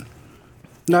that.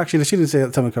 No, actually, she didn't say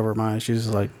that. Tell me to cover my eyes. She's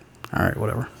just like, all right,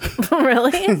 whatever.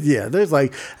 Really? Yeah, there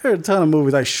are a ton of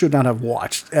movies I should not have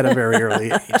watched at a very early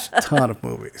age. Ton of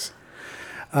movies.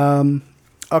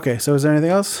 Okay, so is there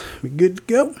anything else? We good to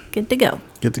go? Good to go.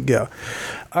 Good to go.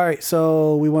 All right,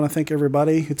 so we want to thank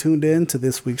everybody who tuned in to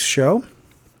this week's show.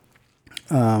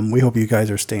 We hope you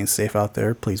guys are staying safe out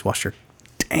there. Please wash your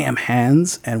damn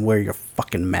hands and wear your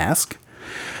fucking mask.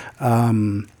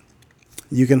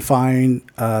 You can find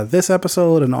this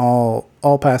episode and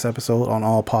all past episodes on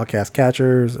all podcast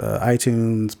catchers,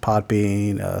 iTunes,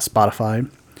 Podbean,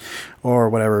 Spotify, or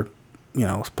whatever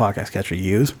podcast catcher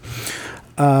you use.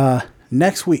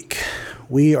 Next week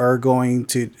we are going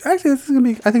to I think it's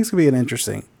gonna be an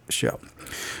interesting show.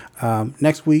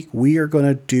 Next week we are going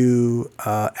to do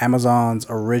Amazon's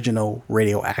original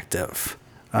Radioactive.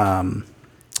 Can't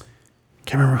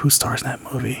remember who stars in that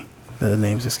movie. The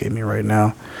names just me right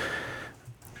now.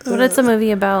 But it's a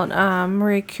movie about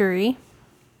Marie Curie.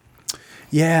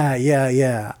 Yeah.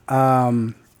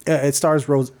 It stars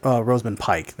Rosamund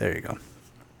Pike. There you go.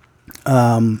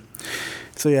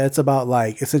 So yeah, it's about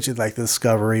essentially the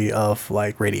discovery of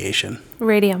radiation.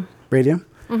 Radium. Radium?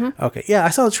 Mm-hmm. Okay. Yeah, I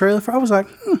saw the trailer I was like,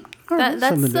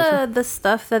 that's the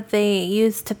stuff that they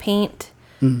use to paint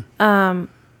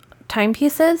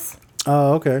timepieces.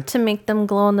 Oh, okay. To make them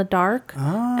glow in the dark.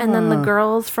 And then the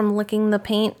girls, from licking the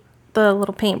paint, the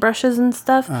little paintbrushes and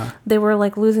stuff, they were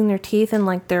losing their teeth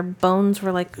and their bones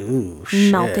were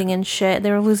melting and shit.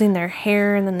 They were losing their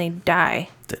hair and then they die.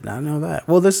 Did not know that.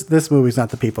 Well, this movie's not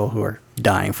the people who are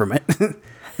dying from it.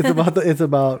 It's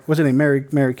about what's her name,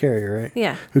 Mary Carrier, right?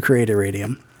 Yeah. Who created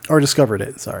radium or discovered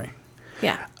it? Sorry.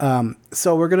 Yeah.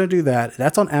 So we're gonna do that.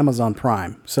 That's on Amazon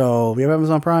Prime. So if you have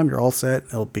Amazon Prime, you're all set.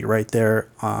 It'll be right there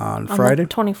on Friday, the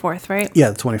 24th, right? Yeah,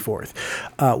 the 24th.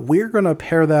 We're gonna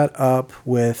pair that up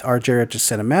with our geriatric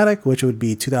cinematic, which would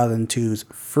be 2002's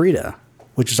Frida,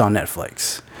 which is on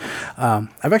Netflix.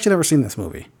 I've actually never seen this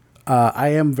movie. I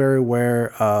am very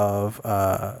aware of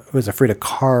was it Frida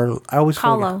Kahlo? I always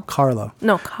Kahlo. Kahlo.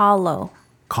 No, Kahlo.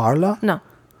 Carla? No,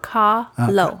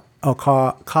 Kahlo.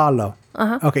 Kahlo.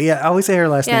 Uh-huh. Okay, yeah, I always say her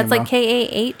last name. Yeah,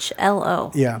 it's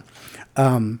Kahlo. Yeah.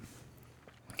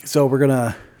 So we're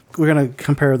gonna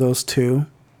compare those two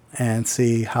and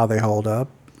see how they hold up.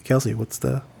 Kelsey, what's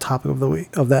the topic of the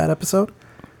week of that episode?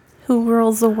 Who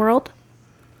rules the world?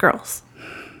 Girls.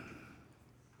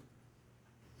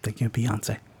 Thinking of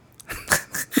Beyonce.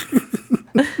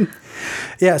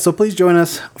 Yeah, so please join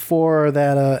us for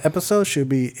that episode. Should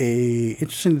be a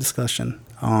interesting discussion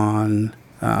on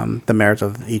the merits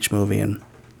of each movie and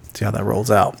see how that rolls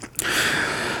out.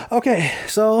 Okay,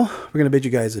 so we're going to bid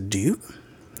you guys adieu.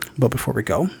 But before we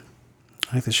go,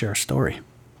 I'd like to share a story.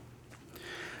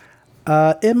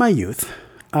 In my youth,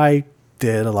 I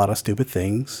did a lot of stupid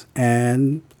things,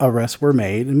 and arrests were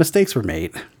made, and mistakes were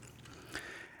made.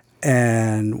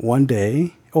 And one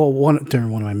day,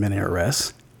 during one of my many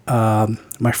arrests,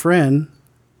 my friend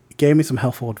gave me some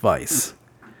helpful advice.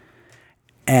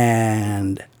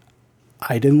 And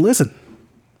I didn't listen.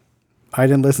 I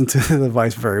didn't listen to the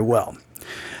advice very well.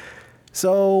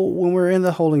 So when we're in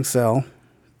the holding cell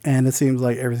and it seems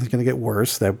like everything's going to get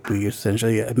worse, that we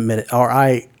essentially admitted, or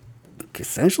I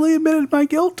essentially admitted my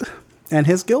guilt and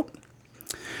his guilt.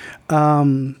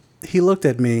 he looked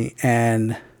at me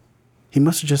and he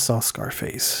must have just saw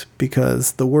Scarface,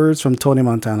 because the words from Tony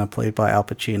Montana, played by Al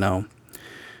Pacino,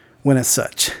 went as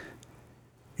such: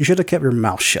 "You should have kept your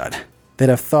mouth shut. They'd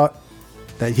have thought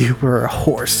that you were a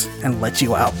horse and let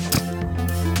you out."